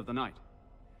in the middle of the night.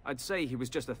 I'd say he was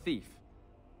just a thief.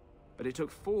 But it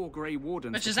took 4 Grey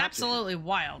Wardens Which to is capture absolutely him.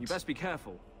 wild. You best be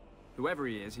careful. Whoever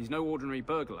he is, he's no ordinary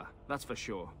burglar, that's for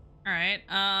sure. Alright,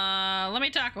 let me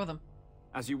talk with him.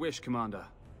 As you wish, Commander.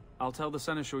 I'll tell the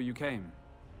Seneschal you came.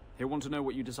 He'll want to know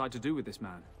what you decide to do with this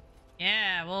man.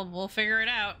 Yeah, we'll figure it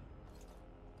out.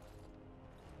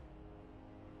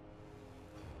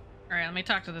 Alright, let me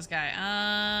talk to this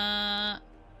guy.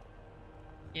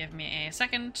 Give me a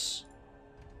second.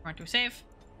 Going to save.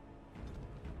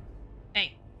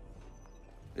 Hey.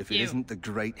 If it isn't the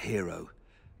great hero,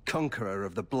 conqueror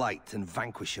of the blight and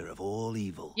vanquisher of all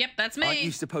evil. Yep, that's me. Aren't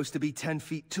you supposed to be 10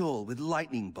 feet tall with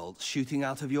lightning bolts shooting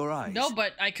out of your eyes? No,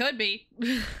 but I could be.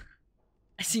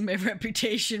 I see my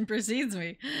reputation precedes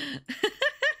me.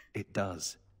 It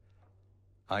does.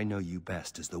 I know you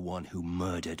best as the one who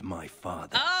murdered my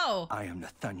father. Oh! I am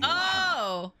Nathaniel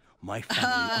Oh! My family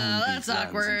owned that's these lands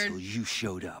awkward. until you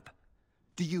showed up.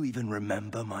 Do you even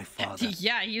remember my father?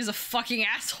 Yeah, he was a fucking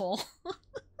asshole.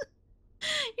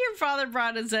 Your father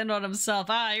brought his end on himself.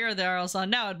 Ah, you're the Earl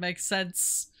son. Now it makes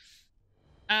sense.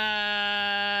 He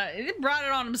brought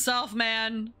it on himself,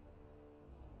 man.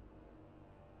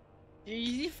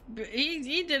 He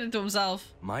did it to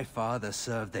himself. My father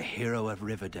served the hero of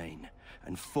Riverdane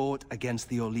and fought against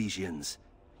the Orlesians.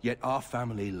 Yet our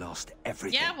family lost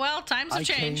everything. Yeah, well, times have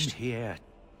changed. I came here.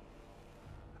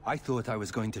 I thought I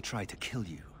was going to try to kill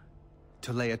you.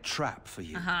 To lay a trap for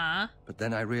you. Uh-huh. But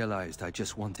then I realized I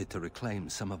just wanted to reclaim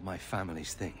some of my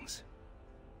family's things.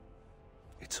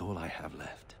 It's all I have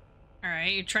left.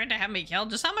 Alright, you tried to have me killed.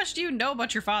 Just how much do you know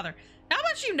about your father? How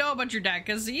much do you know about your dad?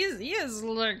 Because he is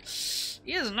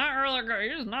not really good. He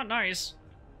is not nice.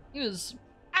 He was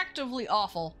actively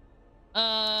awful.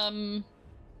 I mean,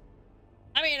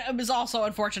 it was also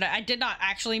unfortunate. I did not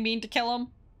actually mean to kill him.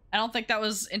 I don't think that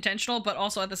was intentional, but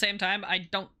also at the same time, I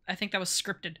think that was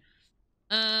scripted.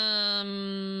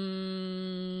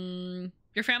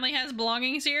 Your family has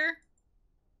belongings here?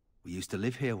 We used to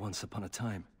live here once upon a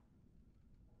time.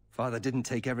 Father didn't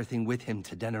take everything with him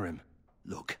to Denerim.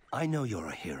 Look, I know you're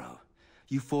a hero.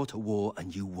 You fought a war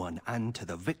and you won, and to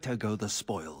the victor go the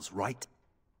spoils, right?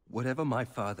 Whatever my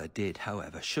father did,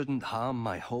 however, shouldn't harm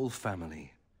my whole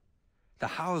family. The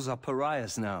Howes are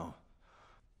pariahs now.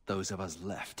 Those of us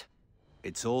left.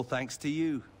 It's all thanks to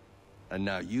you. And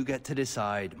now you get to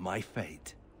decide my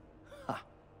fate. Ha!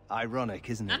 Ironic,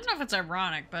 isn't it? I don't know if it's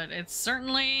ironic, but it's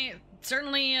certainly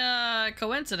a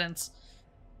coincidence.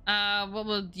 What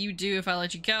will you do if I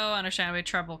let you go? I understand I have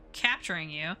trouble capturing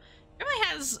you. It really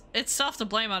has itself to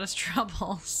blame on its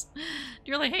troubles. Do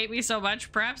you really hate me so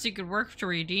much? Perhaps you could work to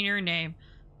redeem your name.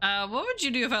 What would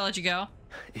you do if I let you go?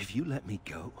 If you let me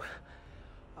go...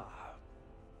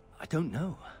 I don't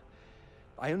know.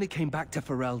 I only came back to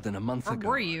Ferelden a month ago. Where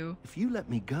were you? If you let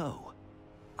me go,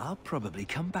 I'll probably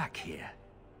come back here.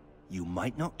 You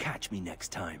might not catch me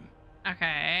next time.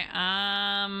 Okay,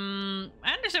 I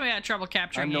understand we had trouble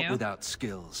capturing you. I'm not without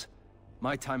skills.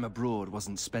 My time abroad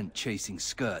wasn't spent chasing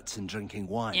skirts and drinking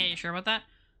wine. Yeah, you sure about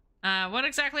that? What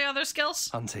exactly are those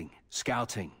skills? Hunting,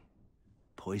 scouting,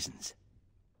 poisons.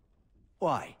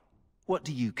 Why? What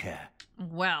do you care?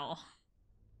 Well,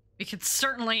 we could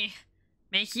certainly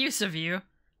make use of you.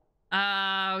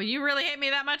 You really hate me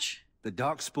that much? The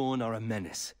Darkspawn are a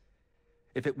menace.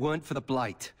 If it weren't for the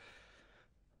Blight,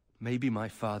 maybe my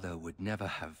father would never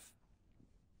have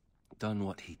done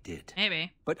what he did.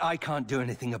 Maybe. But I can't do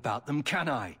anything about them, can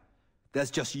I?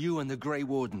 There's just you and the Grey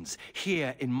Wardens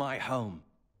here in my home.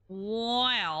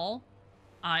 Well,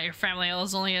 your family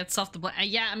is only itself to blame.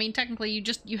 Yeah, I mean, technically,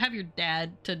 you have your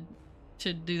dad to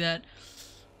do that.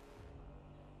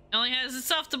 Only has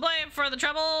itself to blame for the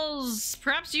troubles.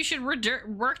 Perhaps you should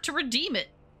work to redeem it.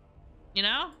 You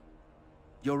know?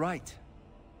 You're right.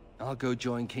 I'll go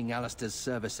join King Alistair's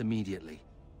service immediately.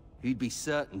 He'd be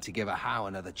certain to give a Howe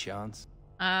another chance.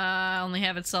 Only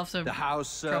have itself to The Howe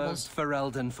served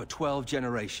Ferelden for 12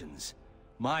 generations.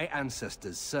 My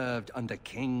ancestors served under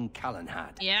King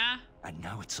Calenhad. Yeah? And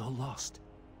now it's all lost.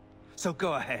 So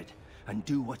go ahead and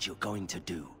do what you're going to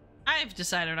do. I've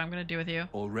decided what I'm going to do with you.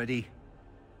 Already?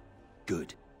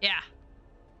 Good. Yeah.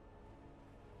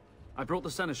 I brought the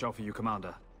Seneschal for you,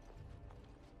 Commander.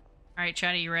 Alright,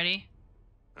 Chatty, you ready?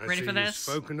 Ready for this?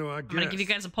 Spoken to our guest. I'm going to give you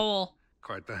guys a poll.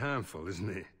 Quite the handful,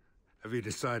 isn't he? Have you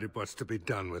decided what's to be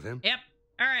done with him? Yep.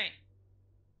 Alright.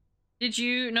 Did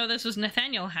you know this was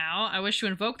Nathaniel Howe? I wish to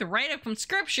invoke the right of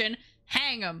conscription,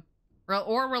 hang him,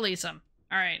 or release him.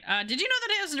 Alright, did you know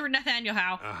that it was Nathaniel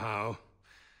Howe? A Howe?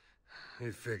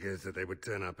 It figures that they would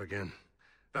turn up again.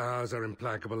 The Howes are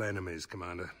implacable enemies,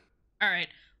 Commander. Alright,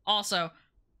 also,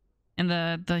 in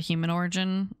the human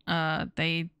origin,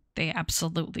 they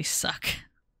absolutely suck.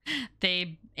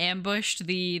 They ambushed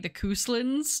the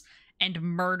Kuslins and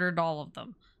murdered all of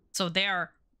them. So they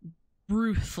are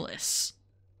ruthless.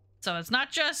 So it's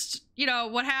not just, you know,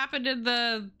 what happened in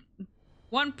the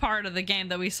one part of the game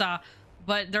that we saw,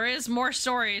 but there is more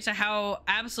story to how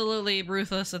absolutely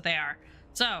ruthless that they are.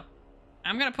 So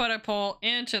I'm going to put a poll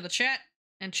into the chat,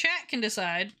 and chat can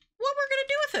decide what we're going to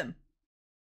do with him.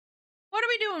 What are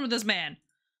we doing with this man?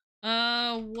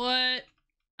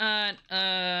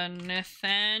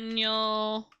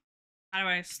 Nathaniel...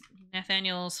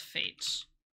 Nathaniel's fate.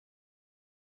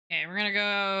 Okay, we're gonna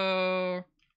go...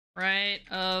 Right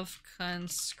of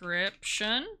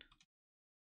conscription.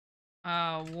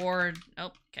 Ward...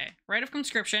 Oh, okay. Right of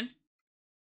conscription.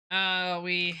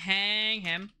 We hang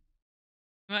him.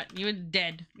 What? You were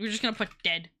dead. We're just gonna put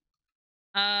dead.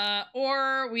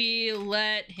 Or we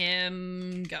let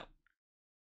him go.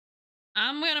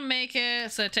 I'm gonna make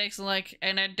it so it takes like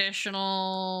an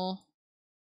additional...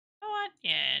 You know what?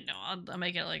 Yeah, no, I'll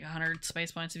make it like 100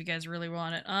 space points if you guys really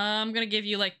want it. I'm gonna give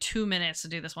you like 2 minutes to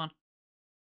do this one.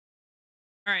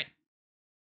 Alright.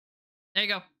 There you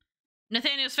go.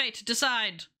 Nathaniel's fate.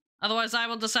 Decide. Otherwise I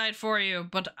will decide for you,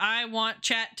 but I want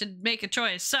chat to make a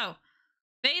choice. So,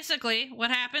 basically,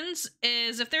 what happens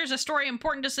is if there's a story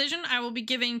important decision, I will be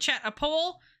giving chat a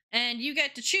poll, and you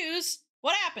get to choose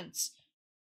what happens.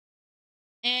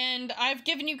 And I've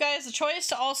given you guys a choice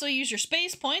to also use your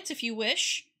space points if you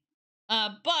wish.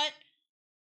 But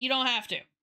you don't have to.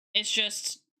 It's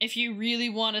just if you really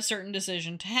want a certain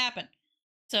decision to happen.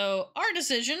 So our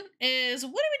decision is,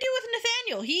 what do we do with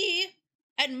Nathaniel? He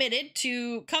admitted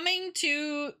to coming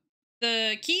to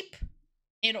the keep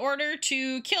in order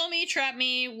to kill me, trap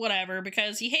me, whatever,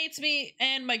 because he hates me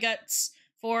and my guts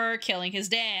for killing his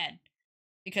dad.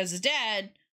 Because his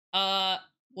dad,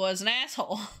 was an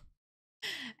asshole.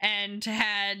 And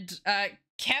had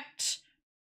kept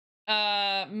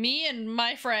me and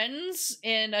my friends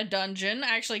in a dungeon.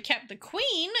 Actually kept the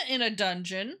queen in a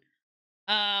dungeon.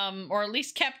 Or at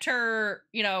least kept her,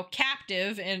 you know,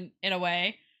 captive in a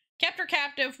way. Kept her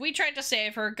captive. We tried to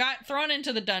save her. Got thrown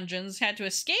into the dungeons. Had to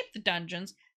escape the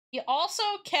dungeons. He also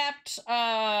kept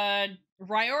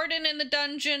Riordan in the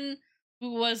dungeon,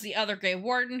 who was the other Grey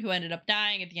Warden, who ended up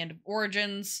dying at the end of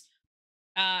Origins.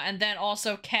 And then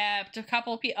also kept a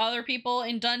couple other people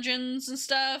in dungeons and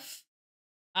stuff.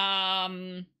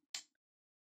 He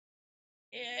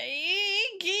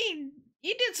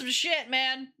did some shit,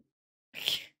 man.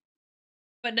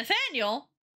 But Nathaniel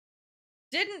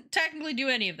didn't technically do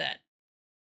any of that.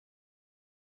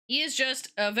 He is just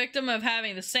a victim of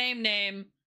having the same name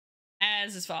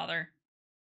as his father.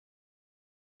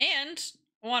 And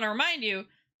I want to remind you,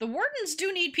 the Wardens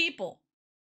do need people.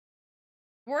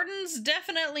 Wardens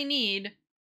definitely need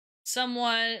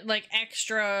someone, like,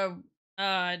 extra,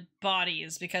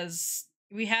 bodies, because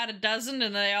we had a dozen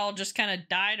and they all just kind of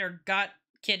died or got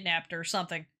kidnapped or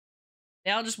something.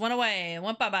 They all just went away and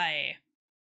went bye-bye.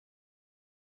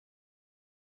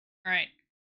 Alright.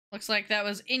 Looks like that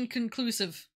was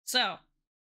inconclusive. So,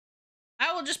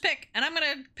 I will just pick, and I'm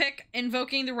gonna pick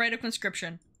invoking the right of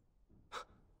conscription.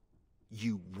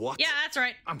 You what? Yeah, that's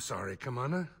right. I'm sorry,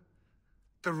 Commander.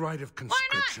 The right of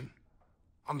conscription?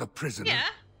 On the prisoner? Yeah.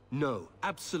 No,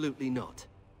 absolutely not.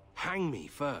 hang me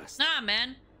first. Nah,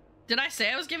 man. Did I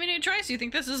say I was giving you a choice? You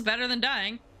think this is better than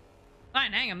dying?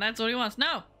 Fine, hang him. That's what he wants.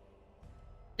 No.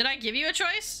 Did I give you a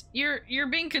choice? You're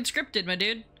being conscripted, my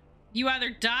dude. You either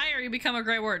die or you become a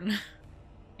Grey Warden.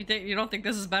 You don't think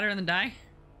this is better than dying?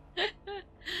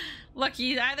 Look,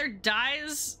 he either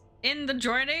dies in the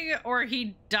joining or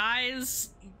he dies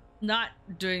not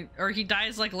doing, or he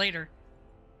dies like later.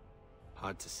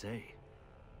 Hard to say.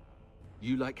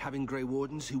 You like having Grey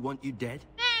Wardens who want you dead?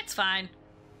 It's fine.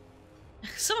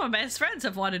 Some of my best friends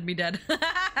have wanted me dead.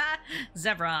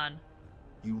 Zevron.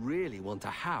 You really want to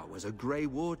howl as a Grey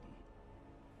Warden?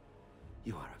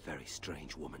 You are a very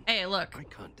strange woman. Hey, look. I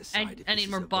can't decide if I this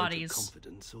need more is a vote of bodies.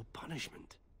 confidence or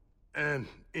punishment. An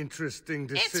interesting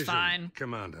decision, It's fine.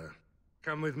 Commander.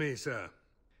 Come with me, sir.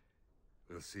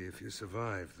 We'll see if you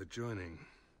survive the joining.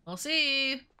 We'll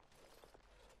see.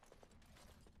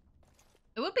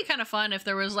 It would be kind of fun if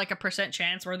there was like a %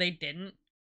 chance where they didn't.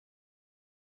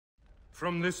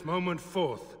 From this moment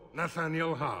forth,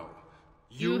 Nathaniel Howe,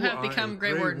 you have become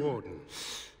Grey Warden.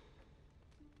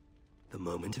 The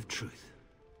moment of truth.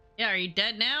 Yeah, are you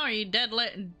dead now or are you dead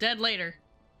later?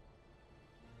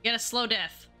 Get a slow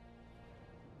death.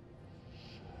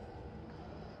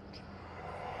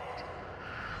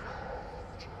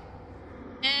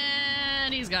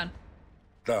 And he's gone.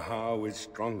 The Howe is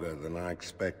stronger than I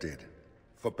expected.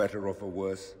 For better or for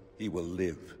worse, he will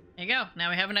live. There you go. Now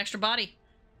we have an extra body.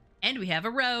 And we have a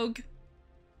rogue.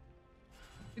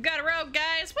 We got a rogue,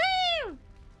 guys. Woo!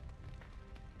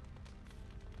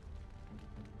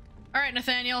 Alright,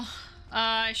 Nathaniel.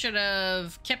 I should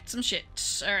have kept some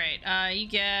shit. Alright, you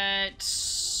get...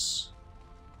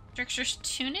 Trickster's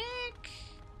Tunic?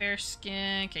 Bear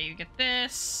Skin. Okay, you get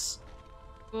this.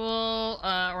 Cool.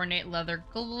 Ornate leather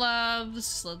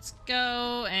gloves. Let's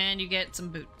go. And you get some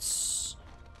boots.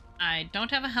 I don't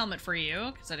have a helmet for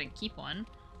you, because I didn't keep one.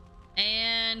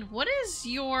 And what is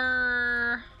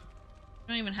your... I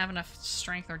don't even have enough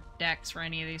strength or dex for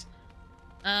any of these.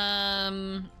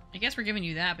 I guess we're giving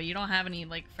you that, but you don't have any,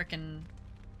 like, frickin'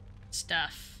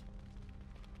 stuff.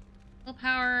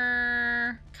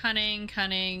 Willpower, cunning.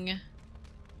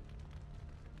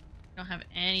 Don't have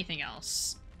anything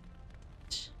else.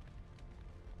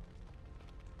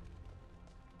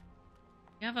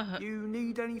 You have a... You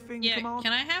need anything, yeah, Commander?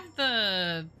 can I have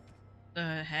the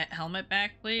helmet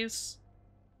back, please?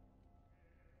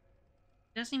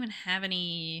 It doesn't even have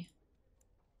any...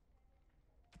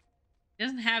 It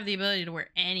doesn't have the ability to wear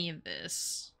any of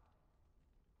this.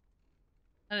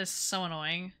 That is so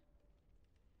annoying.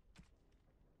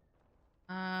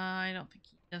 I don't think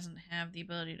he doesn't have the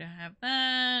ability to have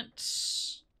that.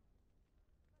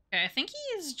 Okay, I think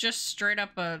he is just straight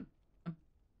up a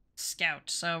scout,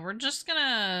 so we're just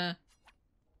gonna,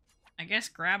 I guess,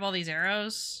 grab all these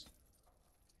arrows.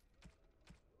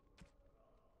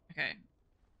 Okay.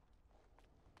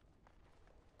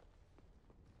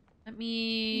 Let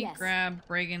me grab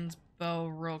Bragan's bow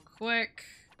real quick.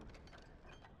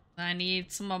 I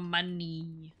need some more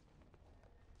money.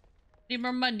 Need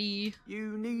more money.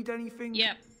 You need anything?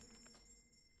 Yep.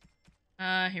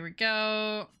 Here we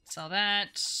go. Sell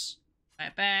that. Buy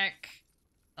it back.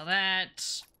 Sell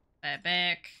that. Buy it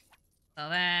back. Sell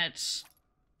that.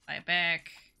 Buy it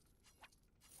back.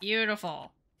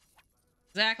 Beautiful.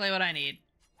 Exactly what I need.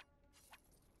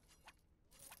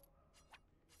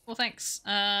 Well, thanks.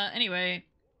 Anyway.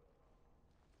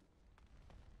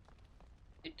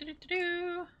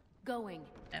 Going.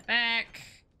 That back.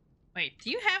 Wait, do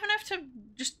you have enough to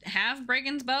just have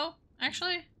Bragan's bow,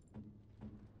 actually?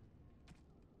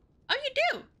 Oh, you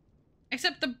do!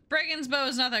 Except the Bragan's bow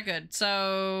is not that good.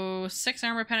 So, 6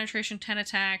 armor penetration, 10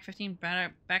 attack, 15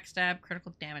 backstab,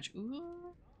 critical damage. Ooh.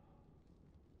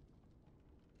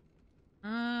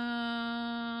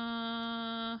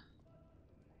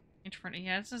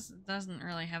 Yeah, this doesn't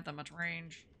really have that much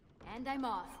range. And I'm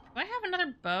off. Do I have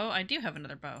another bow? I do have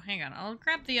another bow. Hang on, I'll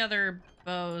grab the other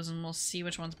bows and we'll see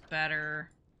which one's better.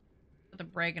 Put the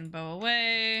Bragan bow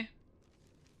away.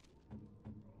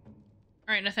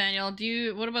 Alright, Nathaniel,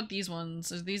 what about these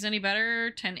ones? Is these any better?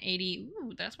 1080.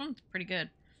 Ooh, that one's pretty good.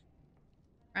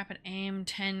 Rapid aim,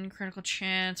 10 critical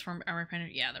chance from armor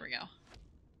penetration. Yeah, there we go.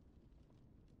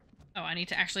 Oh, I need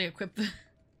to actually equip the...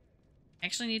 I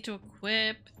actually need to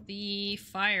equip the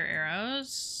fire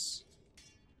arrows.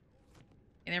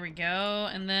 Okay, there we go.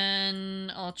 And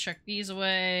then I'll chuck these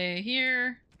away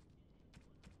here.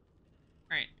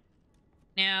 Alright.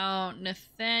 Now,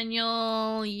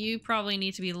 Nathaniel, you probably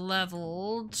need to be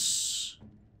leveled.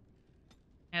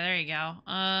 Yeah, there you go.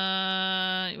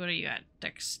 What do you got?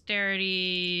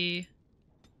 Dexterity.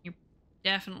 You're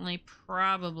definitely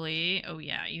probably... Oh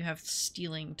yeah, you have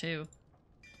stealing too.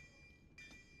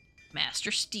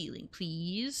 Master stealing,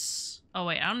 please. Oh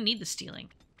wait, I don't need the stealing.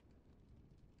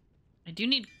 I do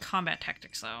need combat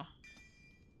tactics though.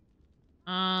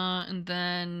 And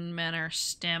then mana or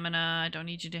stamina. I don't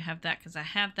need you to have that because I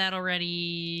have that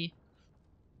already.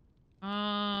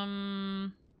 I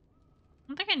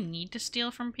don't think I need to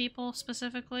steal from people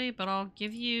specifically, but I'll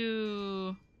give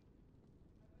you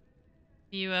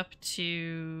up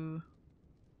to...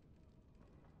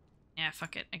 Yeah,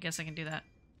 fuck it. I guess I can do that.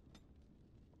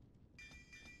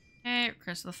 Okay,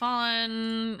 Curse of the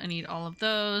Fallen. I need all of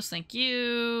those. Thank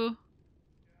you.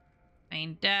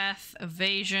 Feign death,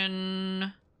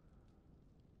 evasion.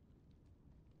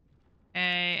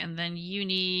 Okay, and then you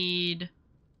need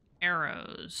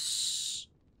arrows.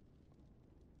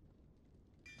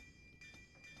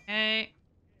 Okay.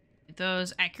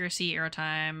 Those, accuracy, arrow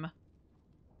time.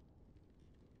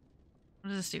 What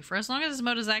does this do? For as long as this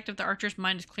mode is active, the archer's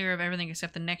mind is clear of everything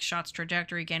except the next shot's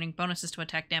trajectory, gaining bonuses to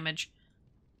attack damage.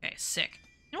 Okay, sick.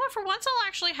 You know what? For once, I'll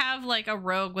actually have, like, a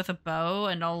rogue with a bow,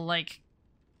 and I'll, like,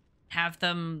 have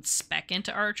them spec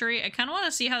into archery. I kind of want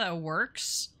to see how that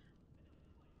works,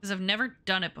 because I've never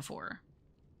done it before.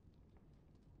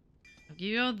 I'll give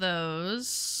you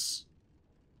those,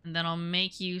 and then I'll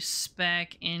make you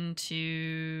spec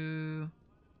into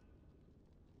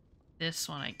this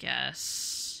one, I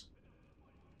guess.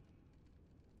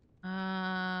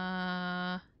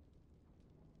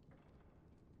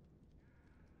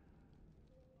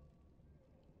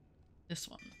 This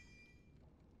one.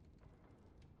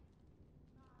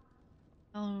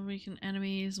 Follow weaken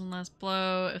enemies one last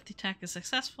blow. If the attack is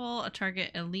successful, a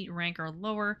target elite rank or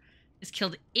lower is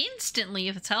killed instantly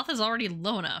if its health is already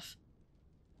low enough.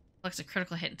 Looks a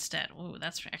critical hit instead. Ooh,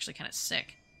 that's actually kind of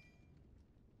sick.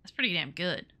 That's pretty damn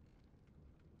good.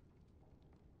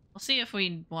 We'll see if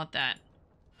we want that.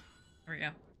 There we go.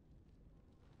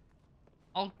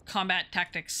 I'll combat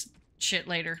tactics shit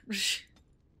later.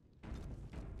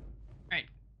 Alright,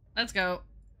 let's go.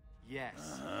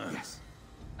 Yes. Yes.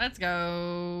 Let's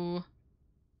go.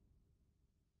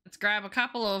 Let's grab a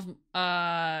couple of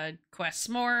quests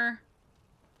more.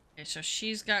 Okay, so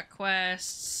she's got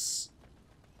quests.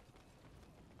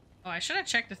 Oh, I should have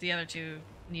checked if the other two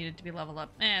needed to be leveled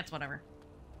up. It's whatever.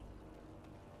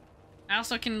 I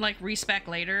also can like respec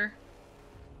later.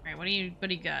 Alright, what do you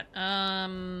got?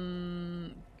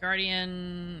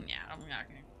 Guardian. Yeah, I'm not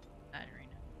gonna do that right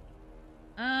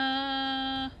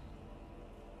now.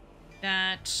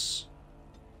 That.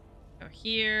 Go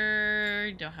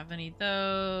here. Don't have any of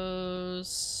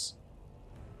those.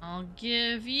 I'll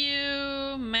give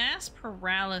you mass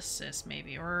paralysis,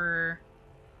 maybe, or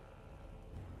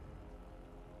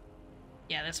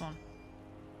yeah, this one.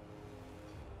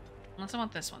 Unless I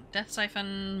want this one. Death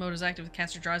Siphon. Mode is active. The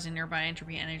caster draws in nearby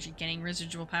entropy energy, gaining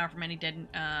residual power from any dead.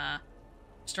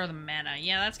 Restore the mana.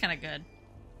 Yeah, that's kind of good.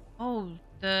 Oh,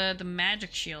 the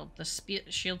magic shield, the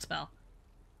shield spell.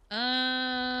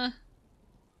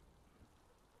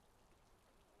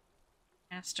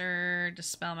 Caster,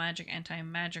 dispel magic,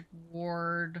 anti-magic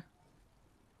ward.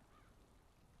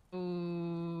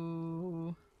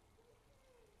 Ooh.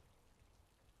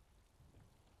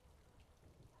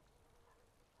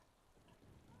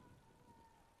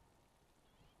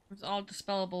 It's all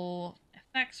dispellable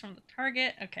effects from the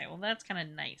target. Okay, well that's kind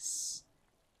of nice.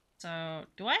 So,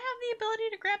 do I have the ability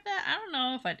to grab that? I don't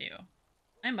know if I do.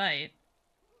 I might.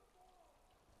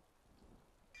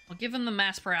 I'll give him the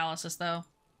mass paralysis, though.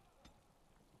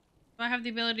 Do I have the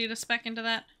ability to spec into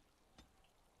that?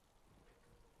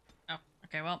 Oh,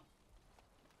 okay, well.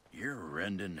 You're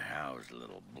rending house,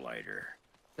 little blighter.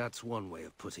 That's one way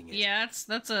of putting it. Yeah,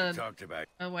 that's a... Talked about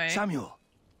a way. Samuel!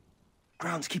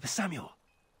 Groundskeeper Samuel!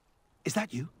 Is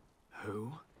that you?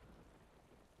 Who?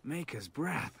 Maker's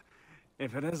breath.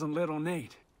 If it isn't little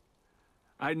Nate.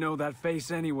 I'd know that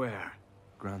face anywhere.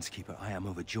 Groundskeeper, I am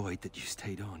overjoyed that you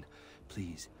stayed on.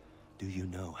 Please, do you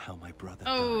know how my brother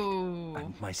died?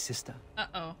 And my sister?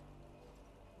 Uh-oh.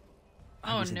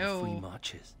 I was in the Free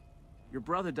Marches. Your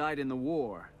brother died in the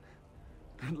war.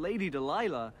 And Lady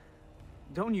Delilah,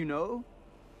 don't you know?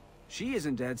 She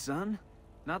isn't dead, son.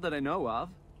 Not that I know of.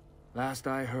 Last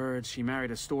I heard, she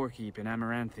married a storekeep in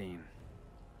Amaranthine.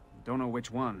 Don't know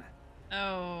which one.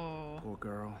 Oh. Poor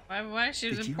girl. Why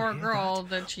she's a poor girl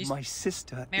that she's my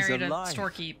sister married is alive. a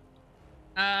storekeep?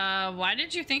 Why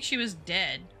did you think she was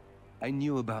dead? I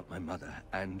knew about my mother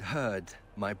and heard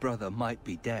my brother might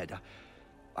be dead.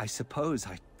 I suppose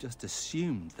I just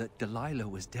assumed that Delilah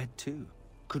was dead too.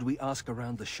 Could we ask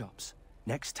around the shops?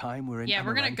 Next time we're in Yeah,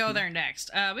 we're gonna Amaranthine? go there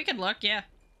next. We could look, yeah.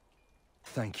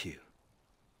 Thank you.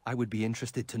 I would be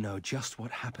interested to know just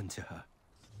what happened to her.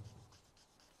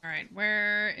 Alright,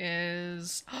 where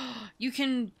is... You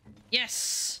can...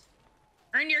 Yes!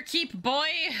 Earn your keep, boy!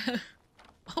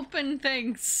 Open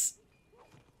things.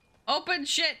 Open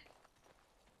shit!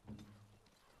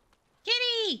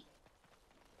 Kitty!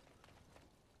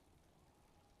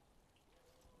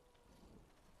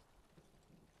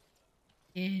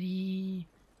 Kitty.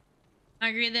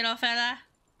 Hungry little fella?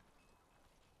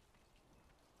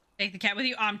 Take the cat with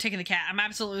you? Oh, I'm taking the cat. I'm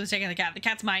absolutely taking the cat. The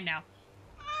cat's mine now.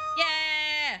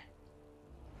 Yeah!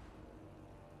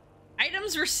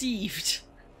 Items received.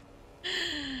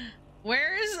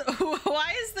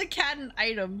 Why is the cat an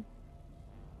item?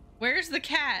 Where's the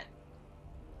cat?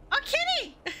 Oh,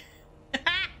 kitty!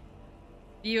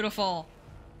 Beautiful.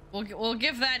 We'll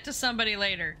give that to somebody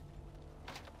later.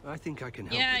 I think I can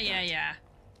help. Yeah.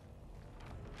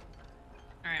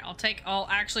 Alright, I'll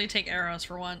actually take arrows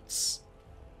for once.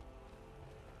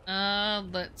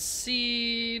 Let's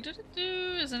see.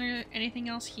 Is there anything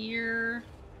else here?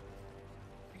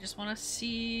 I just want to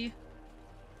see.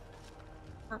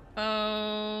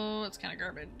 Bow. It's kind of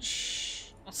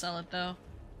garbage. I'll sell it though.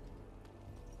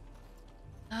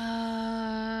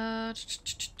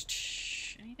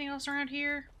 Anything else around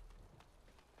here?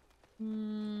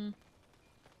 That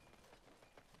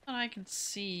I can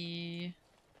see.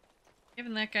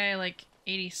 Given that guy like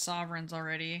 80 sovereigns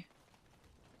already.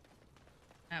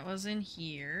 That was in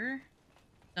here.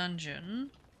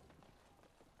 Dungeon.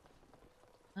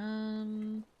 Oh,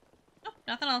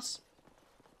 nothing else.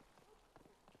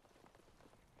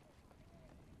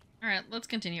 Alright, let's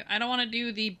continue. I don't want to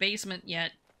do the basement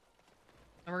yet.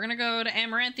 So we're gonna go to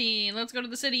Amaranthine. Let's go to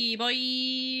the city,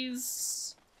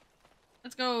 boys!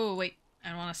 Let's go. Wait,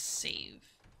 I want to save.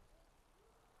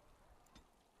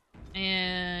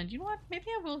 And you know what? Maybe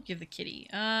I will give the kitty.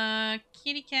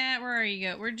 Kitty cat, where are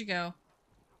you? Where'd you go?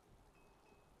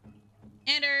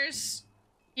 Anders!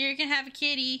 Here, you can have a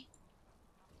kitty.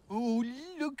 Oh,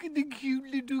 look at the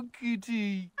cute little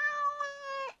kitty.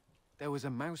 There was a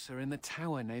mouser in the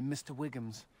tower named Mr.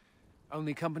 Wiggums.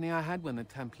 Only company I had when the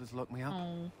Templars locked me up.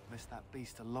 Oh. Miss that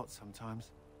beast a lot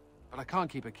sometimes. But I can't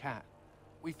keep a cat.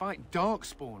 We fight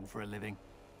Darkspawn for a living.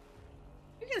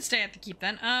 You can stay at the keep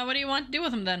then. What do you want to do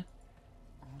with him then?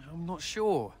 I'm not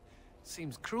sure.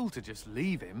 Seems cruel to just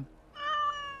leave him.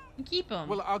 Keep him.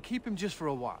 Well, I'll keep him just for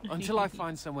a while, until I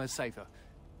find somewhere safer.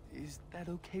 Is that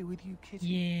okay with you, kitty?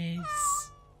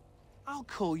 Yes. I'll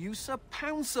call you Sir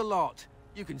Pounce-a-Lot.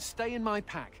 You can stay in my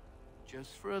pack.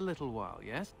 Just for a little while,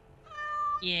 yes?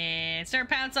 Yeah, Sir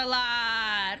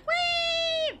Pounce-a-Lot!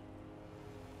 Whee!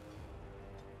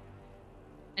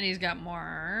 And he's got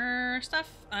more stuff.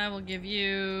 I will give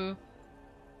you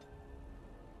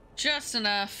just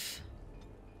enough.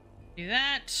 Do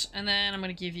that, and then I'm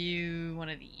gonna give you one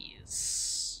of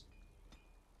these.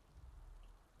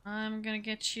 I'm gonna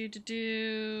get you to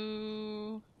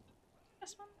do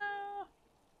this one though.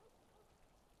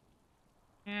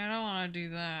 Yeah, I don't want to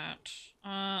do that.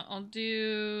 I'll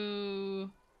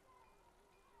do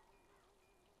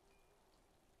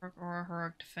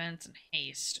heroic defense and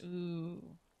haste.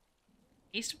 Ooh,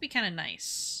 haste would be kind of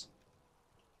nice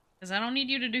because I don't need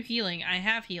you to do healing. I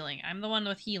have healing. I'm the one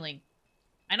with healing.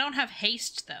 I don't have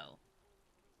haste, though.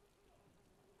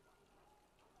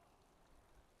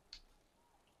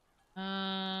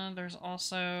 There's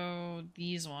also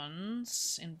these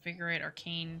ones. Invigorate,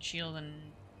 Arcane, Shield,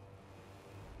 and...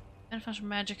 Beneficial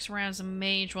magic surrounds the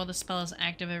mage while the spell is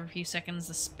active. Every few seconds,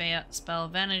 the spell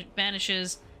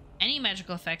vanishes any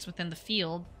magical effects within the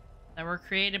field that were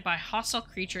created by a hostile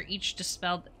creature. Each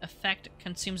dispelled effect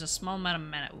consumes a small amount of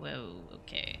mana. Whoa,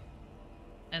 okay.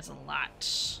 That's a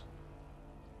lot.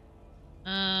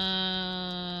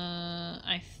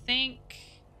 I think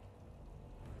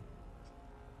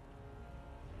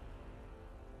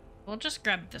we'll just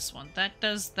grab this one.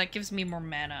 That gives me more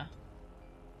mana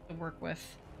to work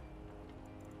with.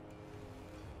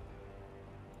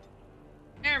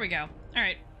 There we go.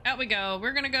 Alright, out we go.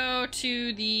 We're gonna go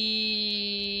to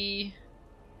the...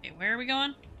 Okay, where are we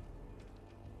going?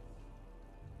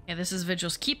 Yeah, this is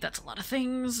Vigil's Keep. That's a lot of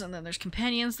things. And then there's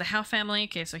companions, the Howe family.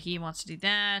 Okay, so he wants to do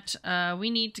that. We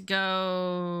need to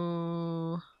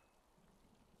go...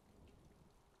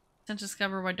 Since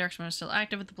discovered why Darkspawn is still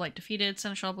active with the Blight defeated.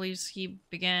 Seneschal believes he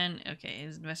began... Okay,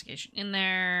 his investigation in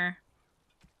there.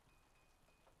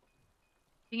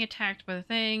 Being attacked by the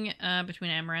thing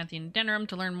between Amaranthine and Denerim.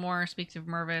 To learn more, speaks of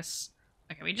Mervis.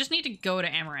 Okay, we just need to go to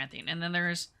Amaranthine. And then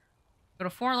there's... Go to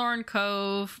Forlorn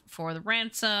Cove for the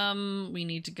ransom. We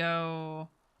need to go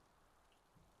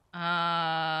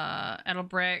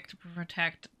Edelbrick to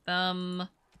protect them.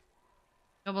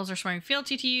 Nobles are swearing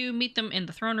fealty to you. Meet them in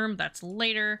the throne room. That's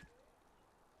later.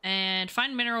 And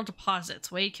find mineral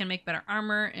deposits. Wade can make better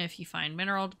armor if you find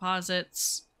mineral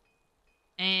deposits.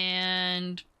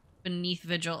 And beneath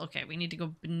Vigil. Okay, we need to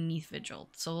go beneath Vigil.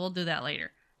 So we'll do that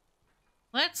later.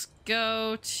 Let's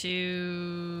go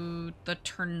to the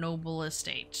Chernobyl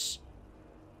estate.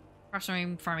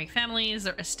 Farming families,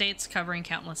 their estates covering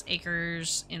countless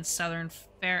acres in southern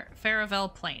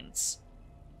Faravel Plains.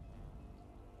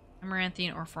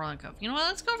 Amaranthian or Forlorn Cove. You know what?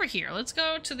 Let's go over here. Let's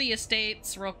go to the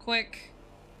estates real quick.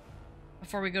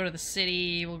 Before we go to the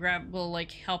city, we'll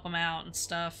like help them out and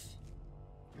stuff.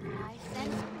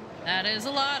 That is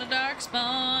a lot of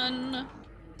darkspawn.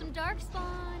 Some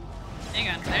darkspawn. Hang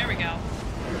on, there we go.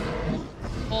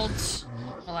 Hold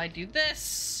while I do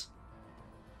this.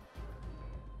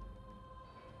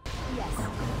 Yes.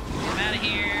 Get out of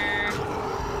here.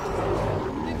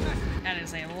 That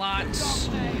is a lot.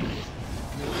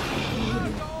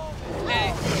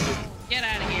 Okay, get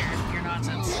out of here, your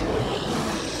nonsense.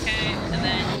 Okay, and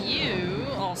then you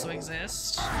also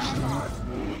exist.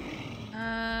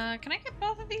 Can I get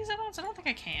both of these at once? I don't think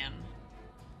I can.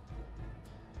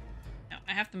 No,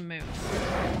 I have to move.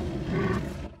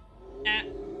 Ah.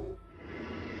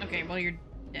 Okay, well you're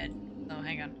dead. Oh,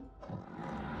 hang on.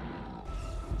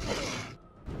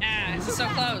 Ah, this is so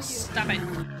close. Stop it.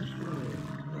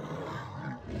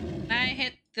 I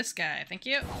hit this guy. Thank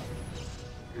you.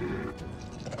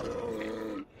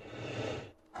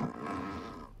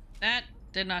 That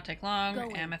did not take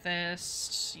long.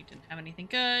 Amethyst. You didn't have anything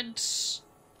good.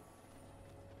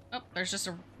 Oh, there's just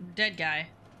a dead guy.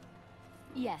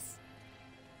 Yes.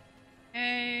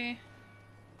 Okay.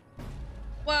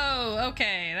 Whoa,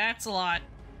 okay, that's a lot.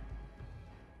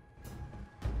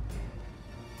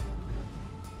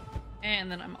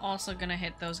 And then I'm also gonna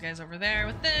hit those guys over there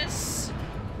with this.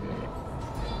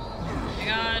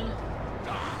 Hang on.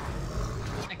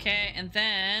 Okay, and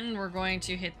then we're going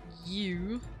to hit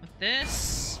you with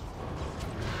this.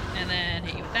 And then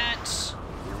hit you with that.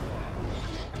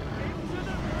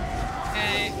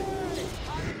 Okay.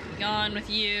 Be gone with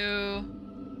you.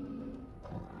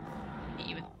 Hit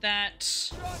you with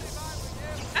that.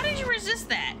 How did you resist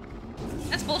that?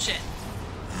 That's bullshit.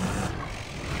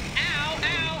 Ow,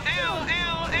 ow, ow,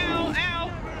 ow, ow, ow.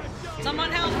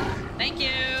 Someone help. Thank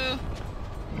you.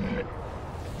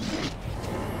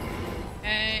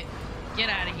 Okay. Get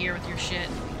out of here with your shit.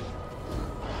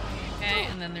 Okay,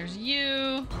 and then there's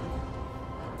you.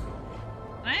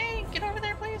 Can I get over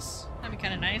there, please? That'd be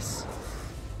kind of nice.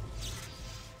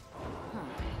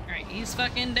 Alright, he's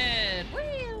fucking dead.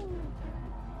 Woo!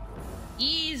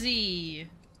 Easy.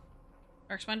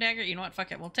 Darkspawn dagger? You know what?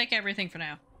 Fuck it. We'll take everything for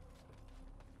now.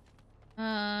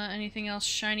 Anything else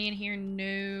shiny in here?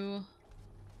 No.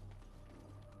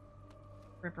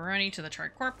 Ripperoni to the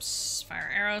charred corpse. Fire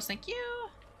arrows. Thank you.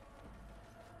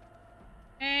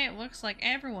 Okay, it looks like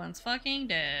everyone's fucking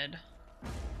dead.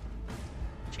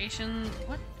 Jason,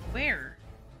 what? Where?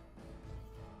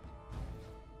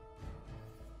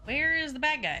 Where is the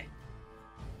bad guy?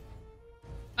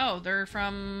 Oh, they're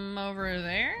from over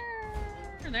there?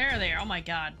 There they are. Oh my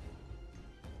god.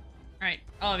 Alright,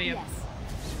 all of you. Yes.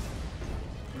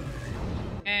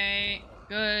 Okay,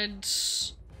 good.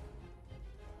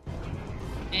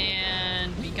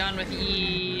 And be gone with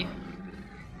ye.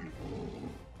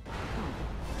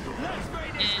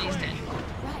 And he's dead.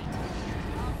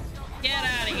 Get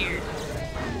out of here.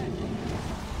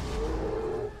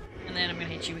 And then I'm gonna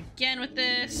hit you again with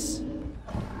this.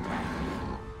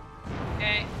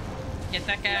 Okay. Get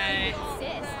that guy.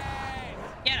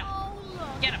 Get him.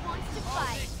 Get him.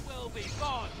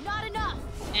 Not enough.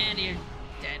 And you're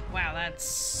dead. Wow, that's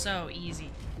so easy.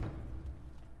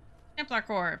 Templar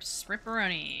corpse.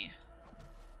 Ripperoni.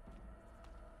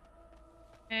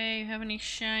 Okay, you have any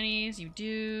shinies? You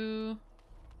do.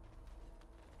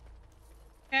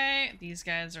 Okay, these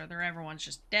guys are there. Everyone's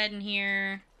just dead in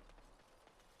here.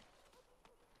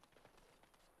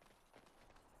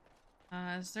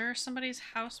 Is there somebody's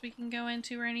house we can go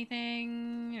into or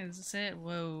anything? Is this it?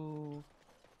 Whoa.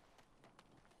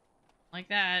 Like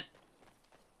that.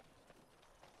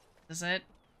 Is this it?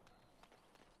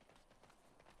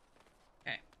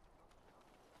 Okay.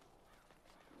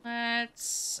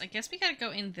 Let's... I guess we gotta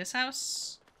go in this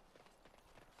house.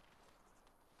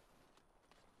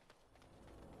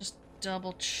 Just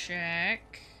double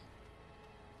check.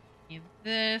 Need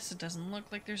this. It doesn't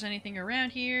look like there's anything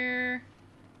around here.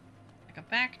 Like a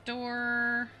back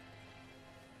door.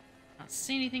 Not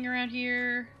see anything around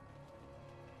here.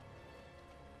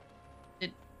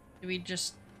 Do we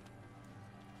just...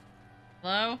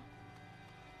 Hello?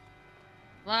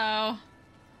 Hello?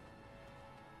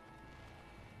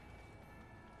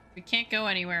 We can't go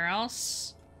anywhere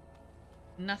else.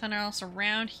 Nothing else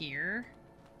around here.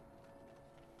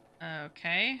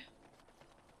 Okay.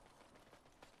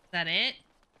 Is that it?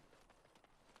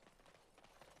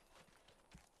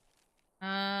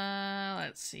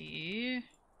 Let's see.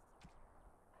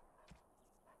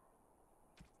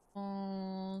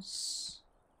 Walls.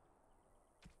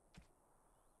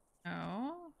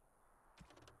 No.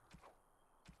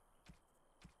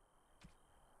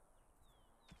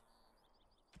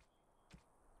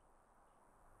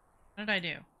 What did I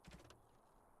do?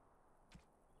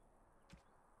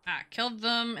 Ah, killed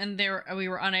them, and we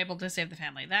were unable to save the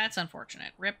family. That's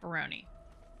unfortunate. Rip-a-roni.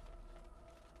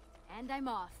 And I'm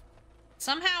off.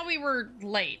 Somehow we were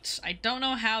late. I don't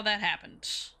know how that happened.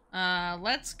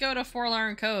 Let's go to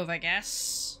Forlorn Cove, I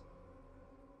guess.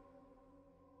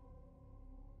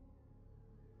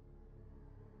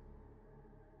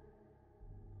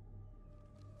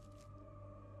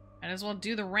 Might as well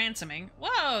do the ransoming.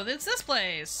 Whoa, it's this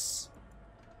place!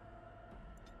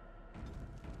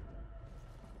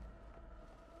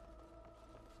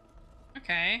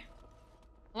 Okay.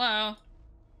 Hello?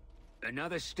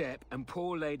 Another step and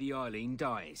poor Lady Eileen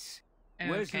dies. Okay.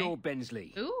 Where's Lord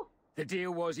Bensley? Who? The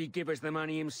deal was he'd give us the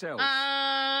money himself.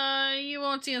 You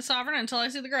won't see a sovereign until I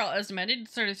see the girl. Estimated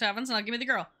 30 sovereigns, and I'll give me the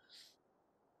girl.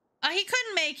 He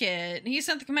couldn't make it. He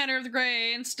sent the commander of the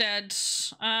Grey instead.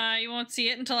 You won't see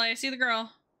it until I see the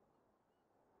girl.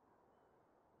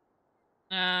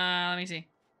 Let me see.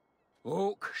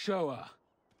 Orc, show her.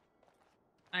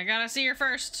 I gotta see her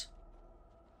first.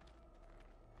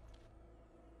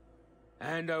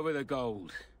 Hand over the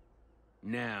gold.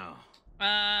 Now.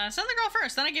 Send the girl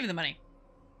first, then I give you the money.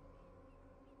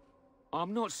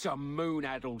 I'm not some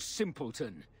moon-addled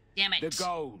simpleton. Damn it. The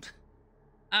gold.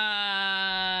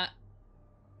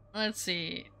 Let's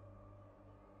see.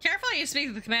 Carefully you speak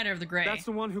to the commander of the Grey. That's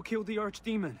the one who killed the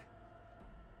archdemon.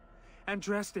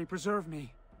 Andraste, preserve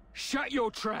me. Shut your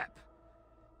trap.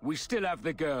 We still have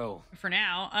the girl. For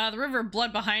now. The river of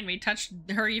blood behind me. Touch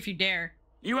her if you dare.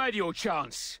 You had your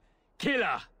chance. Kill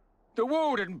her. The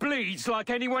warden bleeds like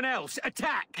anyone else.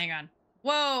 Attack. Hang on.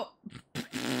 Whoa.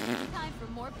 Time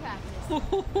for more practice.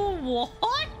 What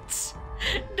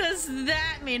does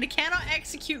that mean? It cannot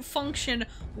execute function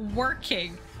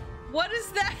working. What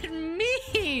does that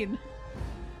mean?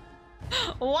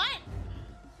 What?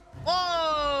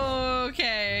 Oh,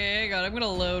 okay. Hang on. I'm gonna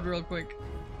load real quick.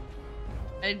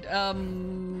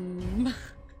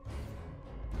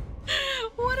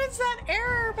 What is that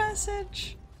error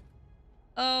message?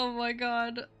 Oh my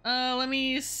god. Let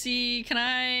me see. Can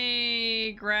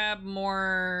I grab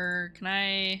more? Can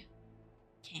I?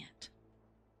 Can't.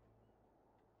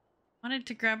 Wanted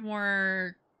to grab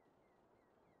more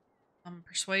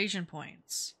persuasion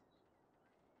points.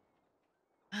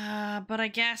 But I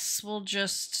guess we'll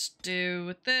just do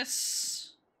with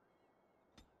this.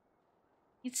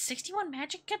 Need 61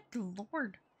 magic? Good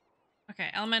lord. Okay,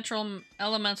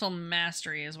 elemental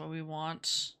mastery is what we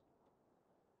want.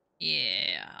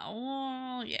 Yeah,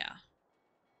 well, yeah.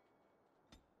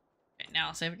 Okay, now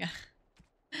I'll save again.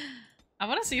 I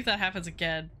want to see if that happens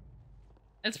again.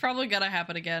 It's probably gonna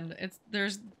happen again.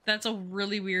 That's a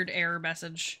really weird error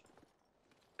message.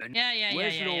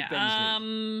 Yeah.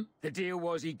 The deal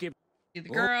was he give the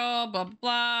girl, blah blah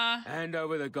blah. Hand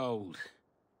over the gold.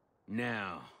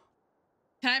 Now.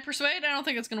 Can I persuade? I don't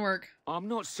think it's gonna work. I'm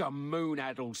not some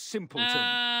moon-addled simpleton.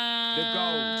 The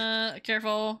gold.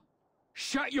 Careful.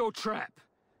 Shut your trap.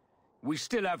 We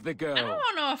still have the girl. I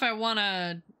don't know if I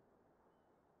wanna...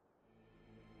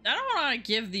 I don't wanna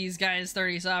give these guys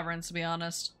 30 sovereigns, to be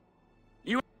honest.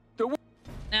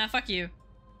 Nah, fuck you.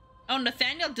 Oh,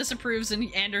 Nathaniel disapproves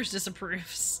and Anders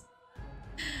disapproves.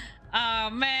 Oh,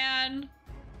 man.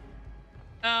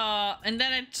 And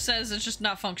then it says it's just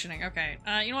not functioning. Okay.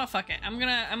 You know what? Fuck it. I'm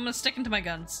gonna stick into my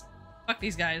guns. Fuck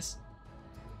these guys.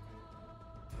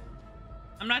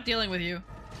 I'm not dealing with you.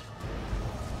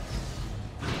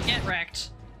 Get wrecked.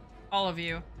 All of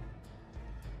you.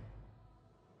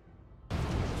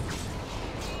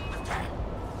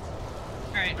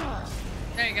 Alright.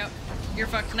 There you go. You're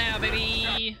fucked now,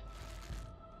 baby.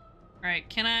 Alright,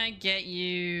 can I get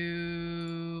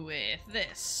you with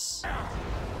this?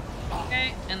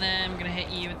 Okay, and then I'm gonna hit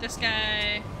you with this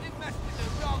guy.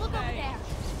 Look over there.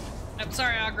 I'm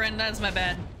sorry, Ogren, that's my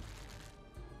bad.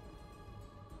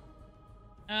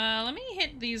 Let me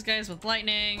hit these guys with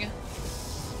lightning.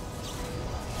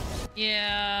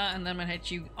 Yeah, and then I'm gonna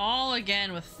hit you all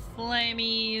again with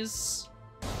flamies.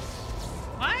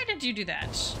 Why did you do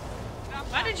that?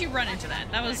 Why did you run into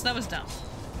that? That was dumb.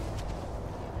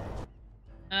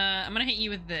 I'm gonna hit you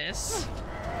with this.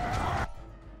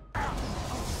 Can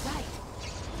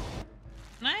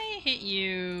I hit hit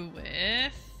you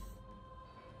with...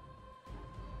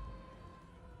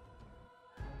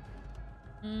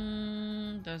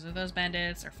 those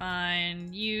bandits are fine.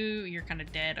 You're kind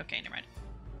of dead. Okay, never mind.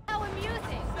 How amusing!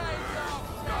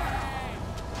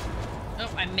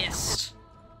 Oh, I missed.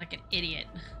 Like an idiot.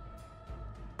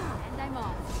 And I'm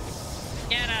off.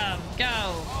 Get him!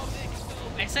 Go!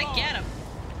 I said get him!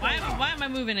 Why am I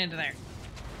moving into there?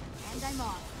 And I'm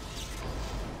off.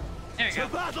 There we go.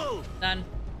 To battle! Done.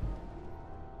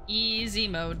 Easy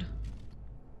mode.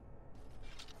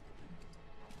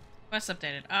 Quest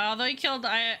updated. Although you killed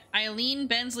Eileen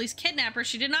Bensley's kidnapper,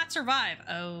 she did not survive.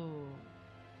 Oh.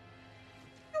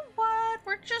 You know what?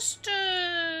 We're just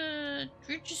gonna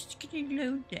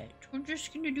load that. We're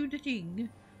just gonna do the thing.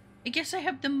 I guess I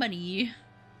have the money.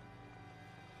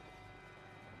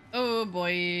 Oh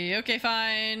boy. Okay,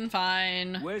 fine,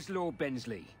 fine. Where's Lord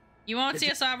Bensley? You won't see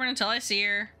a sovereign until I see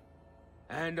her.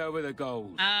 Hand over the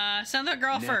gold. Send the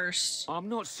girl first. I'm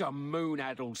not some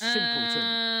moon-addled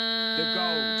simpleton. The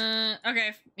gold.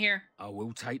 Okay, here. I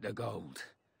will take the gold.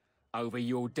 Over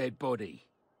your dead body.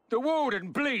 The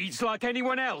warden bleeds like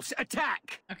anyone else.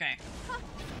 Attack! Okay. What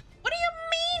do you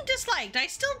mean disliked? I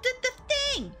still did the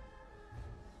thing.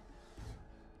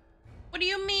 What do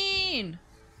you mean?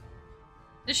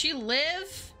 Does she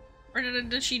live? Or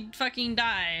did she fucking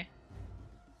die?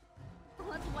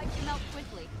 Let's wipe them out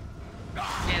quickly.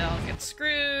 Okay, they'll get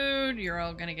screwed. You're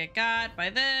all gonna get got by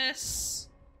this.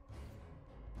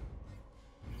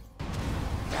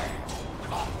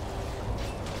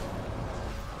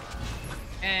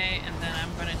 Okay, and then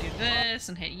I'm gonna do this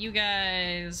and hit you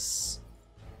guys.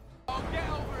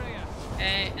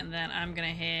 Okay, and then I'm gonna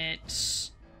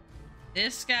hit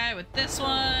this guy with this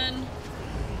one.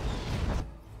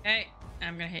 Okay,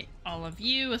 I'm gonna hit all of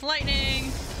you with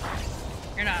lightning.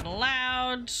 You're not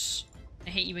allowed. I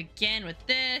hit you again with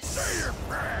this.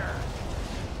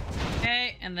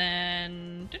 Okay, and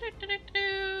then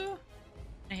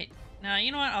I hit. No,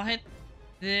 you know what? I'll hit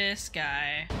this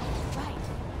guy. Right.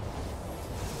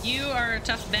 You are a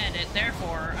tough bandit,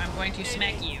 therefore I'm going to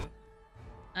smack you.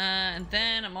 And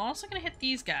then I'm also gonna hit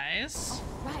these guys.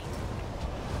 Right.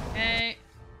 Okay.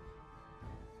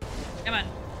 Come on.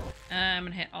 I'm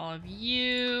gonna hit all of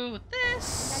you with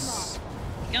this.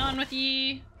 Be gone with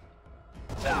ye.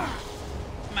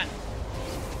 Come on.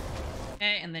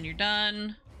 Okay, and then you're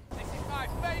done. This is my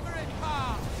favorite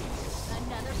part.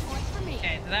 Another point for me.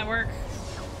 Okay, did that work?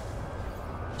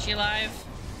 Is she alive?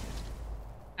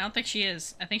 I don't think she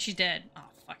is. I think she's dead. Oh,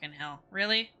 fucking hell.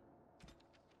 Really?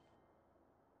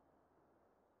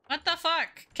 What the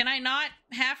fuck? Can I not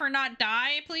have her not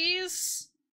die, please?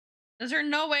 Is there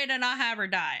no way to not have her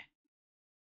die?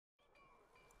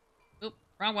 Oop,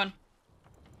 wrong one.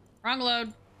 Wrong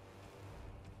load.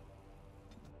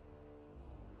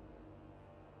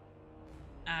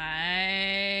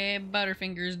 I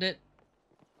butterfingersed it.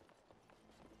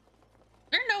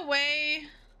 Is there no way?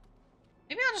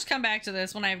 Maybe I'll just come back to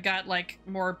this when I've got, like,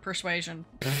 more persuasion.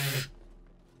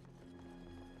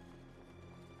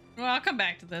 Well, I'll come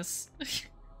back to this.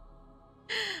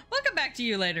 We'll come back to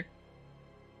you later.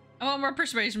 I want more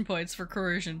persuasion points for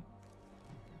coercion.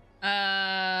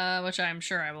 Which I'm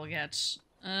sure I will get.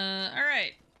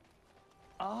 Alright.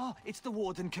 Ah, it's the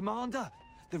Warden Commander.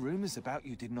 The rumors about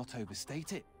you did not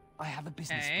overstate it. I have a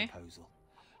business proposal.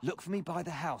 Look for me by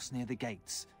the house near the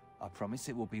gates. I promise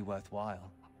it will be worthwhile.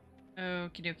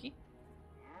 Okie dokie.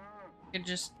 Could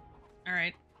just...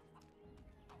 Alright.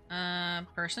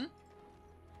 Person?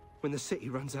 When the city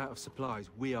runs out of supplies,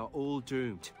 we are all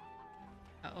doomed.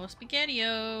 Uh-oh,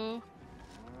 Spaghetti-O.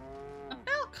 A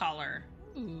bell collar.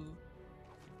 Ooh. You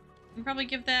can probably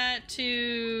give that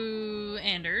to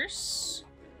Anders.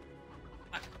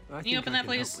 Can you open that,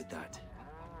 please? Help with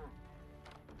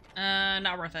that.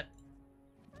 Not worth it.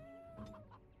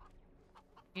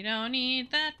 You don't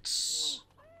need that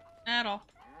at all.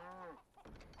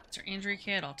 It's our injury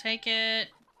kit. I'll take it.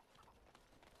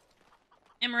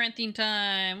 Amaranthine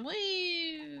time. Woo!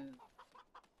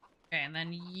 Okay, and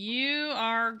then you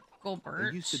are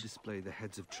Goldbert. They used to display the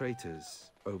heads of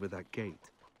traitors over that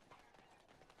gate.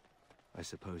 I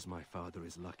suppose my father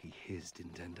is lucky his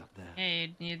didn't end up there.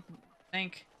 Hey, you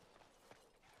think?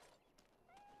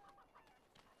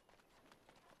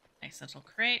 Nice little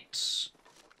crate.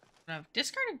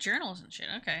 Discarded journals and shit.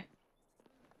 Okay.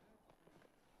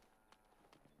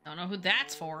 Don't know who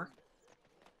that's for.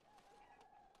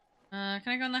 Can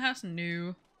I go in the house?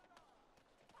 No.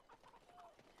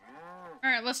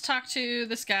 Alright, let's talk to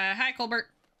this guy. Hi, Colbert.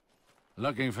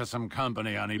 Looking for some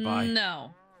company, honey pie?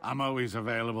 No. I'm always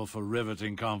available for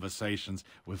riveting conversations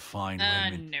with fine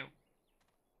women. No.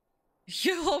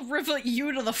 You'll rivet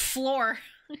you to the floor.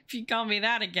 If you call me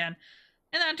that again.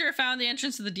 And the hunter found the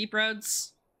entrance to the deep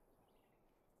roads.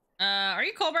 Are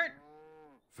you Colbert?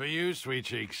 For you, sweet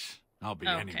cheeks. I'll be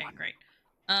anyone. Okay, great.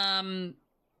 I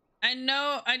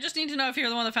just need to know if you're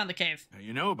the one that found the cave.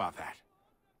 You know about that?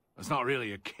 It's not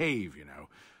really a cave, you know.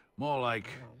 More like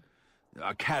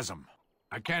a chasm.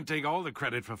 I can't take all the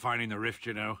credit for finding the rift,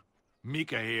 you know.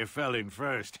 Mika here fell in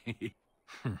first.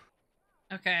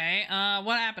 Okay,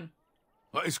 what happened?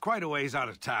 Well, it's quite a ways out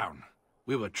of town.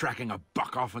 We were tracking a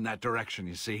buck off in that direction,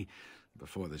 you see,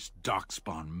 before this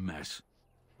darkspawn mess.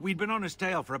 We'd been on his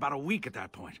tail for about a week at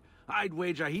that point. I'd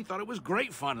wager he thought it was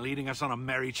great fun leading us on a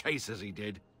merry chase as he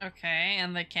did. Okay,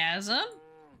 and the chasm?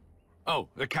 Oh,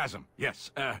 the chasm,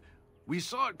 yes. We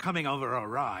saw it coming over a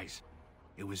rise.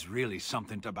 It was really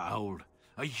something to behold.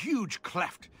 A huge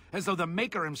cleft, as though the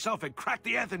Maker himself had cracked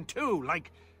the earth in two,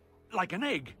 like an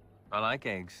egg. I like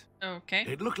eggs. Okay.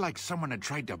 It looked like someone had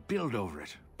tried to build over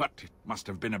it, but it must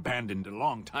have been abandoned a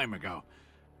long time ago.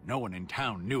 No one in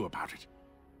town knew about it.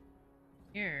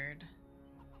 Weird.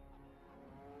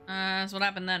 So what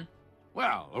happened then?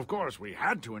 Well, of course, we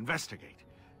had to investigate.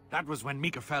 That was when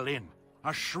Mika fell in.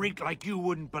 A shriek like you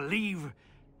wouldn't believe,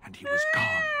 and he was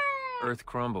gone. Earth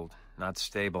crumbled, not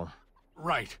stable.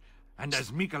 Right. And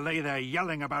as Mika lay there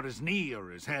yelling about his knee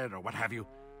or his head or what have you,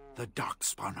 the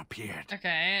darkspawn appeared.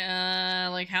 Okay,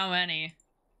 like how many?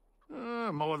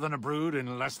 More than a brood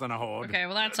and less than a horde. Okay,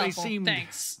 well that's helpful. They seemed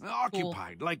Thanks.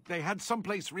 occupied, cool. Like they had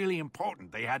someplace really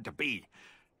important they had to be.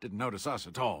 Didn't notice us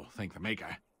at all, thank the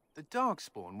Maker. The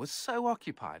Darkspawn was so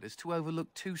occupied as to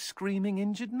overlook 2 screaming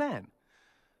injured men.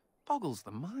 Boggles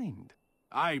the mind.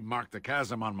 I marked the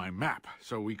chasm on my map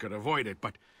so we could avoid it,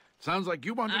 but sounds like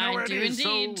you want to know where it is,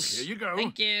 indeed. So here you go.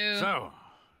 Thank you. So,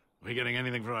 we getting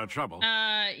anything for our trouble?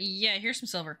 Yeah, here's some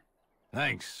silver.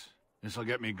 Thanks. This'll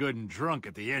get me good and drunk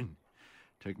at the inn.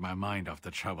 Take my mind off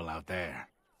the trouble out there.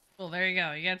 Well, there you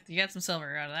go. You got some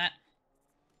silver out of that.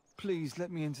 Please let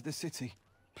me into the city.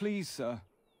 Please, sir.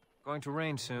 Going to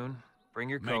rain soon. Bring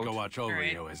your coat. Make a watch over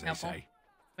you, as they say.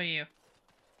 For you.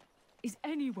 Is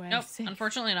anywhere Nope, safe?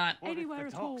 Unfortunately not. Anywhere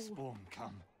at all. Darkspawn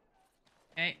come.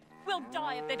 Okay. We'll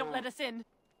die if they don't let us in.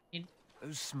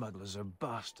 Those smugglers are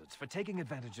bastards for taking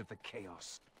advantage of the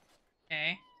chaos.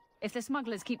 Okay. If the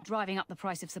smugglers keep driving up the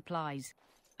price of supplies.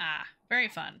 Ah, very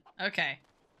fun. Okay.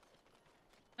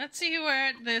 Let's see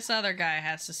what this other guy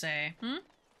has to say. Can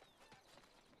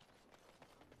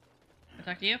I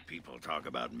talk to you? People talk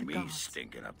about me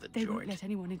stinking up the They joint. won't let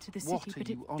anyone into the city, What but are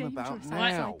you it's on about dangerous now?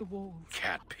 outside the walls.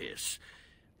 Cat piss.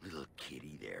 Little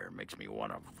kitty there makes me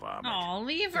want to vomit. Oh,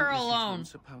 leave her alone.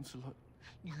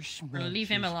 You Or leave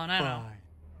him alone, I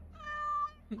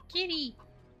don't know. Kitty.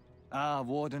 Ah,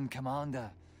 Warden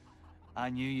Commander. I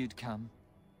knew you'd come.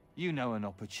 You know an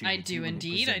opportunity. I do when it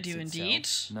indeed, I do presents indeed.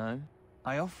 itself. No?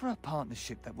 I offer a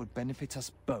partnership that would benefit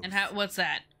us both. And what's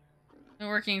that?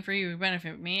 Working for you would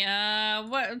benefit me.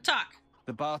 What? Talk.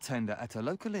 The bartender at a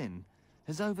local inn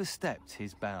has overstepped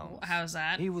his bounds. How's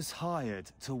that? He was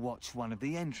hired to watch one of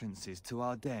the entrances to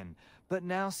our den, but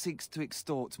now seeks to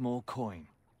extort more coin.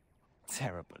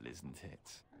 Terrible, isn't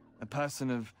it? A person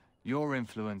of your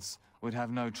influence would have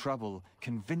no trouble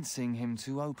convincing him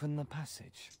to open the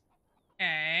passage.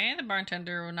 Okay, the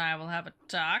bartender and I will have a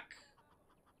talk.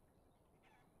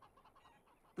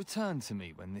 Return to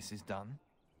me when this is done.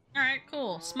 Alright,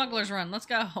 cool. Smugglers run. Let's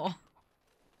go.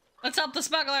 Let's help the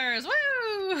smugglers!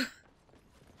 Woo!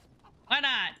 Why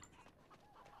not?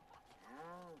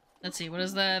 Let's see, what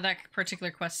does that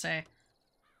particular quest say?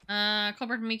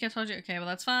 Colbert and Mika told you. Okay, well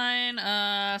that's fine.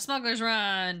 Smugglers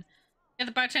run. Get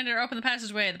the bartender to open the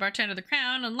passageway. The bartender, the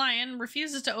Crown, and Lion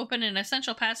refuses to open an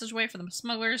essential passageway for the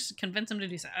smugglers. Convince him to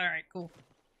do so. Alright, cool.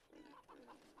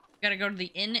 Gotta go to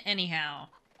the inn anyhow.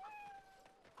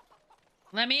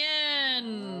 Let me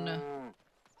in!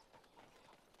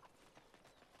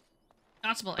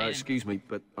 Constable Aiden. Excuse me,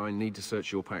 but I need to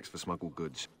search your packs for smuggled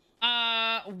goods.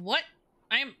 What?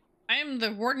 I'm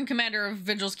the warden commander of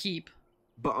Vigil's Keep.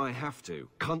 But I have to.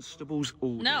 Constable's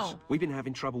orders. No. We've been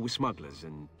having trouble with smugglers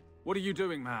and... What are you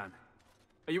doing, man?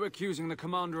 Are you accusing the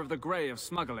commander of the Grey of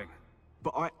smuggling?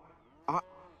 But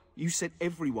you said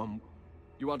everyone...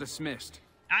 You are dismissed.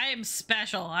 I am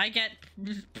special. I get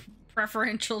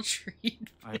preferential treatment.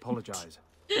 I apologize.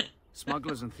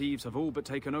 Smugglers and thieves have all but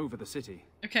taken over the city.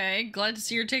 Okay, glad to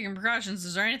see you're taking precautions.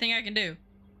 Is there anything I can do?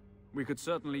 We could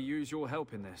certainly use your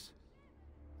help in this.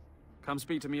 Come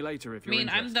speak to me later if you're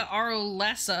interested. I'm the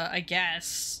Arlessa, I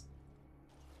guess.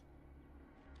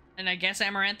 And I guess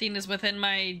Amaranthine is within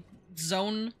my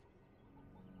zone.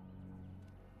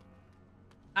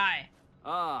 Hi.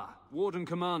 Ah, Warden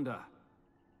Commander.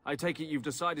 I take it you've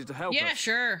decided to help us. Yeah,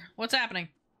 sure. What's happening?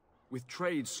 With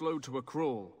trade slowed to a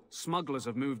crawl, smugglers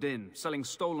have moved in, selling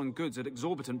stolen goods at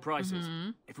exorbitant prices.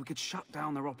 If we could shut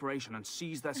down their operation and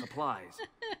seize their supplies,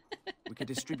 we could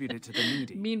distribute it to the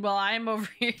needy. Meanwhile, I'm over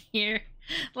here.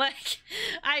 Like,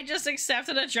 I just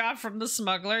accepted a job from the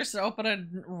smugglers to open a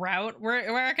route.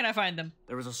 Where can I find them?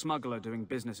 There is a smuggler doing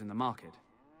business in the market.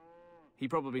 He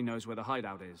probably knows where the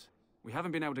hideout is. We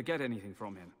haven't been able to get anything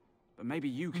from him, but maybe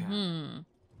you can.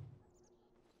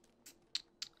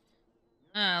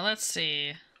 Let's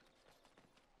see.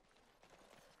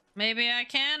 Maybe I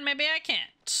can, maybe I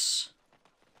can't.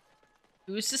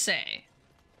 Who's to say?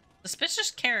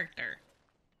 Suspicious character.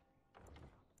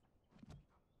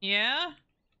 Yeah?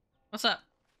 What's up?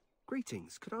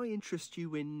 Greetings. Could I interest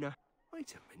you in,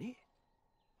 Wait a minute.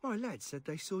 My lad said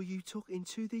they saw you talking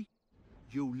to the...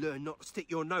 You'll learn not to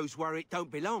stick your nose where it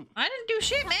don't belong. I didn't do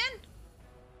shit, man.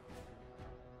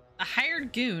 A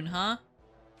hired goon, huh?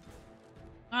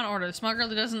 On order. The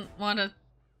smuggler doesn't want to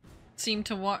seem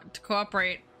to want to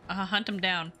cooperate. Hunt him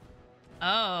down.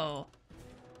 Oh.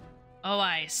 Oh,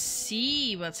 I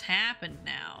see what's happened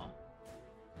now.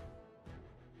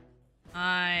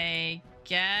 I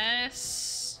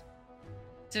guess...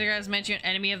 Did you guys mention an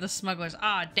enemy of the smugglers?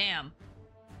 Ah, damn.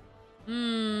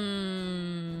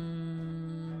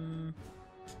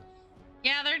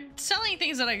 Yeah, they're selling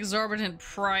things at exorbitant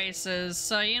prices,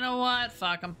 so you know what?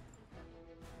 Fuck them.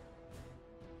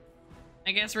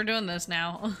 I guess we're doing this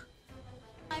now.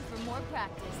 Time for more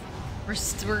practice.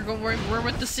 We're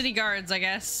with the city guards, I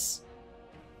guess.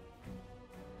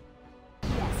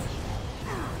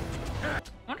 I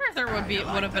wonder if there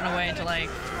would have been a way to like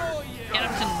get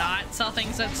them to not sell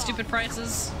things at stupid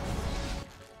prices.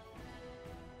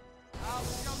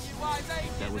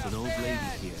 There was an old lady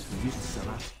here who used to sell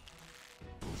apples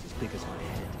as big as my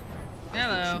head.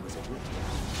 Hello.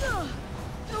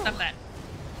 Stop that.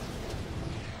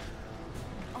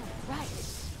 All right.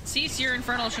 Cease your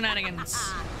infernal shenanigans.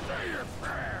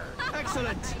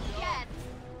 Excellent.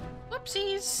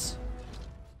 Whoopsies.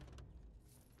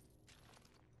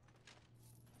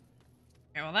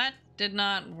 Okay, well that did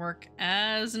not work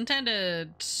as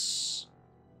intended.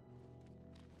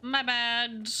 My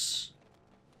bad.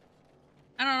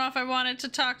 I don't know if I wanted to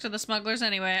talk to the smugglers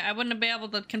anyway. I wouldn't be able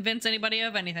to convince anybody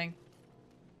of anything.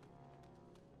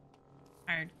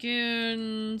 Hired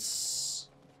goons.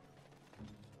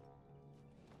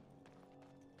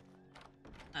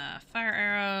 Fire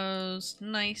arrows.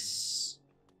 Nice.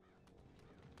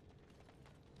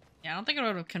 Yeah, I don't think it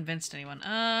would have convinced anyone.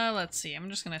 Let's see. I'm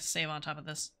just gonna save on top of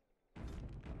this.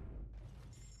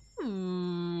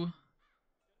 Ooh.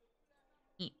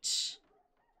 Neat.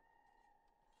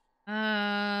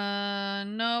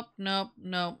 Nope, nope,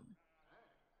 nope.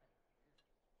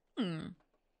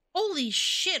 Holy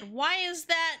shit, why is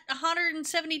that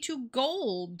 172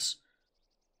 gold?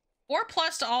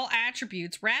 4+ to all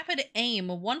attributes, rapid aim,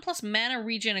 1+ mana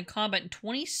regen in combat, and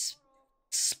 20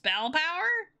 spell power?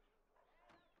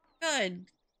 Good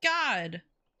God.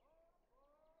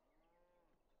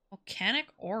 Volcanic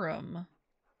Aurum.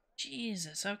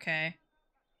 Jesus, okay.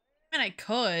 I mean, I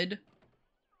could.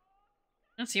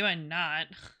 I don't see why not.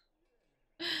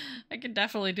 I could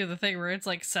definitely do the thing where it's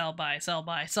like sell, buy, sell,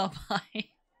 buy, sell, buy.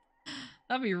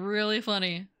 That'd be really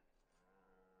funny.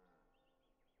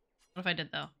 What if I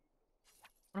did, though?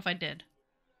 What if I did?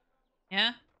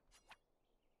 Yeah?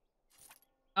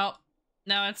 Oh,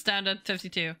 no, it's down to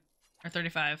 52. Or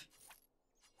 35.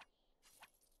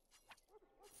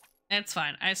 It's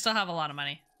fine. I still have a lot of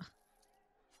money.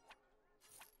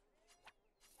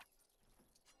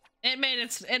 It made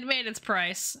its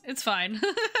price. It's fine.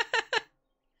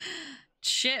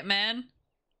 Shit, man.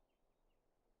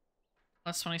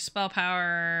 Plus 20 spell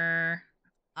power.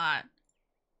 Hot.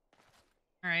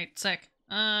 Alright, sick.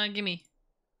 Gimme.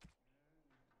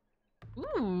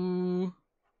 Ooh.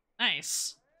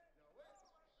 Nice.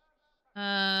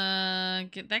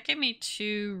 That gave me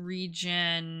 2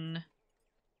 regen.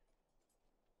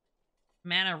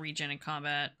 Mana regen in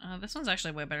combat. This one's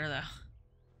actually way better, though.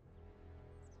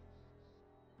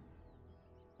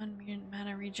 1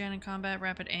 mana regen in combat,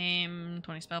 rapid aim,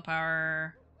 20 spell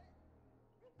power.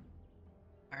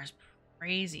 Power's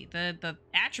crazy. The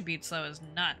attributes though is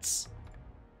nuts.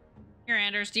 Here,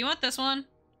 Anders, do you want this one?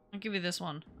 I'll give you this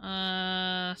one.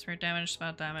 Spirit damage,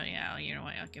 spell damage. Yeah, you know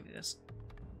what? I'll give you this.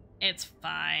 It's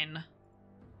fine.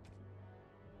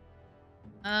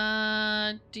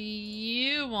 Do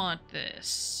you want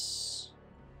this?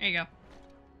 There you go.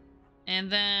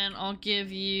 And then I'll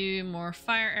give you more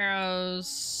fire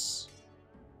arrows.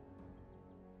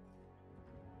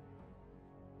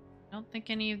 I don't think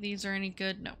any of these are any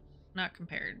good. No, not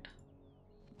compared.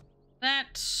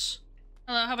 That.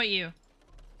 Hello, how about you?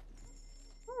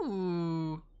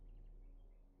 Ooh.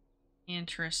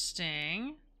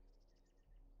 Interesting.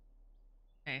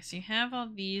 Okay, so you have all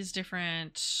these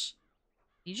different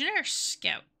Legionnaire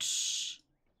Scout.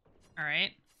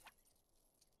 Alright.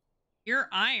 You're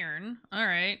iron.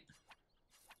 Alright.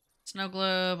 Snow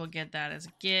Globe, we'll get that as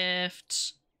a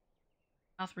gift.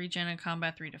 Health regen and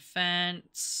combat 3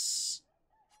 defense.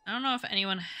 I don't know if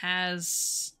anyone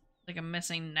has like a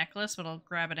missing necklace, but I'll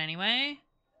grab it anyway.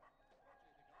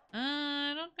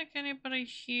 I don't think anybody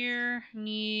here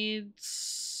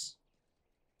needs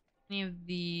any of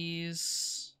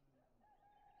these.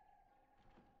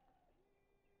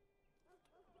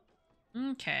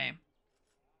 Okay.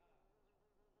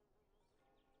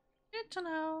 Good to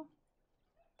know.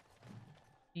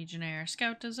 Legionnaire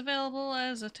Scout is available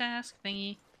as a task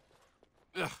thingy.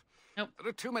 Ugh. Nope. There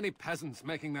are too many peasants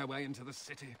making their way into the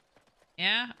city.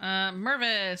 Yeah?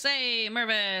 Mervis! Hey,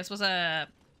 Mervis! What's up?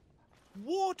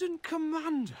 Warden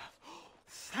Commander!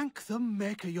 Thank the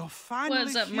Maker you're finally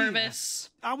What's up, here. Mervis?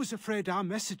 I was afraid our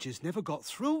messages never got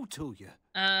through to you.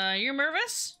 You're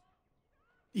Mervis?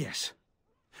 Yes.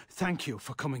 Thank you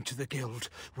for coming to the guild.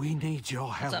 We need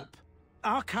your help.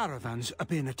 Our caravans are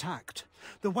being attacked.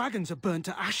 The wagons are burnt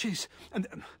to ashes, and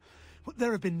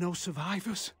there have been no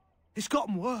survivors. It's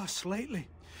gotten worse lately.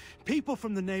 People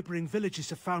from the neighboring villages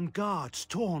have found guards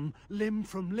torn limb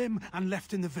from limb and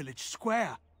left in the village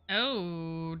square.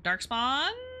 Oh,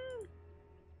 Darkspawn?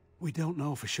 We don't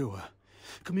know for sure.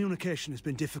 Communication has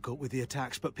been difficult with the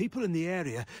attacks, but people in the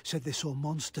area said they saw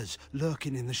monsters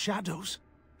lurking in the shadows.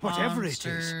 Whatever it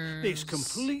is, it's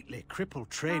completely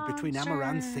crippled trade between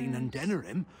Amaranthine and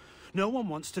Denerim. No one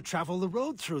wants to travel the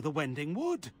road through the Wending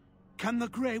Wood. Can the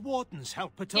Grey Wardens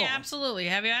help at all? Yeah, absolutely.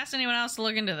 Have you asked anyone else to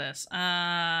look into this?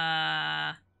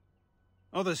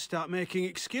 Others start making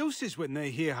excuses when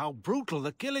they hear how brutal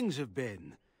the killings have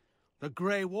been. The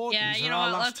Grey Wardens are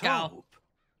our last hope.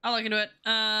 I'll look into it.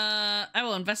 I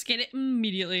will investigate it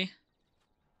immediately.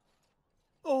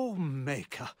 Oh,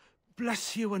 Maker,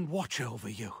 bless you and watch over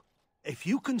you. If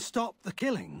you can stop the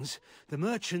killings, the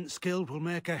Merchants Guild will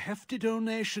make a hefty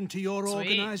donation to your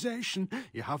organization.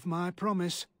 You have my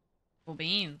promise. Cool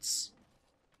beans.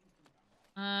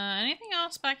 Anything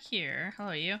else back here?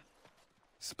 Hello, you.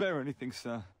 Spare anything,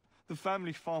 sir. The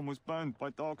family farm was burned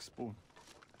by Darkspawn.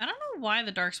 I don't know why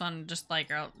the Darkspawn just like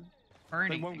are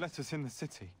burning. They won't let us in the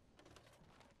city.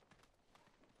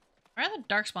 Why the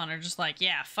Darkspawn are just like,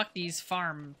 yeah, fuck these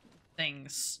farm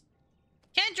things.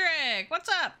 Kendrick, what's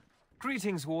up?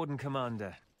 Greetings, Warden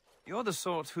Commander. You're the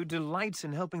sort who delights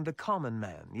in helping the common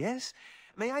man, yes?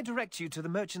 May I direct you to the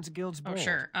Merchants Guild's board? Oh,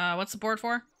 sure. What's the board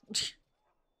for?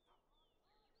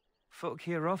 Folk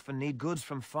here often need goods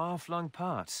from far-flung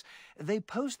parts. They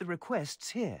post the requests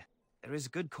here. There is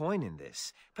good coin in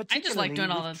this. I just like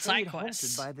doing all the side halted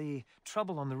quests. By the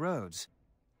trouble on the roads.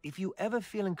 If you ever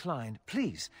feel inclined,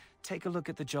 please take a look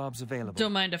at the jobs available.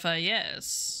 Don't mind if I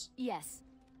yes. Yes.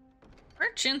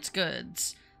 Merchant's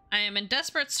goods. I am in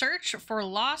desperate search for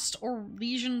lost or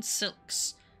Legion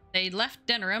silks. They left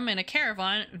Denerim in a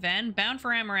caravan van bound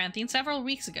for Amaranthine several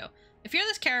weeks ago. I fear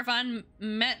this caravan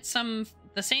met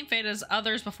the same fate as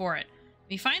others before it.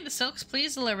 If you find the silks,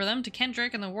 please deliver them to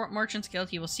Kendrick and the Merchants Guild.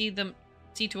 He will see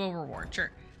to a reward.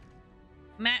 Sure.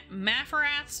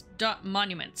 Mafarath's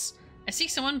monuments. I seek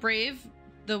someone to brave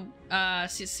the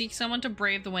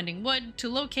Wending Wood to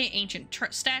locate ancient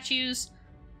statues.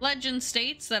 Legend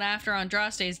states that after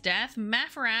Andraste's death,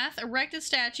 Mafarath erected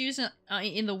statues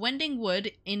in the Wending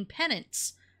Wood in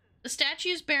penance. The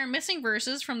statues bear missing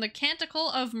verses from the Canticle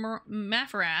of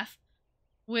Mafarath,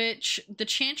 which the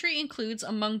chantry includes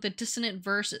among the dissonant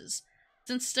verses.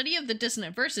 Since study of the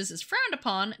dissonant verses is frowned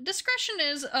upon, discretion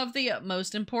is of the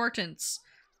utmost importance.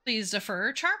 Please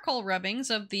defer charcoal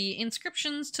rubbings of the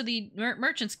inscriptions to the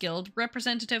Merchants Guild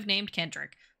representative named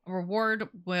Kendrick. A reward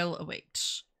will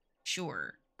await.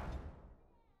 Sure.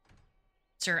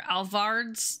 Sir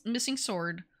Alvard's missing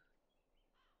sword.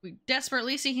 We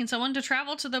desperately seeking someone to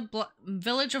travel to the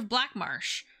village of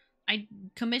Blackmarsh. I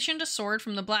commissioned a sword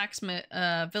from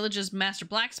the village's master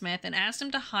blacksmith and asked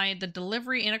him to hide the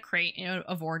delivery in a crate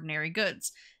of ordinary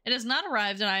goods. It has not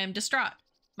arrived and I am distraught.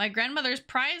 My grandmother's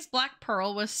prized black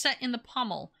pearl was set in the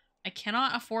pommel. I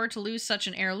cannot afford to lose such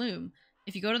an heirloom.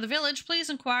 If you go to the village, please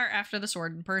inquire after the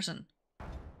sword in person.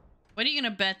 What are you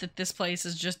gonna bet that this place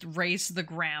is just razed to the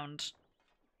ground?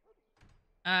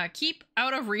 Keep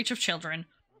out of reach of children.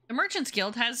 The Merchants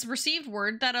Guild has received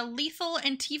word that a lethal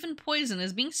Antivan poison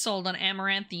is being sold on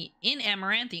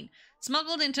Amaranthine,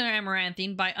 smuggled into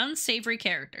Amaranthine by unsavory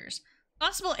characters.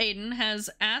 Constable Aiden has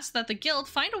asked that the guild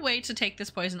find a way to take this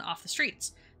poison off the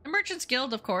streets. The Merchants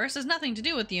Guild, of course, has nothing to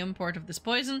do with the import of this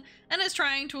poison, and is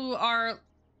trying our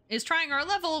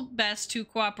level best to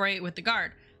cooperate with the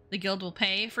Guard. The Guild will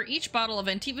pay for each bottle of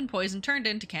Antivan poison turned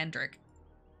into Kendrick.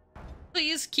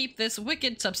 Please keep this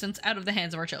wicked substance out of the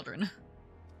hands of our children.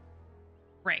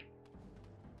 Right.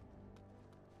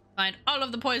 Find all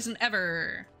of the poison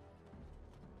ever.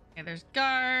 Okay, there's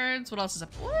guards. What else is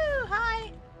up? Woo,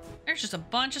 hi. There's just a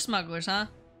bunch of smugglers, huh?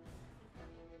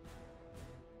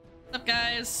 What's up,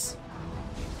 guys?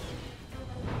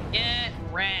 Get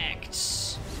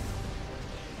wrecked.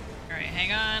 Alright,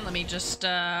 hang on. Let me just,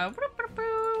 none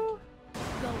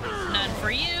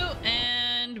for you,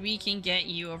 and we can get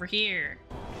you over here.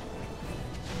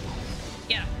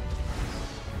 Get him.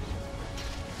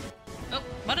 Oh,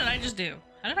 what did I just do?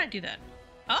 How did I do that?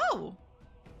 Oh!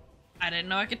 I didn't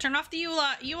know I could turn off the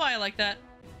UI like that.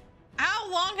 How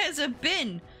long has it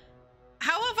been?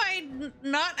 How have I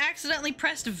not accidentally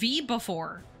pressed V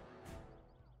before?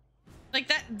 Like,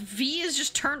 that V is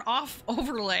just turned off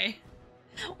overlay.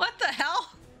 What the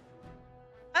hell?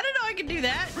 I didn't know I could do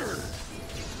that.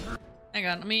 Hang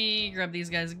on, let me grab these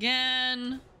guys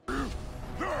again.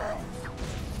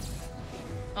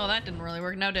 Oh, that didn't really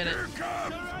work now, did it?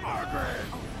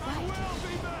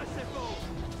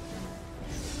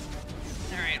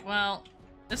 Alright, well,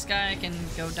 this guy can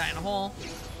go die in a hole.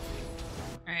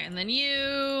 Alright, and then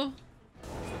you...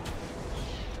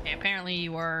 Okay, apparently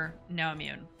you are now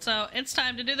immune. So, it's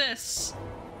time to do this.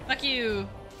 Fuck you.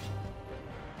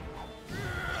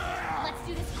 Let's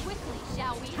do this quickly,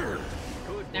 shall we?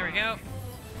 There we go.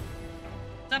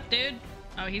 What's up, dude?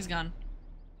 Oh, he's gone.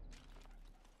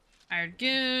 Hired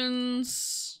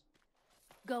goons.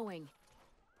 Going.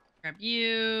 Grab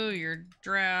you, your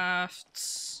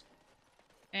drafts.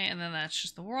 Okay, and then that's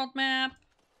just the world map.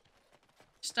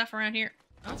 Stuff around here.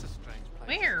 That's a strange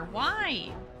place. Where?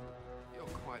 Why? You're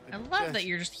quite the I love that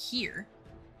you're just here.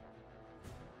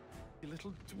 You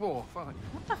little dwarf, aren't you?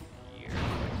 What the?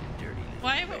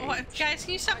 Why? Guys,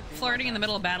 can you stop flirting in the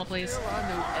middle of battle, please?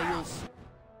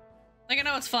 Like, I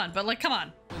know it's fun, but like, come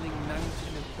on.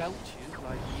 About you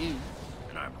like you.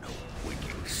 And I'm no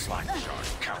winking, slack-jawed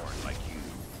coward like you.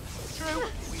 True.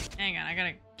 Hang on, I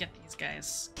gotta get these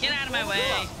guys. Get out of my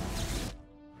way.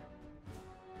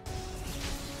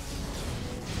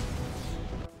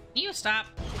 You stop.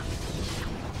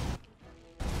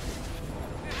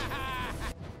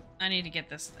 I need to get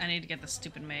this. I need to get this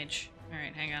stupid mage. All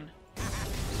right, hang on.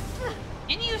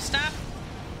 Can you stop?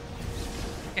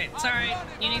 Okay, sorry.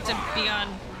 You need to be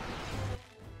on.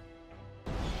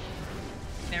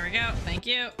 There we go. Thank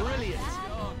you. Brilliant.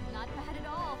 Not bad at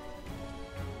all.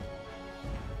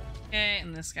 Okay,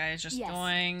 and this guy is just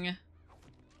going.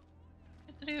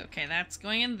 Okay, that's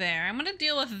going in there. I'm gonna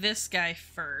deal with this guy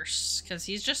first, because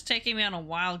he's just taking me on a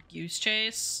wild goose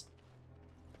chase.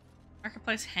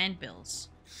 Marketplace handbills.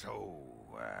 So,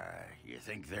 you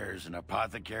think there's an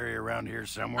apothecary around here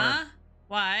somewhere? Huh?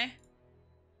 Why?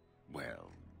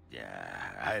 Well,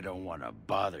 I don't want to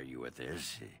bother you with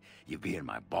this. You being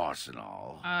my boss and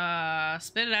all.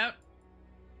 Spit it out.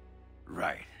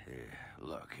 Right.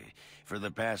 Look, for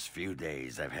the past few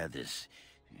days, I've had this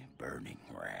burning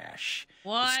rash.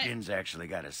 What? The skin's actually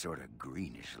got a sort of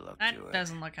greenish look to it. That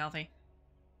doesn't look healthy.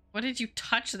 What did you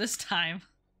touch this time?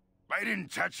 I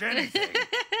didn't touch anything.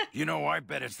 You know, I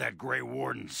bet it's that Grey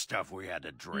Warden stuff we had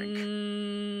to drink.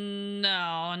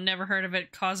 No, never heard of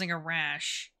it causing a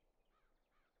rash.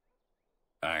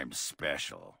 I'm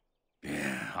special.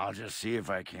 Yeah, I'll just see if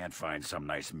I can't find some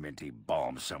nice minty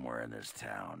balm somewhere in this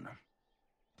town.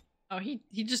 Oh, he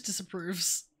just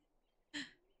disapproves.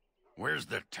 Where's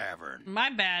the tavern? My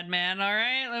bad, man,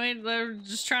 alright? They're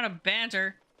just trying to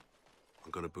banter.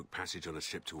 I'm gonna book passage on a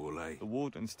ship to Orlais. The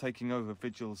Warden's taking over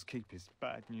Vigil's Keep is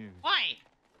bad news. Why?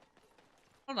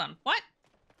 Hold on, what?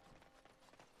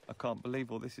 I can't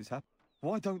believe all this is happening.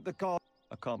 Why don't the guards...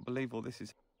 I can't believe all this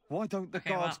is... Why don't the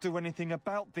guards do anything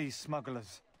about these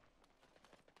smugglers?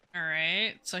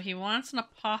 Alright, so he wants an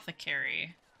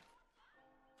apothecary.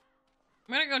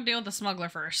 I'm gonna go deal with the smuggler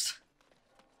first.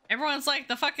 Everyone's like,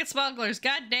 the fucking smugglers,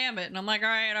 god damn it. And I'm like,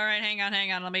 alright, hang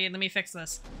on, let me fix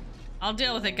this. I'll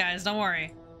deal with it, guys, don't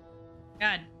worry.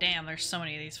 God damn, there's so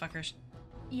many of these fuckers.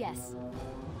 Yes.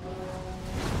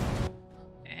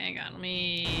 Okay, hang on, let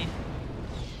me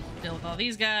deal with all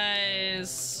these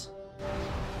guys.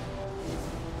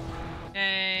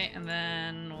 Okay, and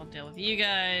then we'll deal with you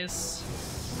guys.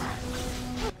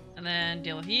 And then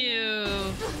deal with you.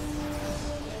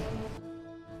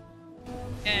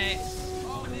 Okay.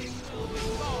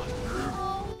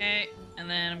 Okay, and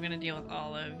then I'm gonna deal with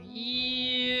all of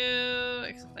you.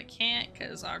 Except I can't,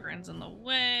 because Ogren's in the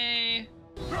way.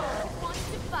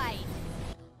 Wants to fight.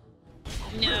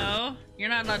 No, you're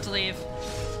not allowed to leave. You're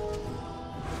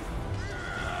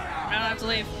not allowed to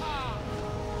leave. Oh,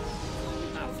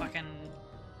 fucking...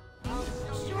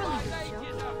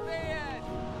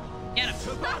 Get him.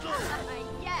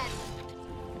 Yes.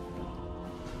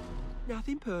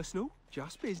 Nothing personal,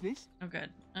 just business. Oh, good.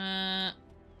 Oh,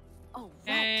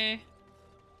 okay. Is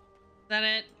that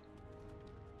it?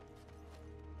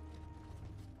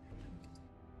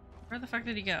 Where the fuck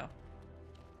did he go?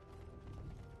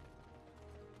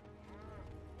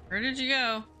 Where did you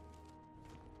go?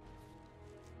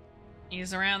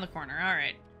 He's around the corner. All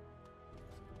right.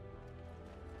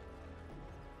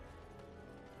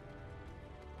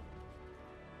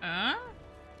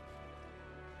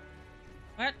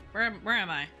 What? Where am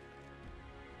I?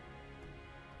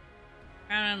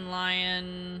 Crown and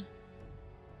Lion.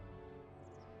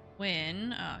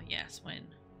 Win. Oh, yes, Win.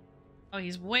 Oh,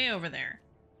 he's way over there.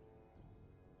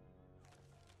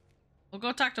 We'll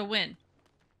go talk to Win.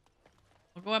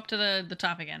 We'll go up to the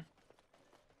top again.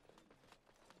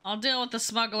 I'll deal with the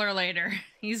smuggler later.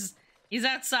 He's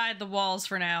outside the walls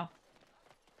for now.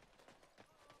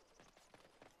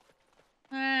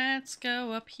 Let's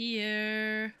go up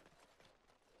here.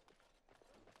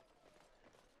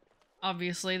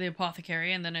 Obviously, the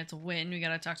apothecary, and then it's Win. We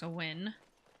gotta talk to Win.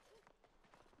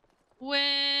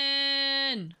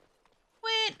 Win!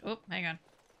 Win! Oh, hang on.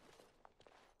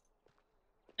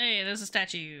 Hey, there's a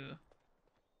statue.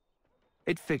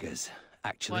 It figures,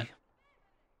 actually.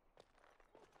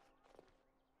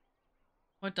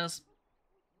 What does?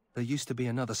 There used to be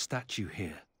another statue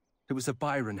here. It was a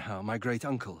Byron Howe, my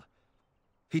great-uncle.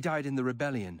 He died in the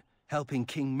rebellion, helping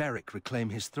King Merrick reclaim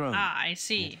his throne. Ah, I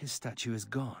see. Yet his statue is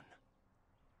gone.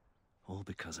 All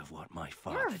because of what my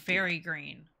father You're very did.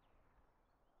 green.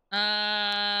 Can't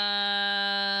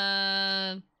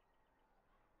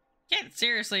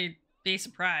seriously be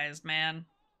surprised, man.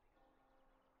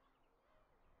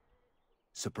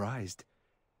 Surprised?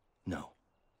 No,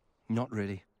 not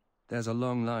really. There's a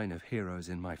long line of heroes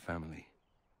in my family.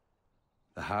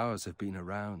 The Howes have been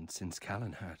around since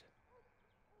Callan had.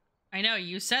 I know,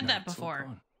 you said that It's all before.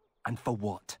 gone. And for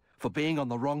what? For being on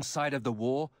the wrong side of the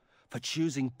war? For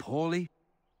choosing poorly?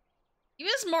 He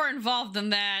was more involved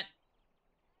than that.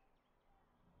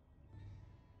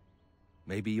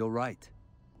 Maybe you're right.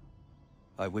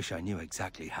 I wish I knew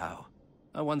exactly how.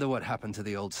 I wonder what happened to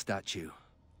the old statue.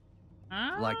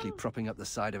 Likely propping up the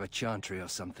side of a chantry or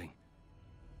something.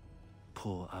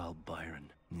 Poor Al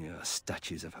Byron. Yeah,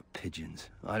 statues of her pigeons.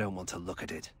 I don't want to look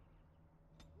at it.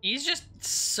 He's just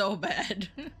so bad.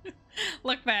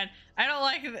 Look, man, I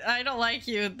don't like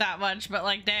you that much, but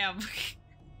like, damn.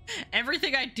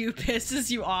 Everything I do pisses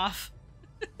you off.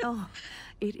 Oh,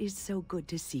 it is so good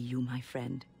to see you, my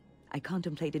friend. I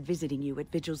contemplated visiting you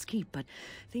at Vigil's Keep, but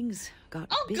things got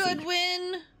busy. Good,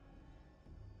 Win.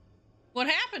 What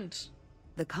happened?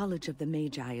 The College of the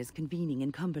Magi is convening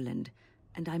in Cumberland,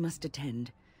 and I must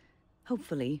attend.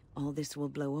 Hopefully, all this will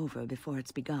blow over before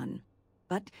it's begun.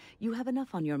 But you have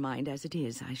enough on your mind as it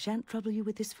is. I shan't trouble you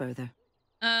with this further.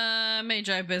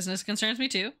 Magi business concerns me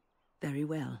too. Very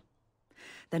well.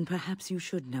 Then perhaps you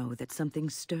should know that something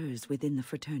stirs within the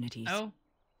fraternities. Oh.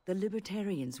 The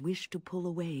Libertarians wish to pull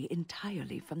away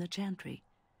entirely from the Chantry.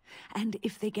 And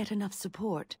if they get enough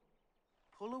support...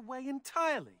 Pull away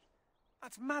entirely?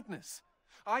 That's madness.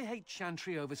 I hate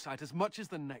Chantry oversight as much as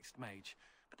the next mage.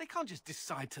 But they can't just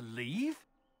decide to leave.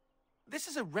 This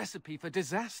is a recipe for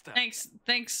disaster. Thanks,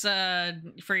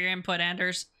 for your input,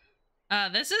 Anders.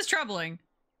 This is troubling.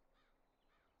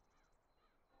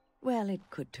 Well, it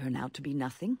could turn out to be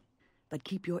nothing. But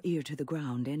keep your ear to the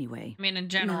ground anyway. I mean, in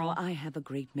general. Now, I have a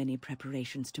great many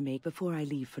preparations to make before I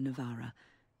leave for Navarra.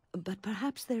 But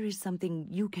perhaps there is something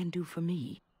you can do for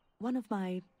me. One of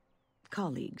my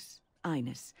colleagues,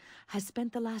 Ines, has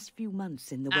spent the last few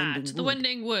months in the Wending Wood. The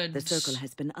Wending Woods. The Circle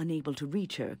has been unable to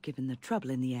reach her, given the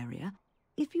trouble in the area.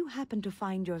 If you happen to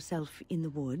find yourself in the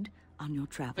wood on your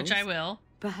travels... Which I will.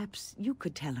 Perhaps you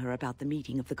could tell her about the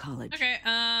meeting of the college. Okay,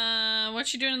 what's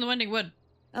she doing in the Wending Wood?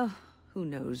 Oh, who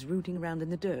knows, rooting around in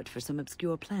the dirt for some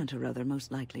obscure plant or other,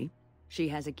 most likely. She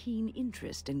has a keen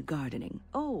interest in gardening.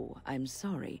 Oh, I'm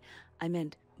sorry. I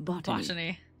meant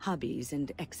botany. Hobbies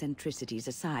and eccentricities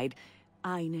aside,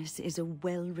 Ines is a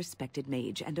well-respected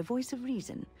mage and a voice of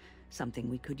reason, something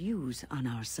we could use on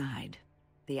our side.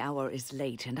 The hour is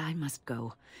late and I must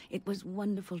go. It was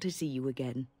wonderful to see you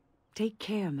again. Take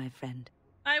care, my friend.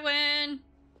 I win.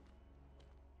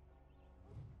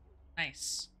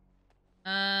 Nice.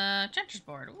 Chanter's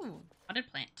board. Ooh,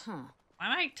 potted plant. Why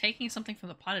am I taking something from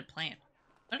the potted plant?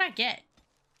 What did I get?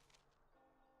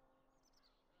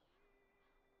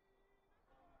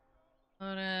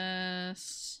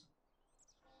 Lotus.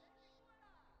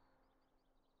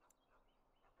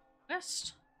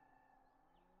 Quest?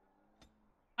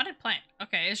 Potted plant.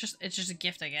 Okay, it's just a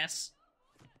gift, I guess.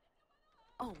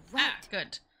 Oh, right. Ah,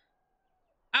 good.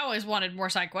 I always wanted more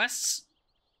side quests.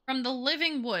 From the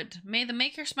living wood, may the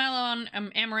maker smile on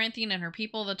Amaranthine and her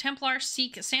people. The Templars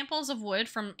seek samples of wood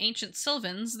from ancient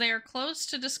Sylvans. They are close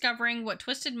to discovering what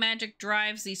twisted magic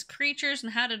drives these creatures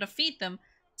and how to defeat them.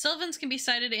 Sylvans can be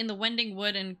sighted in the Wending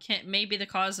Wood and may be the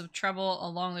cause of trouble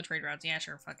along the trade routes. Yeah,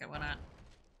 sure, fuck it, why not?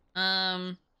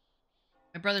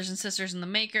 My brothers and sisters in the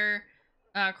maker.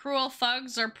 Cruel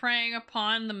thugs are preying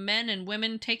upon the men and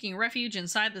women taking refuge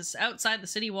outside the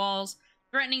city walls,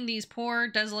 threatening these poor,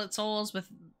 desolate souls with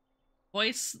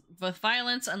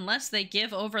violence. Unless they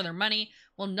give over their money,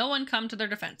 will no one come to their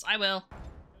defense? I will.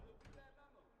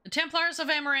 The Templars of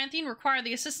Amaranthine require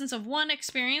the assistance of one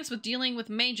experienced with dealing with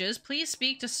mages. Please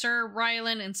speak to Sir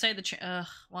Rylan and say the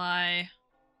why?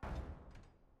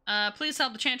 Please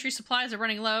help, the chantry supplies are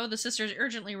running low. The sisters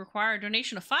urgently require a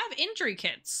donation of 5 injury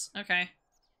kits. Okay.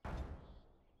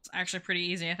 It's actually pretty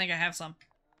easy. I think I have some.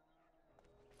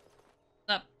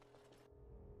 What's up?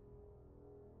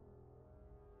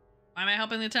 Why am I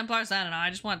helping the Templars? I don't know. I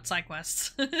just want side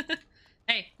quests.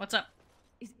 Hey, what's up?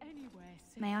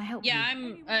 May I help you? Yeah,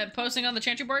 I'm posting on the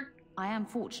chantry board. I am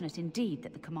fortunate indeed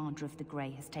that the commander of the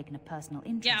Grey has taken a personal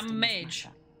interest I'm a in mage. This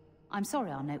matter. I'm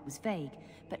sorry our note was vague,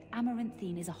 but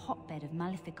Amaranthine is a hotbed of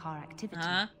Maleficar activity.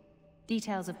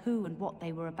 Details of who and what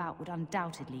they were about would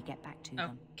undoubtedly get back to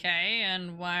them. Okay,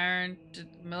 and why aren't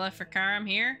Maleficarum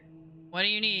here? What do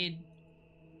you need?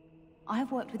 I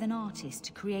have worked with an artist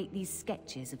to create these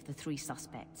sketches of the 3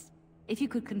 suspects. If you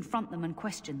could confront them and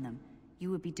question them,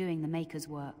 you would be doing the Maker's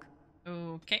work.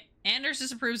 Okay. Anders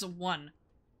disapproves of 1.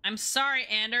 I'm sorry,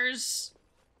 Anders.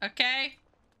 Okay?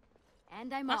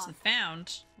 And I'm Lost off. and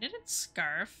found. Knitted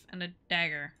scarf and a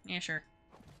dagger. Yeah, sure.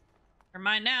 Never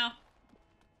mind now.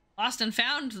 Lost and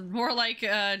found, more like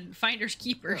finders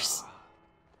keepers.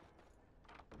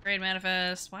 Trade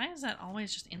manifest. Why is that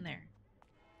always just in there?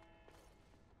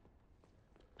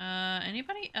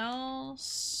 Anybody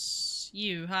else?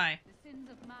 You, hi.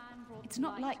 It's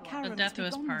not like Karen death to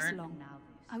his part.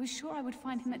 I was sure I would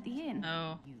find him at the inn.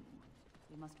 Oh.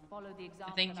 We must follow the example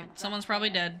I think of someone's probably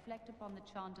dead. Reflect upon the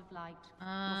chant of light.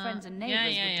 Your friends and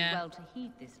neighbors would do well to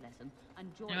heed this lesson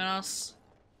and join. Anyone else?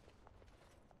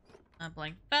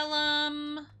 Blank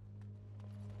vellum.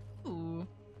 Ooh.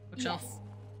 Bookshelf.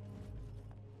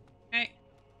 Okay.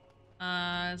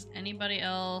 Is anybody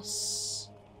else?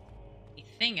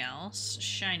 Anything else?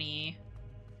 Shiny.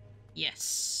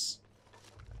 Yes.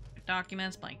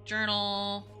 Documents, blank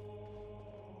journal.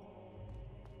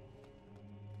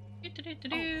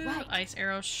 Right. Ice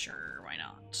arrow, sure, why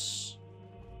not?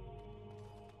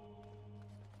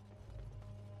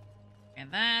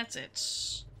 And that's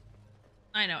it.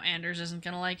 I know Anders isn't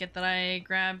gonna like it that I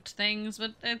grabbed things,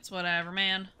 but it's whatever,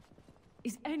 man.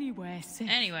 Is anywhere safe?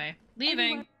 Anyway,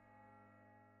 leaving.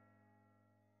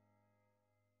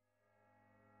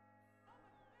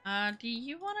 Do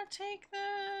you want to take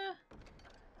the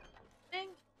thing?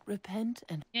 Repent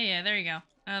and... Yeah, there you go.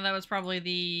 That was probably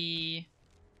the...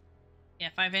 Yeah,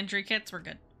 5 injury kits, we're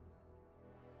good.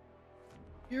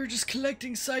 You're just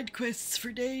collecting side quests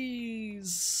for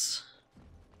days.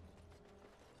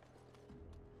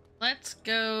 Let's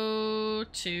go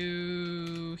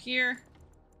to here.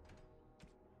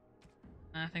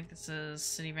 I think this is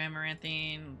City of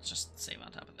Amaranthine. Let's just save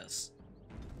on top of this.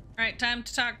 Alright, time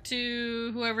to talk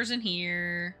to whoever's in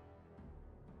here.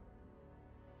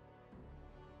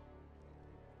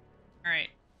 Alright.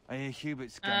 I hear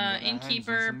Hubert's got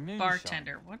innkeeper,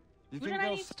 bartender. What? Who did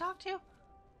I need to talk to?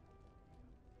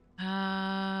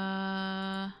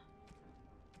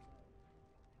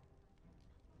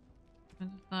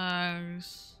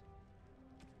 Thugs.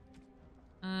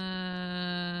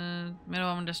 Middle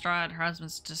woman distraught at her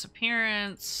husband's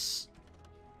disappearance.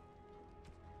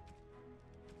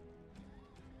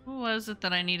 Who was it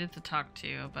that I needed to talk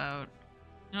to about?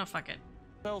 You know, fuck it.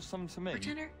 Sell some to me.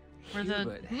 Bartender? Or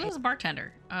who was the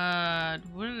bartender?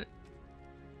 What?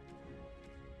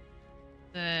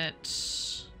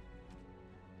 That.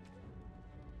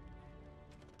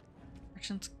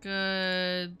 Merchant's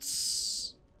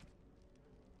goods.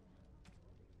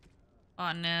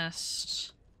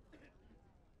 Botanist.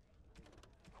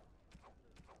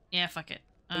 Yeah, fuck it.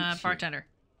 Bartender.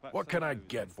 What can I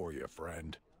get for you,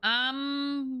 friend?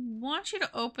 Want you to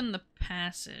open the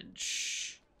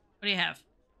passage. What do you have?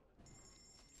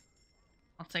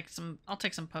 I'll take some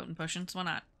potent potions. Why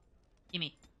not?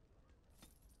 Gimme.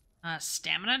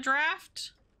 Stamina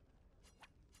draft?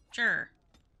 Sure.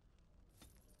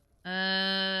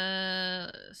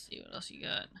 Let's see what else you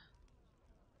got.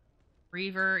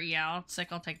 Reaver, yeah, I'll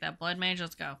take that. Blood Mage,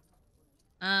 let's go.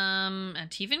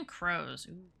 Antivan Crows.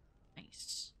 Ooh,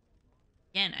 nice.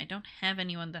 Again, I don't have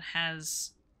anyone that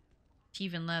has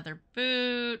Antivan leather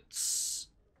boots.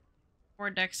 4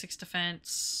 dex, 6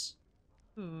 defense.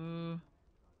 Ooh.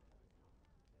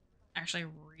 Actually,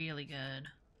 really good.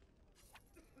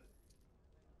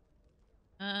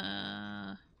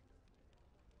 What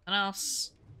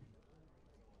else?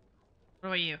 What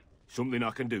about you? Something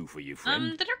I can do for you,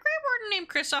 friend. Did a Grey Warden named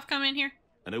Kristoff come in here?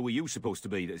 And who are you supposed to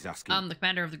be that's asking? The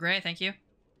Commander of the Grey, thank you.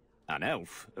 An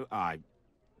elf?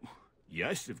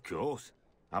 Yes, of course.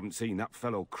 Haven't seen that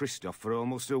fellow Kristoff for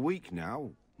almost a week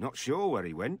now. Not sure where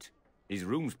he went. His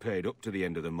room's paid up to the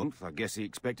end of the month. I guess he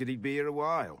expected he'd be here a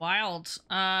while. Wild.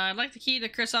 I'd like the key to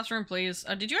Kristoff's room, please.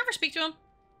 Did you ever speak to him?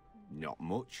 Not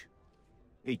much.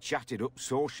 He chatted up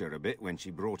Sorsha a bit when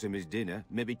she brought him his dinner.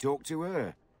 Maybe talk to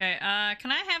her. Okay,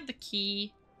 can I have the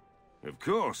key? Of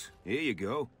course. Here you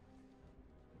go.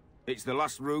 It's the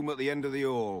last room at the end of the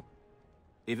hall.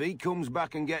 If he comes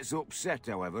back and gets upset,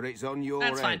 however, it's on your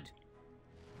head. Fine.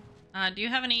 Do you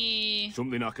have any...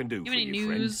 Something I can do for you,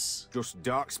 news? Friend. Just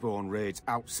Darkspawn raids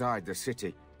outside the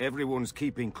city. Everyone's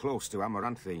keeping close to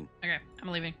Amaranthine. Okay, I'm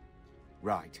leaving.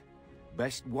 Right.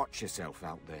 Best watch yourself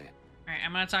out there. Alright,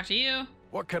 I'm gonna talk to you.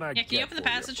 What can I get can you open the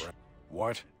passage?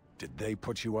 What? Did they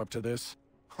put you up to this?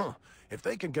 Huh. If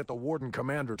they can get the Warden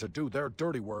Commander to do their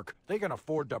dirty work, they can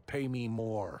afford to pay me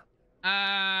more.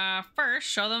 First,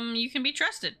 show them you can be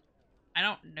trusted. I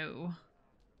don't know.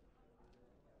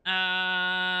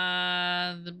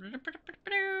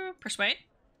 Persuade?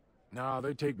 Nah,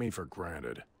 they take me for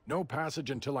granted. No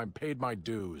passage until I'm paid my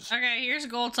dues. Okay, here's a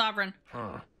gold sovereign.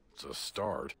 Huh. It's a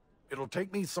start. It'll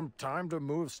take me some time to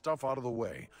move stuff out of the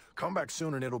way. Come back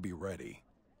soon and it'll be ready.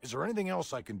 Is there anything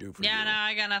else I can do for you? Yeah, no,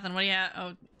 I got nothing. What do you have?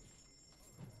 Oh.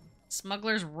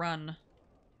 Smuggler's Run.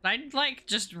 I'd like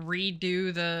just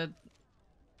redo the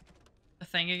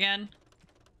thing again.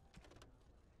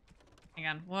 Hang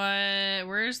on. What?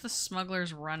 Where's the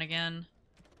Smuggler's Run again?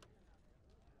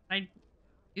 I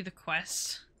do the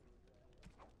quest.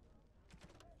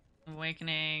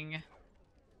 Awakening.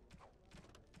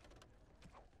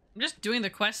 I'm just doing the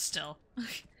quest still.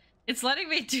 It's letting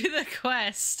me do the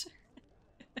quest.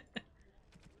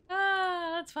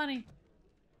 Ah, that's funny.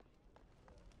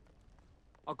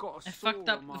 I fucked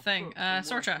up the thing.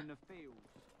 Sorcha.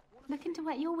 Looking to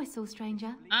wet your whistle,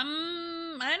 stranger.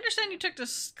 I understand you took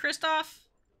this Kristoff.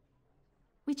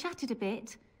 We chatted a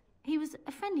bit. He was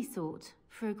a friendly sort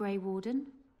for a Grey Warden.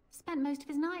 Spent most of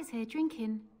his nights here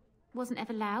drinking. Wasn't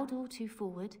ever loud or too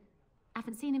forward.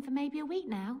 Haven't seen him for maybe a week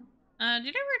now. Did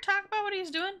you ever talk about what he's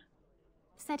doing?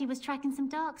 Said he was tracking some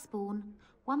Darkspawn.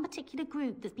 One particular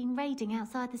group that's been raiding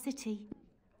outside the city.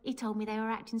 He told me they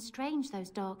were acting strange, those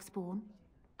Darkspawn.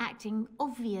 Acting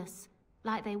obvious,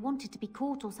 like they wanted to be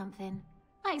caught or something.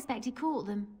 I expect he caught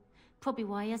them. Probably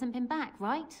why he hasn't been back,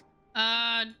 right?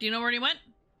 Do you know where he went?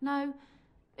 No.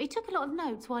 He took a lot of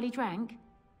notes while he drank.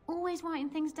 Always writing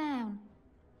things down.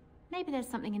 Maybe there's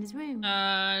something in his room.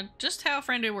 Just how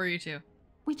friendly were you two?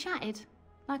 We chatted,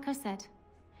 like I said.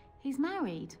 He's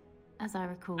married, as I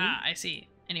recall. Ah, I see.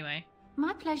 Anyway.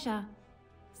 My pleasure.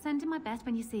 Send him my best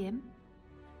when you see him.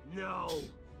 No.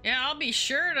 Yeah, I'll be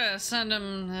sure to send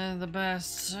him the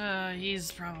best.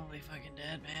 He's probably fucking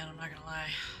dead, man. I'm not gonna lie.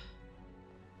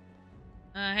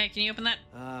 Hey, can you open that?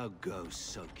 Oh, go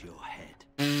soak your head.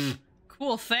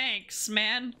 Cool, thanks,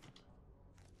 man.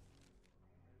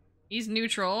 He's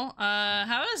neutral.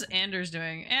 How is Anders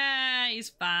doing? He's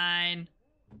fine.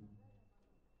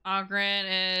 Ogren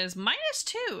is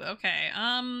 -2. Okay,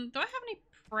 do I have any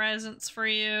presents for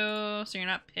you so you're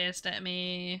not pissed at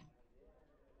me?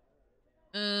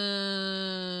 By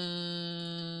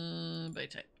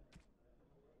type.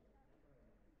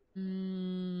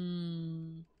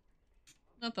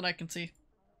 Not that I can see.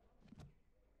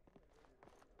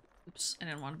 Oops, I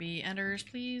didn't want to be Anders,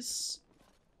 please.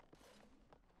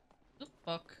 Oop,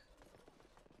 book.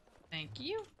 Thank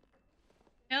you.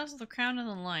 Tales of the Crown and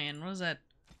the Lion. What is that?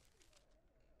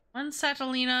 One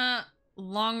Satalina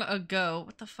long ago.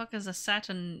 What the fuck is a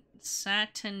Saturnalia?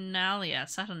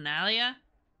 Saturnalia?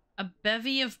 A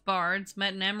bevy of bards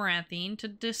met in Amaranthine to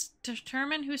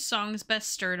determine whose songs best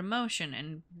stirred emotion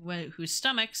and whose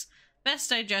stomachs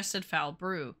best digested foul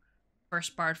brew.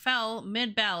 First bard fell,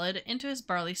 mid-ballad, into his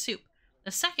barley soup.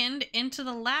 The second, into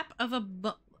the lap of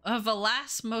a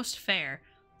lass most fair.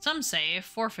 Some say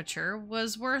forfeiture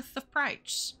was worth the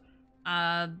price.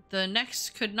 The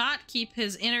next could not keep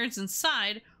his innards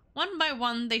inside. One by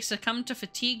one, they succumbed to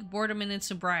fatigue, boredom, and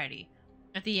insobriety.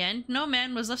 At the end, no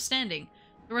man was left standing.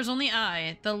 There was only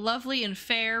I, the lovely and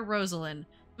fair Rosalind,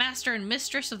 master and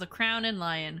mistress of the crown and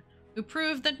lion, who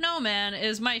proved that no man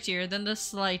is mightier than the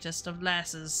slightest of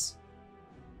lasses.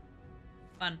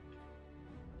 Fun.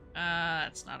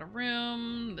 It's not a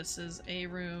room. This is a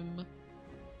room.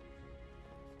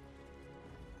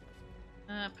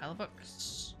 Pile of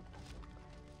books.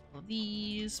 All of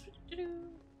these.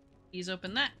 Please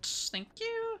open that. Thank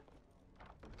you.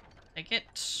 Take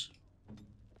it.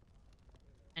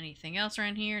 Anything else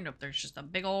around here? Nope, there's just a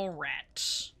big ol'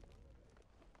 rat.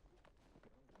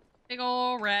 Big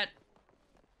ol' rat.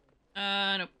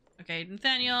 Nope. Okay,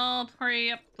 Nathaniel,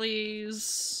 hurry up,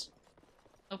 please.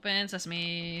 Open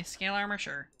sesame. Scale armor,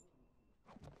 sure.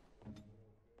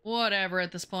 Whatever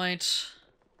at this point.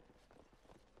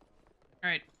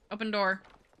 Alright, open door.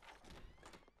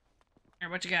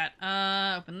 Alright, what you got?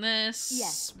 Open this.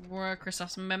 Yes. We're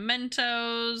Kristoff's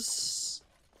mementos.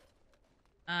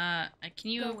 Can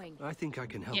you... Going. I think I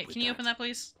can help with can you open that,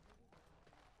 please?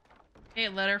 Okay,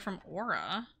 letter from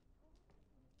Aura.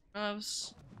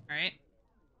 Gloves. Alright.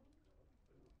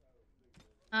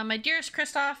 My dearest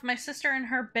Kristoff, my sister and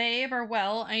her babe are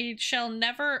well. I shall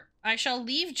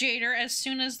leave Jader as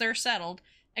soon as they're settled.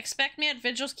 Expect me at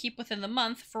Vigil's Keep within the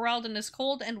month. Ferelden is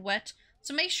cold and wet,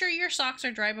 so make sure your socks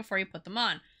are dry before you put them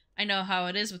on. I know how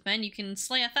it is with men. You can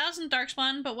slay 1,000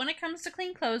 darkspawn, but when it comes to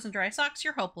clean clothes and dry socks,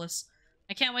 you're hopeless.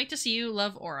 I can't wait to see you.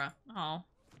 Love, Aura. Oh.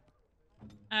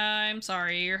 I'm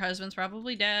sorry, your husband's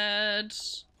probably dead.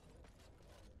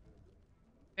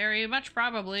 Very much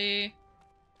probably.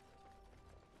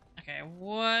 Okay,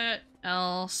 what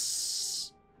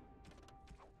else?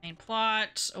 Main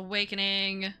plot,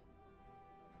 Awakening.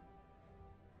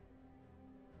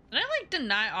 Did I, like,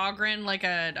 deny Ogren, like,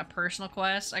 a personal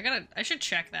quest? I should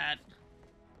check that.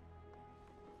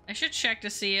 I should check to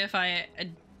see if I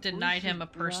denied him a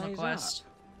personal quest.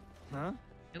 Huh?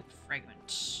 Nope,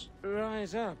 fragment.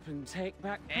 Rise up and take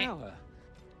back power.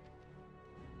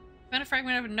 Found a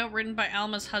fragment of a note written by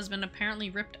Alma's husband, apparently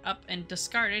ripped up and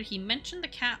discarded. He mentioned the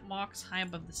catwalks high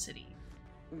above the city.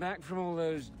 Back from all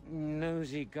those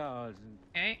nosy guards.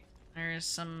 Okay, there's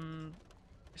some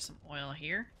oil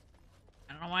here.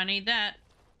 I don't know why I need that.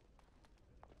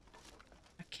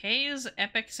 McKay's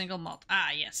epic single malt.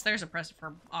 Ah, yes, there's a present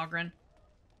for Ogren.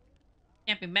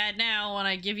 Can't be mad now when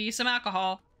I give you some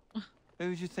alcohol. Who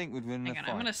would you think would win the fight?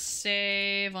 I'm gonna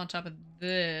save on top of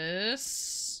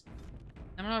this.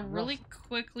 I'm gonna really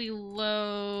quickly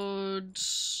load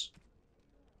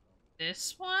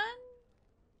this one.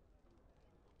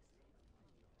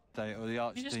 Or the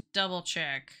Let me just double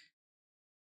check.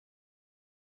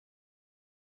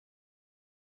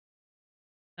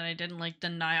 That I didn't, like,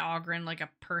 deny Ogren, like, a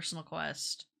personal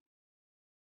quest.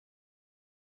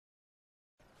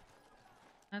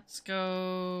 Let's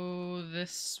go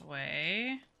this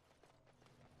way.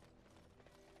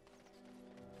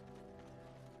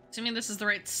 Assuming this is the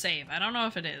right save. I don't know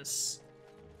if it is.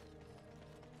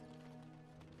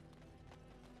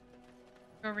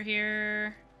 Over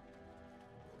here.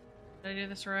 Did I do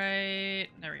this right?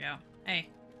 There we go. Hey.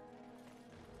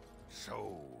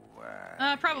 So,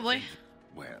 probably.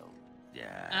 Well,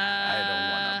 yeah, I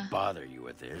don't want to bother you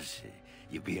with this.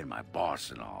 You being my boss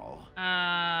and all.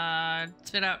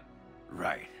 Spit out.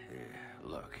 Right.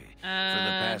 Look, for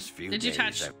the past few days... Did you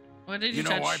touch... What did you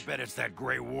touch? You know, I bet it's that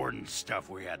Grey Warden stuff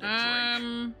we had to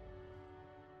drink.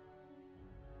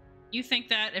 You think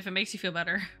that if it makes you feel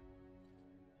better.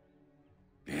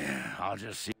 Yeah, I'll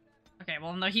just see. Okay,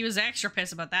 well, no, he was extra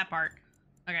pissed about that part.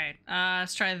 Okay,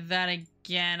 let's try that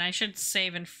again. I should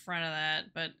save in front of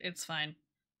that, but it's fine.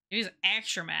 He was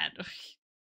extra mad.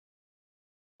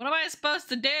 What am I supposed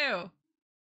to do?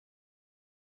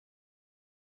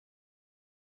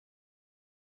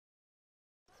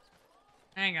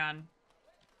 Hang on.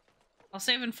 I'll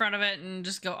save in front of it and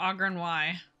just go Ogren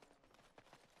Y.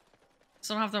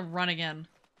 So I don't have to run again.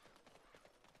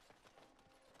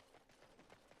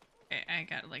 Okay, I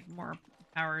got, like, more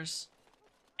powers.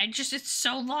 It's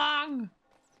so long!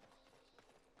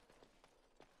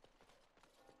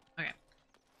 Okay.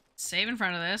 Save in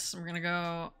front of this. We're gonna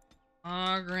go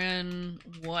Ogren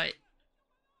what?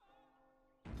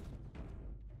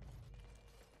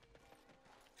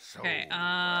 So, okay,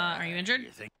 are you injured?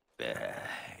 You think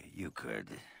you could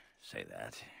say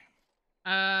that?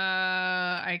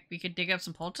 We could dig up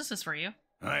some poultices for you.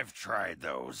 I've tried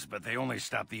those, but they only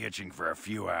stop the itching for a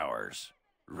few hours.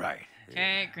 Right.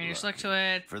 Okay, Greenish, look to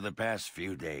it. For the past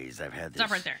few days, I've had this...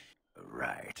 Stop right there.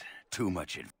 Right. Too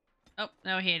much... Oh,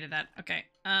 no, he hated that. Okay.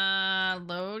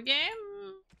 Load game?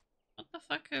 What the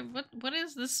fuck? What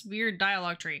is this weird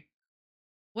dialogue tree?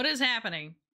 What is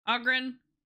happening? Ogren,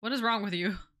 what is wrong with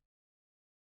you?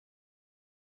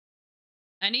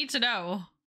 I need to know.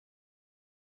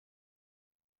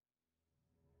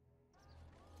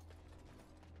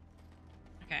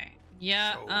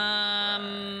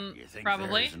 Yeah, you think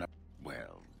probably.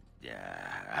 Well, yeah,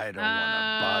 I don't want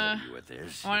to bother you with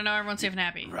this. I want to know everyone's safe and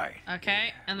happy. Right. Okay,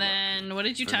 yeah. and then what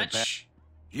did you touch?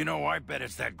 You know, I bet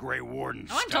it's that Grey Warden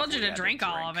No one told you to drink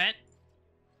all of it.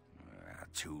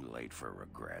 Too late for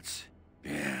regrets.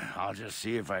 Yeah, I'll just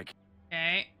see if I can.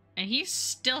 Okay, and he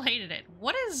still hated it.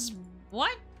 What?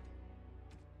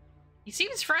 He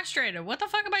seems frustrated. What the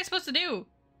fuck am I supposed to do?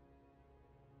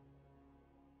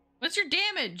 What's your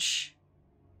damage?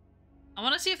 I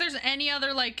want to see if there's any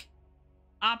other, like,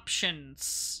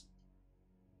 options.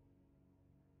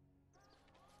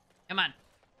 Come on.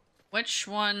 Which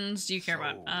ones do you care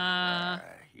about?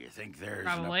 You think there's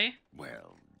probably.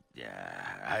 Well, yeah,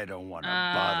 I don't want to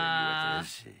bother you with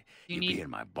this. You need being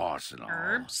my boss and all.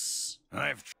 Herbs.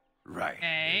 Right.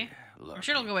 Okay. Look, I'm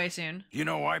sure it'll go away soon. You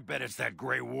know, I bet it's that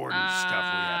Grey Warden stuff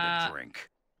we had to drink.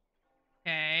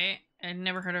 Okay. I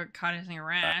never heard of it causing a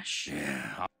rash.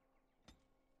 Yeah.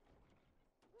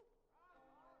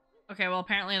 Okay, well,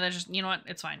 apparently that's just, you know what?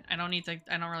 It's fine. I don't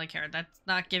really care. That's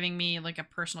not giving me, like, a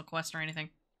personal quest or anything.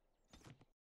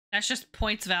 That's just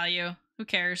points value. Who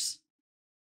cares?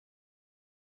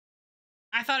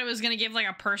 I thought it was gonna give, like,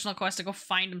 a personal quest to go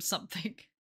find him something.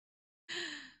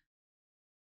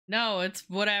 No, it's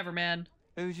whatever, man.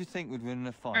 Who do you think would win in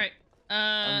a fight?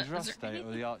 Alright, Andraste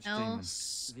or the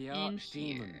Archdemon? The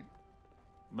Archdemon.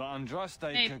 But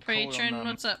Andraste hey, could patron, call on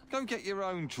what's up? Go get your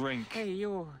own drink. Hey,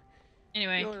 you're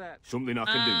Anyway. Something I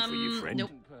can do for you, friend.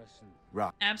 Nope.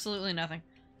 Right. Absolutely nothing.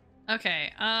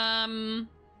 Okay,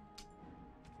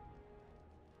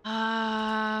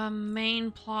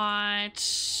 main plot.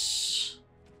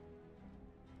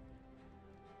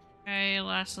 Okay,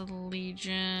 Last of the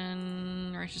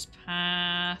Legion, Righteous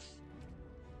Path.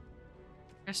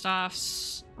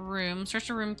 Kristoff's room. Search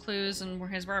the room clues and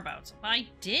his whereabouts. I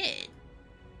did.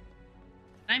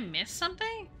 Did I miss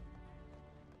something?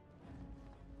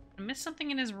 I missed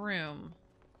something in his room.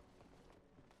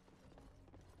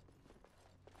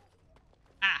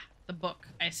 Ah, the book.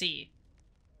 I see.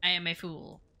 I am a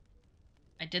fool.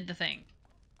 I did the thing.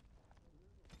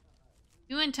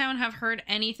 You in town have heard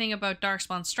anything about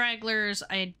Darkspawn stragglers?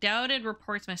 I doubted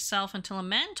reports myself until a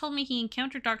man told me he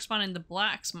encountered Darkspawn in the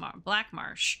Black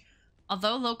Marsh.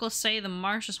 Although locals say the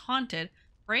marsh is haunted,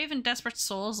 brave and desperate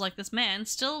souls like this man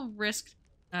still risk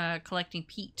collecting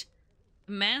peat.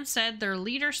 The man said their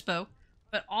leader spoke,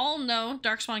 but all know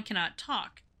Darkspawn cannot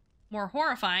talk. More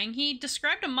horrifying, he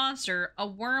described a monster, a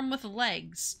worm with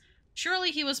legs.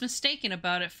 Surely he was mistaken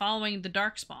about it following the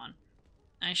Darkspawn.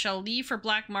 I shall leave for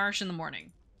Black Marsh in the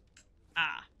morning.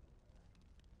 Ah.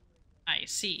 I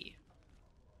see.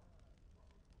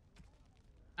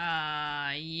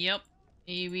 Yep.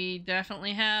 We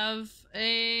definitely have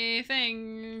a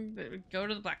thing. Go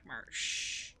to the Black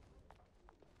Marsh.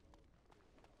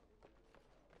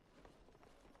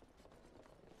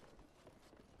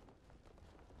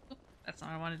 Oop, that's not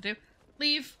what I wanted to do.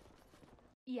 Leave.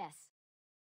 Yes.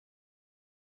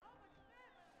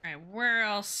 Alright, where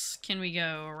else can we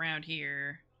go around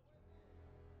here?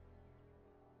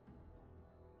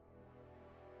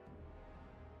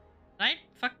 Did I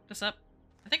fuck this up?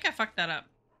 I think I fucked that up.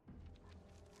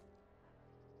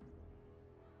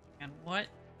 And what?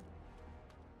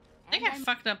 I think I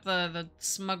fucked up the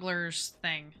smuggler's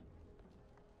thing.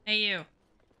 Hey, you.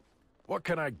 What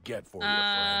can I get for you,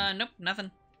 friend? Nope, nothing.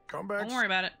 Come back. Don't worry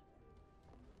about it.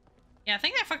 Yeah, I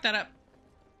think I fucked that up.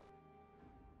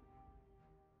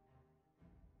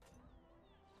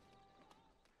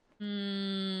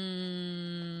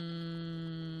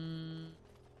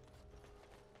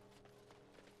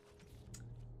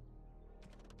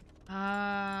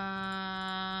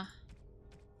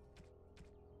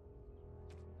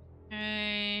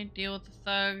 Okay, deal with the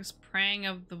thugs, preying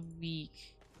of the weak.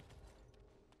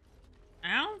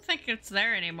 I don't think it's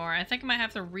there anymore. I think I might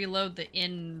have to reload the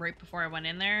inn right before I went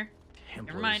in there. Templars.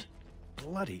 Never mind.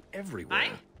 Bloody everywhere.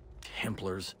 Hi?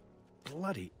 Templars.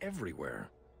 Bloody everywhere.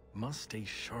 Must stay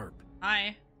sharp.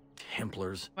 Hi.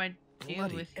 Templars. What do I do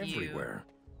bloody with everywhere.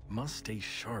 Must stay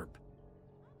sharp.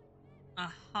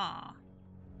 Uh-huh.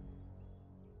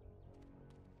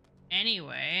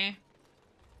 Anyway.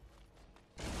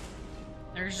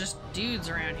 There's just dudes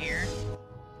around here.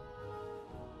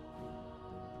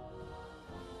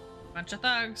 Bunch of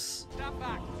thugs. Stand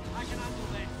back. I can handle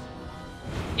this.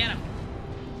 Get him.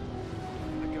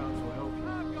 The guards will help you.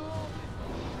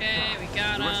 Okay, we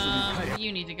got him.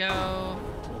 You need to go.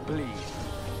 Bleed.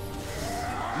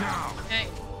 Now. Okay,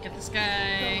 get this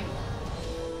guy.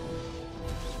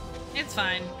 It's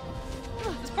fine.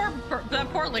 This that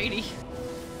poor lady.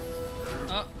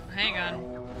 Oh, hang on.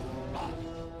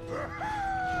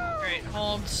 Alright,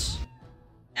 hold.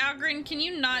 Algren, can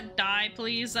you not die,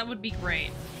 please? That would be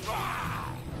great.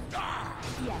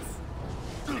 Yes.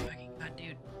 Fucking god,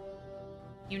 dude.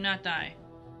 You not die.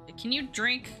 Can you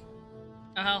drink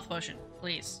a health potion,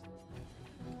 please?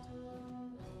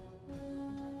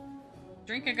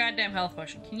 Drink a goddamn health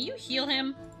potion. Can you heal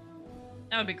him?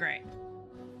 That would be great.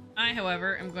 I,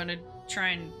 however, am going to try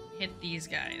and hit these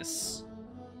guys.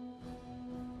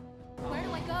 Where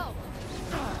do I go?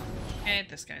 Okay,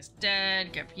 this guy's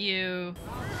dead. Grab you.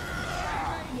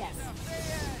 Yes.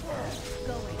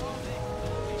 Going.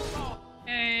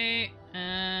 Okay,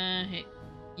 hit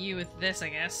you with this, I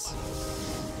guess.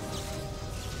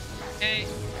 Okay.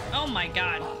 Oh my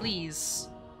god, please.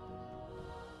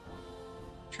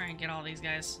 Try and get all these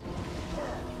guys.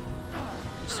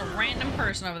 Just a random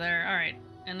person over there. Alright.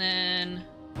 And then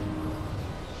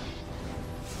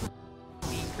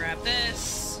grab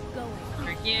this.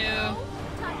 Drink you.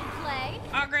 Time to play.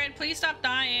 Ogred, please stop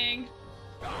dying.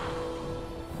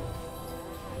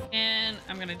 And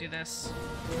I'm gonna do this.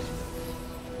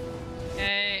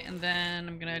 Okay, and then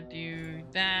I'm gonna do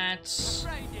that.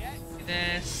 Do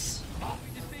this.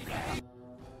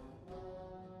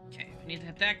 Okay, I need to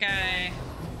hit that guy.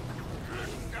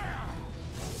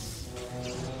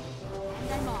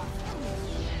 And I'm off.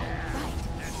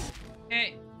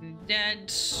 Okay,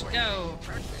 dead. Go.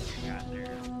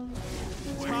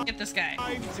 Get this guy.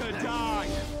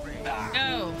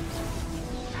 Go.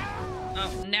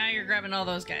 Oh, now you're grabbing all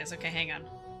those guys. Okay, hang on.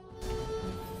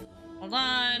 Hold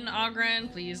on, Ogren,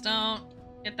 please don't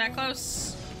get that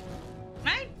close.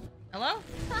 Hi. Hello?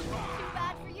 Too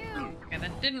bad for you. Okay,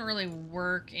 that didn't really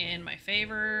work in my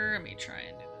favor. Let me try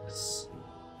and do this.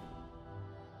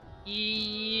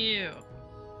 You.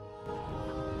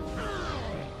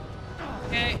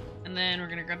 Okay, and then we're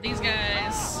gonna grab these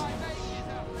guys.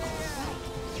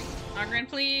 Ogren,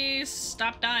 please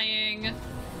stop dying.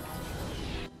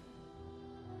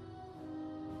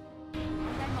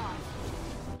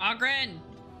 Ogren!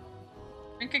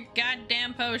 Drink a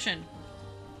goddamn potion.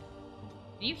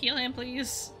 Can you heal him,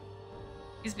 please?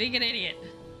 He's being an idiot.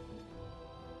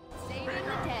 Saving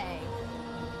the day.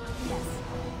 Yes.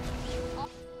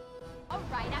 All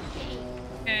right, I'm game.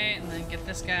 Okay, and then get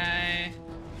this guy.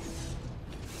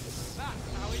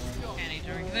 Okay, I need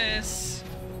to drink this.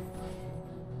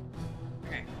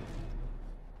 Okay.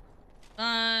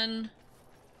 Done.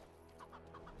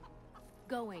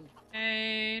 Going.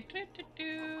 Okay.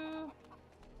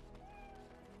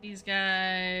 These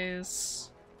guys.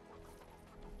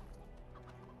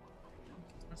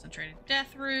 Concentrated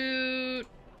death root.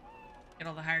 Get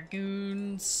all the higher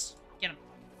goons. Get them.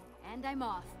 And I'm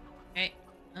off. Okay.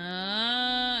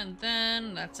 And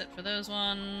then that's it for those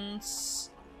ones.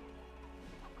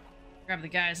 Grab the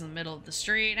guys in the middle of the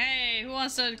street. Hey, who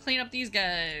wants to clean up these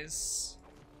guys?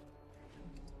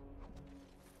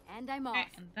 And I'm off. Okay,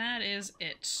 and that is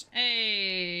it.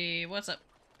 Hey, what's up?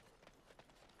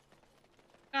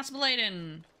 Gospel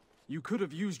Aiden. You could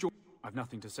have used your... I've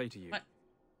nothing to say to you. What?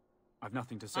 I've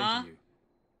nothing to say to you.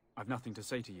 I've nothing to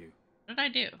say to you. What did I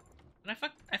do?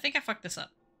 I think I fucked this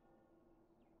up.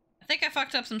 I think I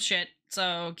fucked up some shit,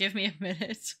 so give me a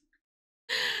minute.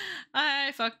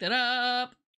 I fucked it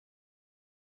up.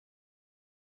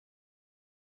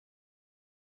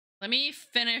 Let me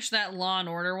finish that Law and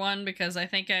Order one because I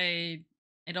think I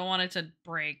don't want it to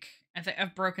break. I think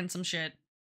I've broken some shit.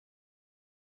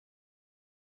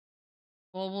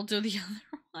 Well, we'll do the other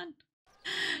one.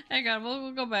 Hang on,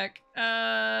 we'll go back.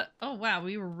 Oh wow,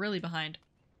 we were really behind.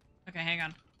 Okay, hang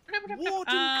on.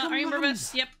 Are you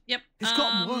nervous? Yep. It's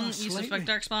gotten worse Use lately.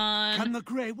 Dark Spawn. Can the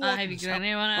Grey Wardens have you got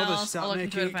anyone else? I'll look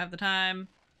into it making... if I have the time.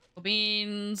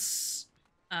 Beans.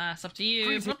 It's up to you.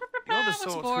 You're the What's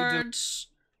sorts who board?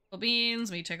 Beans.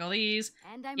 Let me take all these.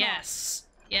 And I'm yes.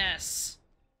 Yes.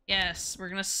 Yes. We're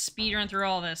gonna speed run through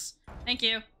all this. Thank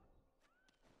you.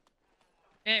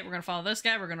 Okay, we're gonna follow this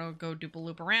guy. We're gonna go dupe a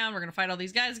loop around. We're gonna fight all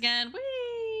these guys again.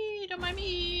 Whee! Don't mind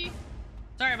me.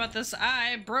 Sorry about this.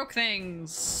 I broke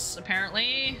things,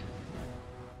 apparently.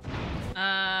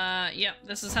 Yep,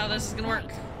 this is how this is gonna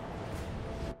work.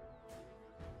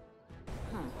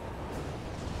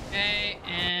 Okay,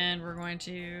 and we're going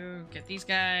to get these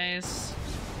guys.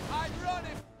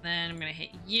 Then I'm gonna hit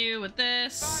you with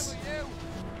this.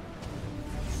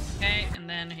 Okay, and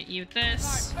then hit you with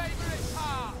this.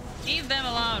 Leave them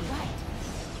alone.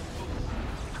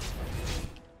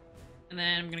 And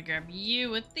then I'm gonna grab you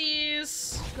with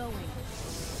these. Going.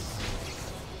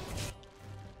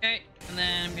 Okay, and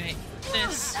then I'm gonna hit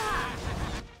this.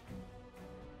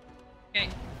 Okay.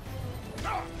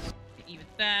 Hit you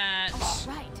with that.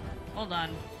 All right. Hold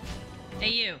on. Hey,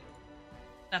 you.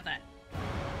 Stop that.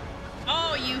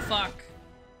 Oh, you fuck.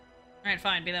 Alright,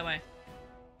 fine, be that way.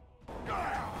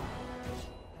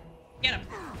 Get him.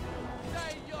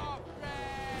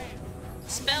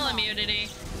 Spell immunity.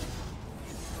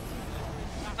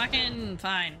 Fucking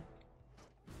fine.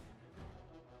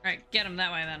 Alright, get him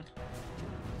that way then.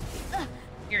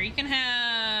 Here, you can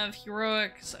have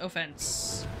heroic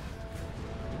offense.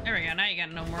 There we go, now you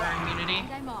got no more immunity.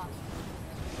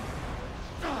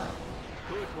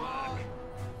 Good work.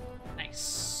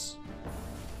 Nice.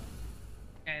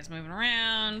 Guys moving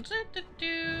around.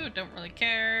 Don't really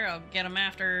care. I'll get them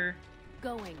after.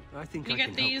 Going. I think you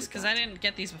get these because I didn't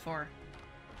get these before.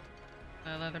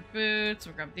 Leather boots.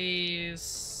 We'll grab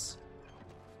these.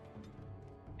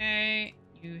 Okay,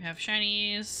 you have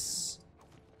shinies.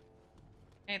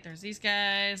 Okay, there's these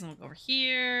guys, and we'll go over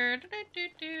here.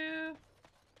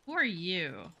 Who are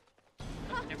you?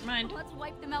 Oh, never mind. Let's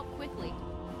wipe them out quickly.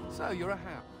 So you're a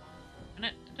hound.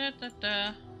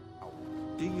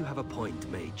 Do you have a point,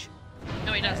 Mage?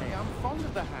 No, he doesn't. Hey, I'm fond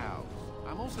of the house.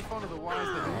 I'm also fond of the wise,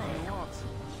 the who, and the what.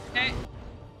 Okay.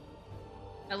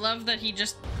 I love that he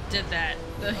just did that.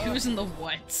 The who's and the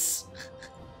whats.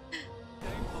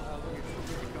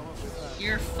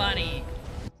 You're funny.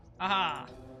 Aha.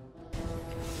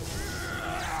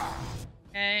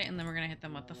 Okay, and then we're gonna hit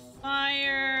them with the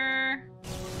fire.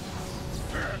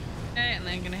 Okay, and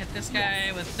then gonna hit this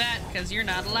guy with that because you're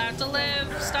not allowed to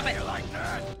live. Stop it.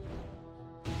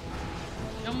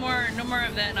 No more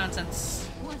of that nonsense.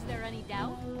 Was there any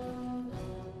doubt?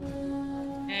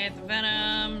 Okay, the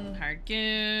venom, hard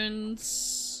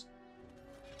goons.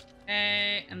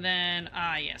 Okay, and then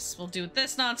yes, we'll do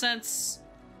this nonsense.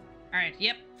 All right,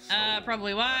 yep.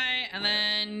 Probably Y, and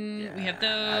then we have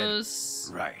those.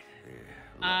 Right.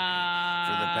 Look, for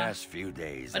the past few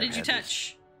days. What did you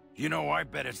touch? You know, I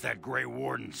bet it's that Grey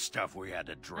Warden stuff we had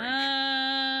to drink.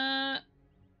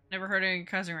 Never heard of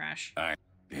causing rash.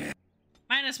 Yeah.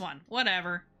 -1.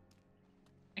 Whatever.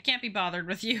 I can't be bothered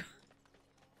with you.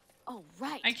 Oh,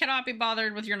 right. I cannot be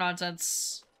bothered with your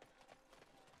nonsense.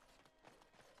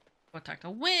 Go talk to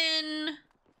Win.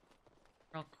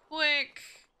 Real quick.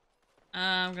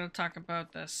 I'm gonna talk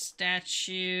about the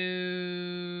statue.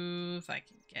 If I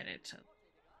can get it to...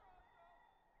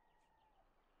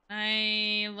 Can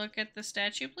I look at the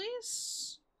statue,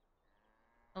 please?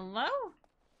 Hello?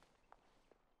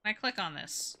 Can I click on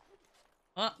this?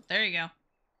 Oh, there you go.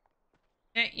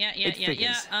 Okay, yeah.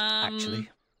 Actually.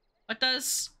 What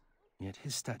does? Yet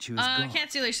his statue is gone.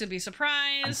 Cancellation should be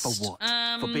surprised. And for what?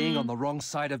 For being on the wrong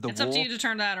side of the war? It's up to you to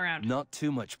turn that around. Not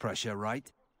too much pressure, right?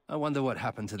 I wonder what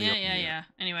happened to the... Yeah.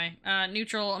 Anyway,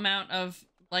 neutral amount of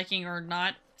liking or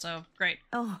not, so great.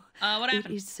 Oh, what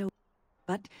happened? It is so...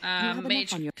 But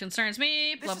mage concerns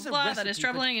me, blah, blah, blah. That is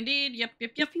troubling indeed. Yep.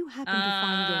 If you happen to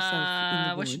find yourself in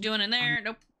the what you doing in there?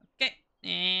 Nope. Okay,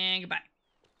 and goodbye.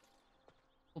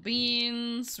 Cool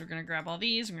beans. We're gonna grab all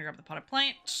these. We're gonna grab the potted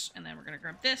plant, and then we're gonna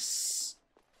grab this.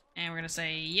 And we're gonna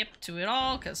say yep to it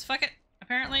all, because fuck it,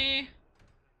 apparently.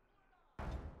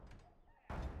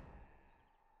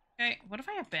 Okay, what if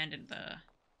I abandoned the...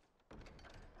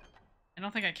 I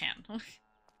don't think I can. I think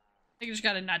I just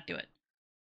gotta not do it.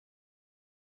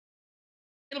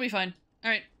 It'll be fine.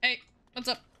 Alright, hey, what's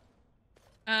up?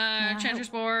 Enchanter's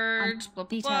board, blah, blah,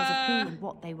 details of who and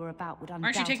what they were about would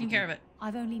undoubtedly... Aren't you taking care of it?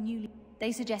 I've only newly...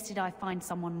 They suggested I find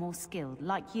someone more skilled,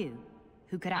 like you,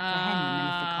 who could apprehend the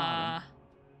Maleficarum.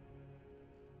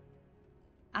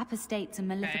 Apostates and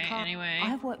Maleficarum. Okay, anyway. I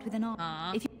have worked with an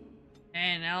arm. If you...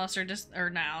 And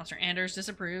Anders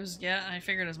disapproves. Yeah, I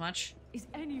figured as much. Is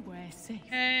anywhere safe?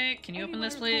 Okay, can you open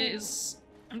this, please?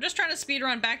 I'm just trying to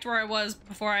speedrun back to where I was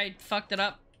before I fucked it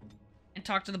up and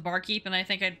talked to the barkeep, and I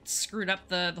think I screwed up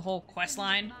the whole quest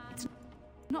line. It's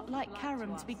not like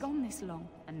Karam to be gone this long.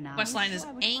 And now quest line is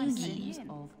Angie.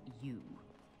 Of you.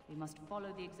 We must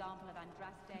follow the example of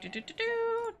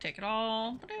Andraste. Take it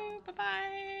all.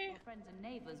 Bye-bye. Your friends and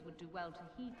neighbors would do well to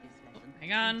heed this lesson.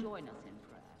 Hang on. And join us in prayer.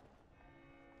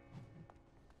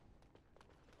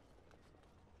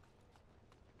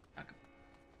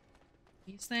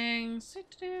 These things.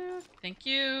 Thank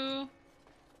you.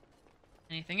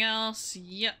 Anything else?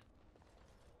 Yep.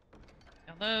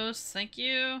 All those. Thank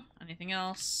you. Anything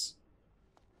else?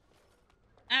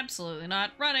 Absolutely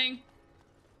not. Running.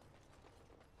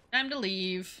 Time to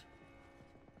leave.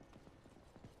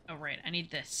 Oh, right. I need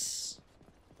this.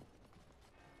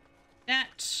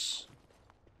 That.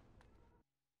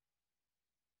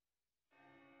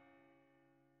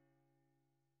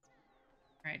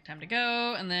 Alright, time to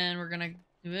go, and then we're gonna...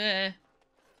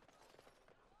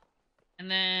 And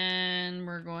then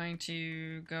we're going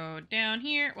to go down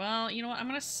here. Well, you know what? I'm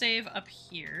gonna save up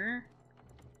here.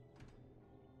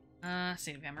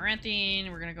 City of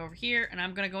Amaranthine. We're gonna go over here, and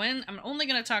I'm gonna go in. I'm only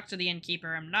gonna talk to the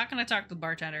innkeeper. I'm not gonna talk to the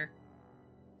bartender.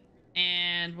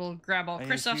 And we'll grab all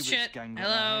Kristoff's shit.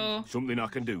 Hello. Something I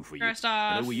can do for you. Kristoff.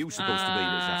 I know were you supposed to be this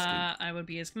asking. I would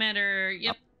be his commander.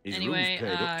 Yep. His anyway,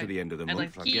 room's paid up to the end of the I'd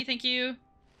month. like the key, thank you.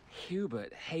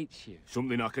 Hubert hates you.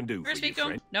 Something I can do for you, speak to him?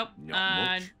 friend. Nope.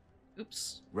 Not much.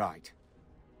 Oops. Right.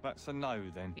 That's a no,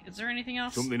 then. Is there anything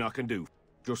else? Something I can do.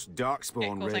 Just darkspawn, Okay,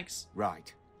 cool, Red. thanks.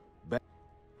 Right.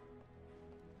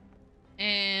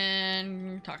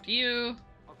 And talk to you.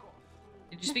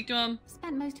 Did you speak to him?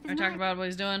 Spent most of his I night. talked about what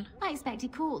he's doing. I expect he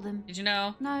caught them. Did you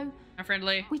know? No. I'm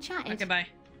friendly. We chatted. Okay, bye.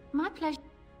 My pleasure.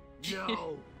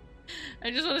 No. I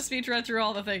just want to speed run through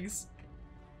all the things.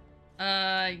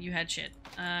 You had shit.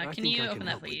 Can you open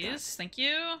that, please? Thank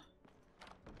you.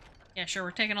 Yeah, sure,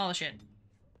 we're taking all the shit.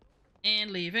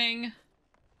 And leaving.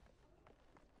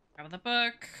 Grab the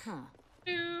book.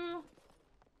 Two.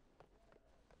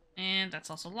 And that's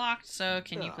also locked, so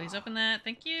can you please open that?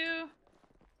 Thank you.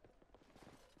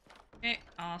 Okay,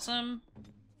 awesome.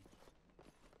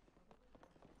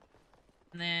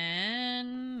 And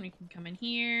then we can come in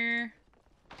here.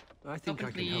 I think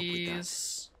I can help with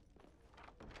that.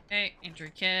 Okay,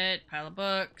 entry kit, pile of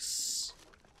books.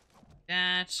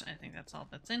 That, I think that's all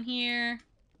that's in here.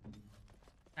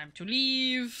 Time to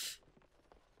leave.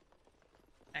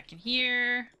 Back in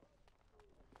here.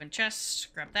 Open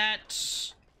chest, grab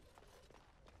that.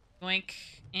 Boink.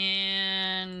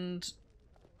 And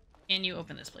can you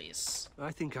open this, please?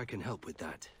 I think I can help with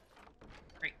that.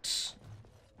 Great.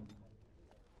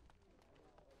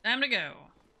 Time to go.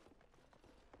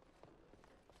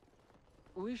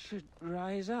 We should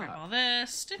rise up. Grab all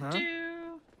this.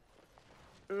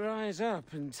 Rise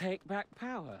up and take back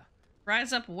power.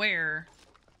 Rise up where?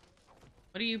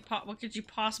 What do you what could you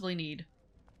possibly need?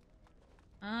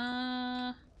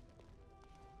 Whoa.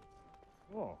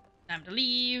 Time to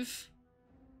leave.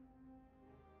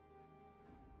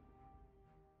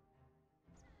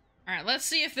 Alright, let's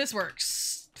see if this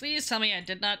works. Please tell me I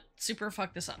did not super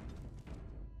fuck this up.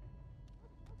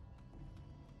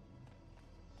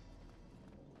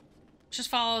 Just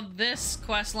follow this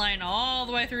quest line all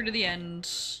the way through to the end.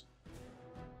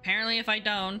 Apparently if I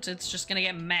don't, it's just gonna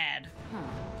get mad.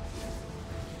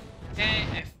 Okay,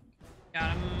 I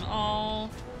got them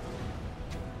all.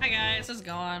 Hi guys, how's it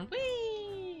going?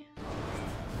 Whee!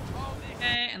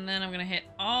 Okay, and then I'm gonna hit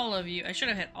all of you. I should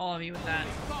have hit all of you with that.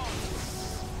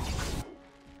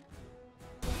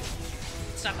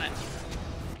 Stop that.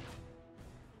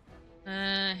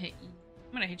 Hit you.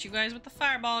 I'm gonna hit you guys with the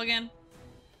fireball again.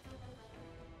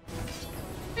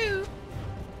 Ooh.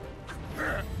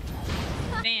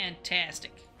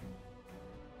 Fantastic.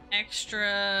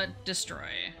 Extra destroy.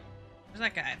 Where's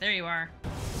that guy? There you are. Too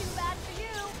bad for you.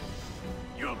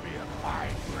 You'll be a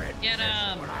fine friend. Get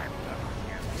him.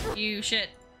 You shit.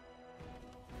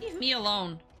 Leave me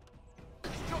alone.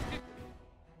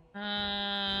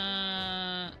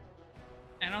 I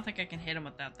don't think I can hit him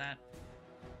without that.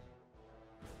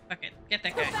 Fuck it. Get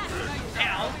that guy.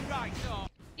 Ow.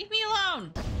 Leave me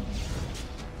alone.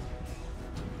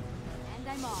 And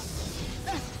I'm off.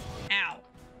 Ow.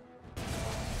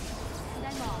 And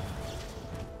I'm off.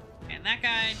 And that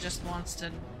guy just wants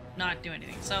to not do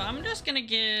anything. So I'm just gonna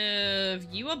give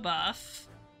you a buff.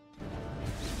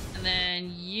 And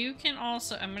then you can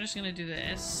also... I'm just gonna do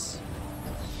this.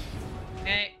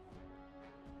 Okay.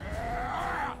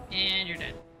 And you're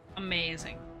dead.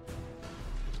 Amazing.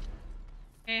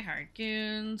 Okay,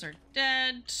 Hargoons are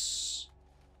dead.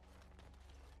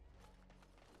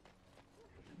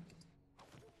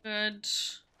 Good.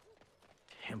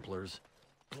 Templars.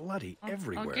 Bloody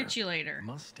everywhere. I'll get you later.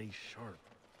 Must stay sharp.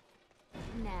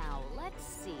 Now, let's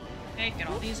see. Okay, get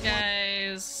all these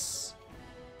guys.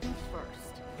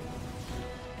 First.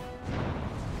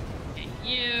 Get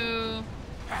you.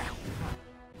 Hang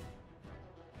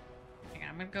on,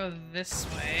 I'm gonna go this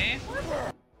way.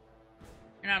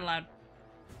 You're not allowed.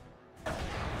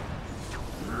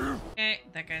 Okay,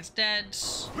 that guy's dead.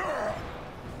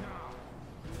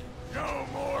 No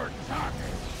more talking.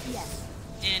 Yes.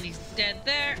 And he's dead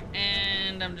there.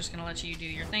 And I'm just gonna let you do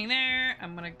your thing there.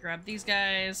 I'm gonna grab these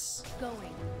guys.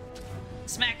 Going.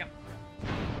 Smack them.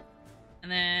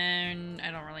 And then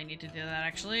I don't really need to do that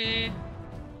actually.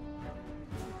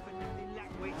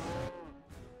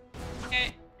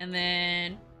 Okay, and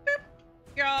then boop,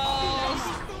 you're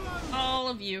all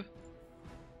of you.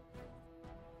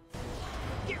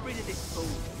 Get rid of this fool.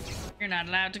 You're not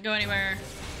allowed to go anywhere.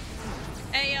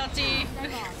 Hey, LT.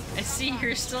 I see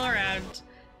you're still around.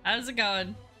 How's it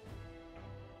going?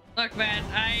 Look, man,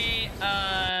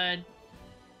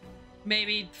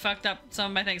 maybe fucked up some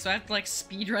of my things, so I have to like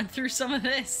speed run through some of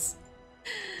this.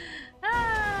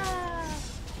 Ah.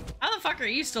 How the fuck are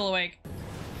you still awake?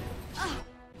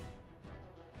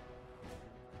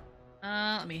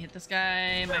 Let me hit this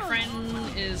guy. My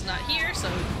friend is not here,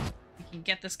 so we can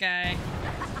get this guy.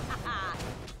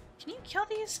 Can you kill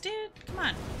these, dude? Come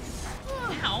on.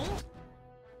 Ow.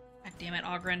 God damn it,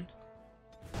 Ogren.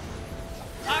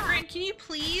 Ogren, can you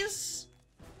please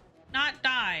not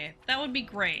die? That would be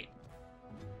great.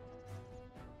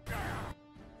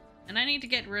 And I need to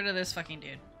get rid of this fucking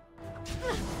dude.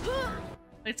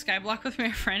 Played Skyblock with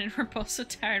my friend and we're both so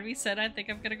tired. We said I think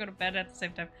I'm gonna go to bed at the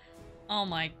same time. Oh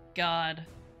my god.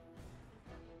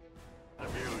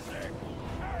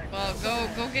 Well,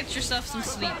 go get yourself some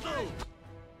sleep.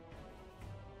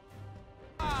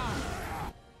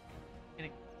 I'm gonna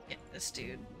get this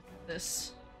dude.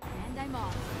 This. And I'm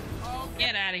off.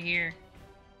 Get out of here.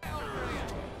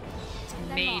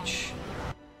 Mage.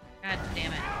 God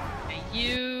damn it. Okay,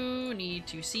 you need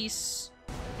to cease.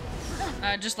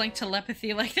 Just like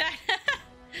telepathy like that.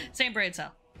 Same brain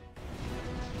cell.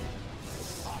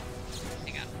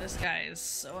 Hang on, this guy is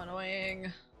so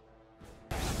annoying.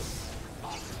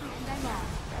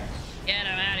 Get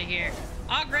him out of here.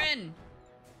 Ogren!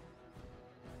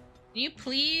 Can you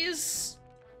please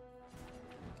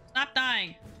stop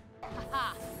dying?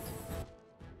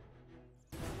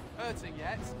 Hurting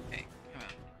yet? Okay, come on.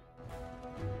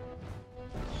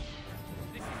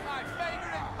 This is my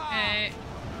favorite part.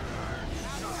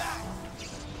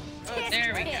 Okay.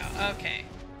 There we go. Okay.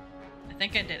 I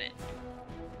think I did it.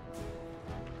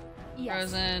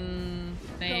 Yes. Frozen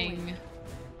thing.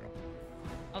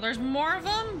 Oh, there's more of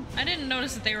them? I didn't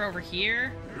notice that they were over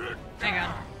here. Hang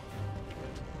on.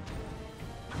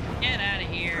 Get out of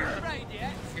here.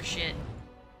 Your shit.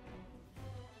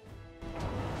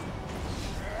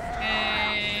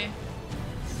 Okay.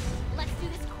 Let's do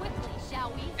this quickly,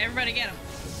 shall we? Everybody get him.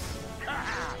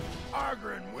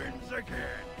 Ogren wins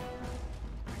again.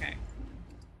 Okay.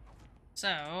 So,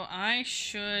 I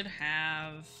should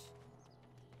have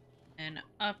an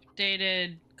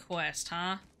updated quest,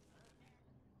 huh?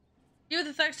 Deal with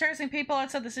the thugs harassing people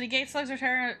outside the city gates. Thugs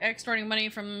are extorting money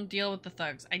from deal with the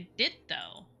thugs. I did,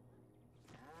 though.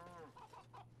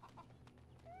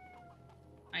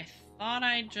 I thought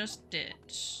I just did.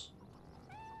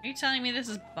 Are you telling me this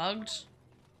is bugged?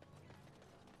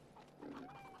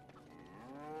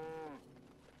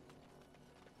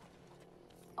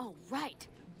 Oh, right.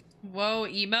 Whoa,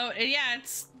 emote. Yeah,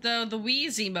 it's the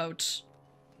Wheeze emote.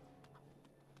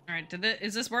 Alright,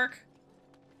 is this work?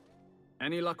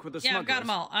 Any luck with the smugglers? Yeah, I've got them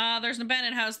all. There's an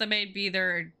abandoned house that may be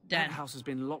their den. That house has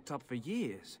been locked up for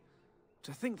years.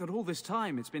 To think that all this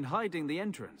time it's been hiding the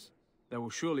entrance. There will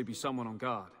surely be someone on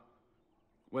guard.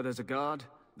 Where there's a guard,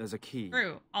 there's a key.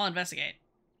 True. I'll investigate.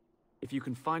 If you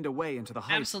can find a way into the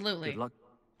heist, absolutely. Good luck.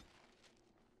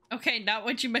 Okay, not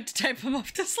what you meant to type him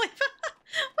off to sleep.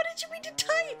 What did you mean to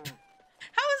type?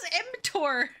 How is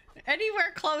mTOR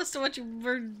anywhere close to what you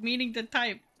were meaning to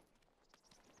type?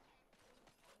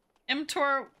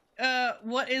 mTOR,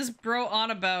 what is bro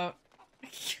on about?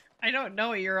 I don't know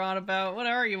what you're on about. What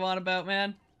are you on about,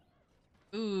 man?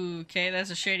 Ooh, okay, that's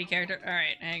a shady character.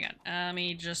 Alright, hang on. Let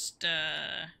me just,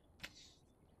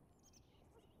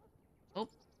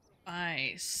 hope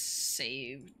I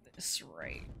saved this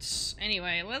right.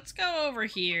 Anyway, let's go over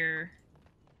here.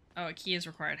 Oh, a key is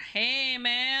required. Hey,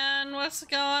 man, what's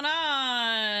going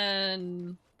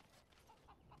on?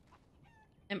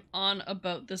 I'm on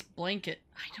about this blanket.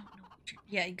 I don't know.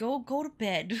 Yeah, go to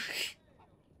bed.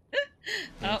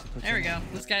 Oh, there we go.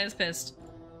 This guy is pissed.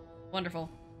 Wonderful.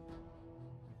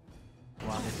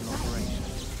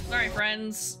 Sorry,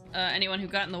 friends. Anyone who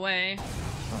got in the way.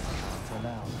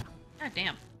 God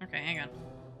damn. Okay, hang on.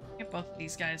 Get both of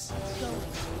these guys.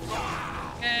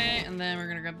 Okay, and then we're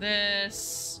gonna grab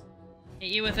this.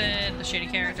 Hit you with it, the shady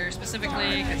character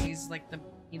specifically, because he's like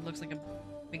he looks like a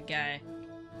big guy.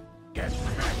 Might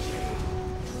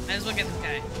as well get this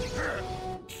guy.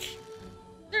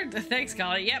 Thanks,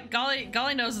 Golly. Yep,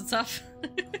 Golly knows what's up.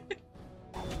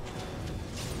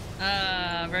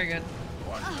 Very good.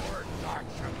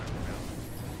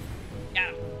 Got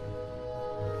him.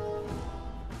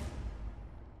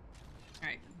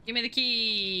 Alright, give me the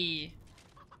key.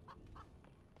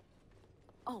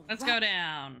 Oh, let's go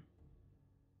down.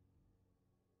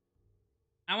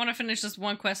 I want to finish this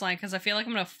one quest line because I feel like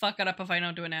I'm gonna fuck it up if I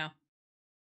don't do it now.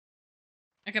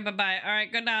 Okay, bye-bye.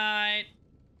 Alright, good night.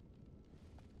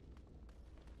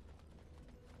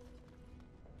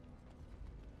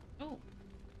 Oh.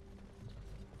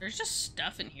 There's just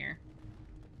stuff in here.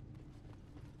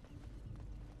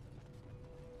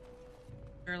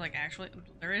 There like actually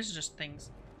there is just things.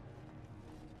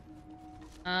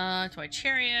 Toy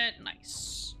chariot,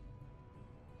 nice.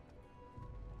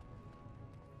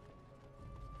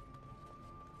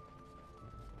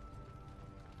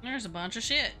 There's a bunch of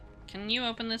shit. Can you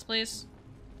open this, please?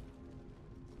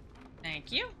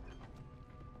 Thank you.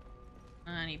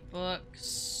 Any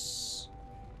books?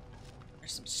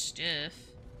 There's some stuff.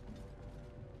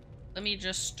 Let me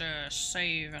just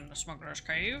save in the smuggler's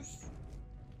cave.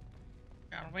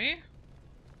 Shall we?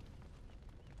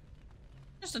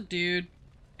 Just a dude.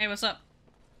 Hey, what's up?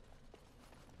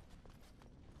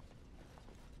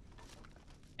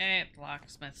 Okay,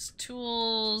 locksmith's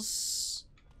tools.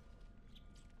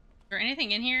 Is there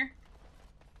anything in here?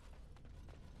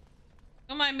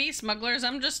 Don't mind me, smugglers.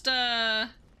 I'm just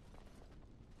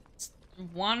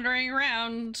wandering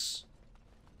around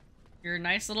your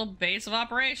nice little base of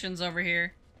operations over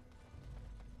here.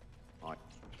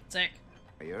 Sick.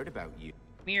 I heard about you.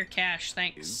 Mere cash,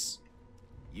 thanks.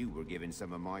 You were giving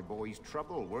some of my boys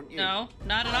trouble, weren't you? No,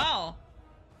 not at all.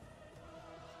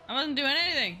 I wasn't doing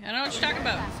anything. I don't know what you're talking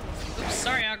about. Oops,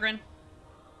 sorry, Ogren.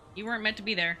 You weren't meant to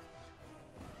be there.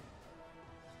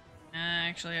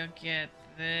 Actually, I'll get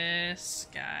this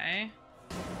guy.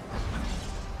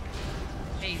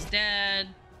 Okay, he's dead.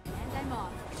 And I'm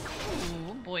off.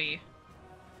 Ooh, boy.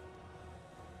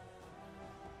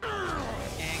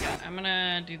 Okay, I'm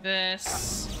gonna do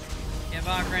this. Give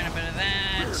Ogren a bit of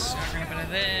that. Ogren a bit of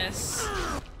this.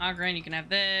 Ogren, you can have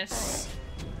this.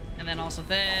 And then also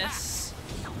this.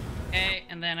 Okay,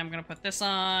 and then I'm gonna put this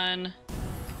on.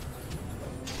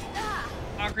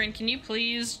 Ogren, can you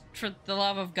please, for the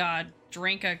love of God,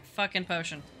 drink a fucking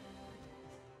potion?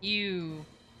 You.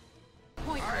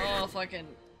 Oh, fucking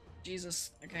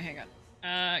Jesus. Okay, hang on.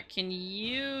 Can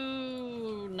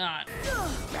you not?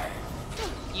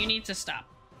 You need to stop.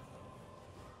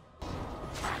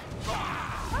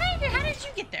 How did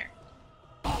you get there?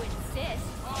 You insist.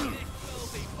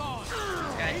 This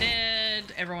guy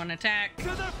did. Everyone attack.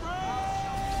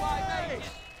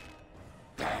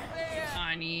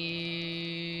 I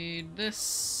need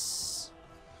this.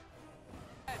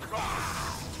 God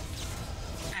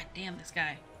damn this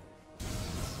guy.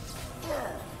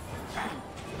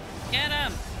 Get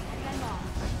him!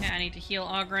 Yeah, I need to heal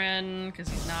Ogren because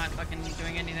he's not fucking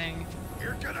doing anything.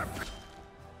 You're gonna.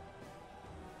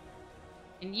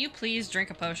 Can you please drink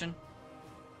a potion?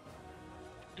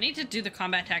 I need to do the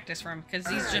combat tactics for him because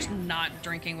he's just not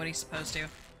drinking what he's supposed to.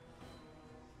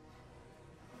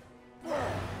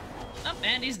 Oh,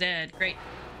 and he's dead. Great.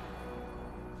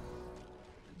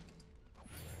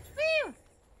 Woo!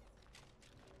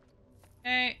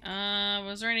 Okay,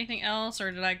 was there anything else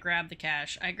or did I grab the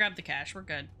cash? I grabbed the cash. We're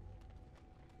good.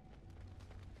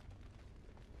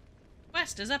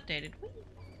 Quest is updated. Whee!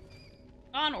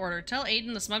 On order. Tell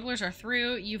Aiden the smugglers are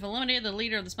through. You've eliminated the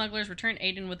leader of the smugglers. Return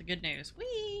Aiden with the good news.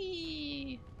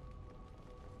 Whee!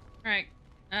 Alright.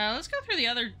 Let's go through the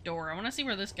other door. I want to see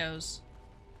where this goes.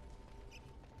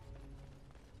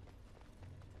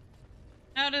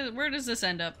 Where does this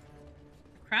end up?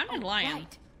 Crowned Lion.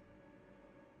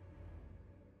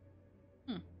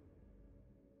 Right.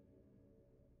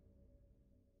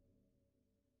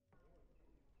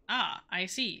 Ah, I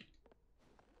see.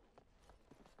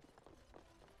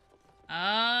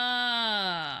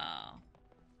 Oh.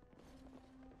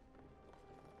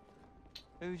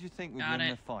 Who do you think would Got win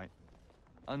it. the fight?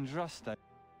 Andraste.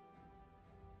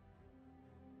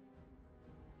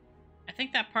 I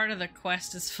think that part of the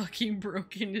quest is fucking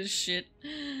broken as shit.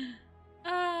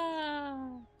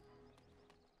 Ah.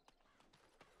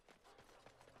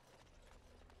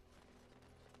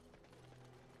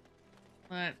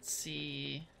 Let's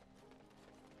see.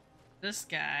 This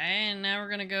guy, and now we're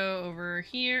gonna go over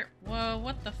here. Whoa,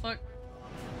 what the fuck?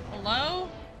 Hello?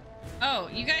 Oh,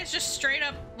 you guys just straight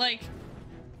up, like...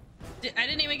 I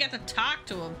didn't even get to talk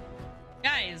to him.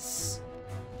 Guys.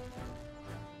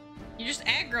 You just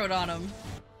aggroed on him.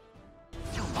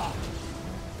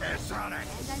 Sonic.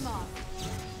 And I'm off.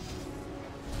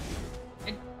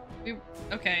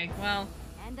 Okay, well...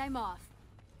 And I'm off.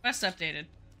 Quest updated.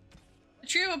 The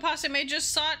trio of apostate mages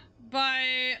sought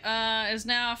by is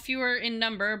now fewer in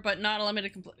number, but not a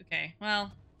limited complete. Okay,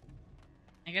 well,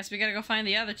 I guess we gotta go find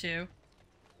the other two.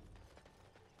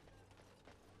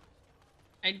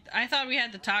 I thought we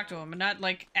had to talk to him and not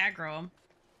like aggro him.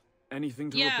 Anything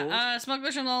to report? Yeah,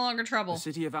 smugglers are no longer trouble. The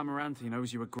city of Amaranthine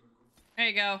owes you a. There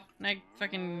you go. Like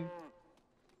fucking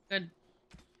good.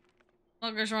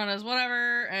 Smugglers run as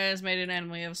whatever has made an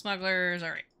enemy of smugglers.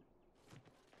 All right.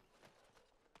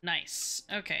 Nice.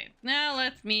 Okay, now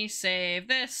let me save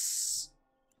this.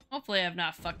 Hopefully I've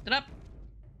not fucked it up.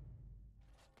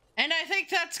 And I think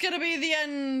that's gonna be the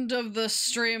end of the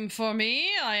stream for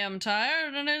me. I am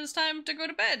tired and it is time to go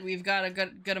to bed. We've got a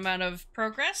good amount of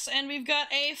progress and we've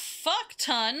got a fuck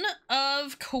ton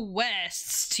of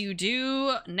quests to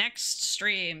do next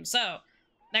stream. So,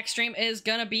 next stream is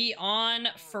gonna be on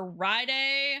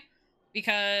Friday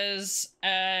because,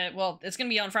 well, it's gonna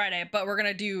be on Friday, but we're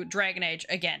gonna do Dragon Age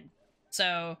again.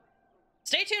 So,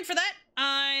 stay tuned for that.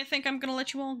 I think I'm gonna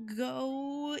let you all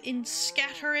go and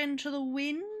scatter into the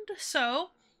wind.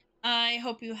 So, I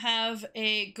hope you have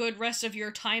a good rest of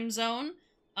your time zone.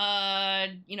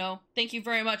 You know, thank you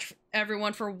very much,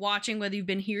 everyone, for watching, whether you've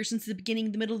been here since the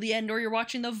beginning, the middle, the end, or you're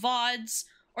watching the VODs,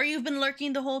 or you've been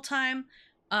lurking the whole time.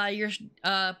 Your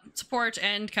support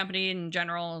and company in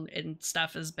general and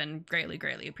stuff has been greatly,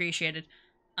 greatly appreciated.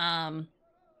 And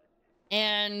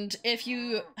if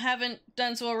you haven't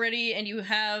done so already and you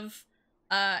have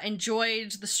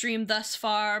enjoyed the stream thus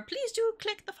far, please do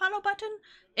click the follow button.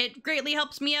 It greatly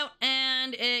helps me out,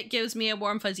 and it gives me a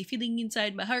warm, fuzzy feeling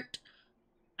inside my heart,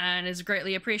 and is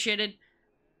greatly appreciated.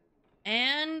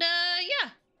 And, yeah.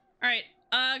 Alright,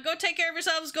 go take care of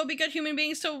yourselves, go be good human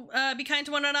beings, to be kind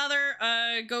to one another,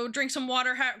 go drink some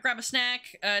water, grab a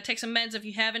snack, take some meds if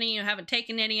you have any. You haven't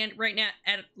taken any yet right now,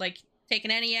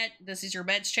 taken any yet. This is your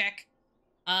meds check.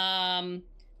 Yeah.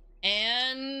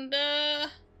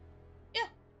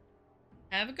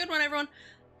 Have a good one, everyone.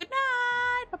 Good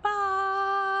night. Bye-bye.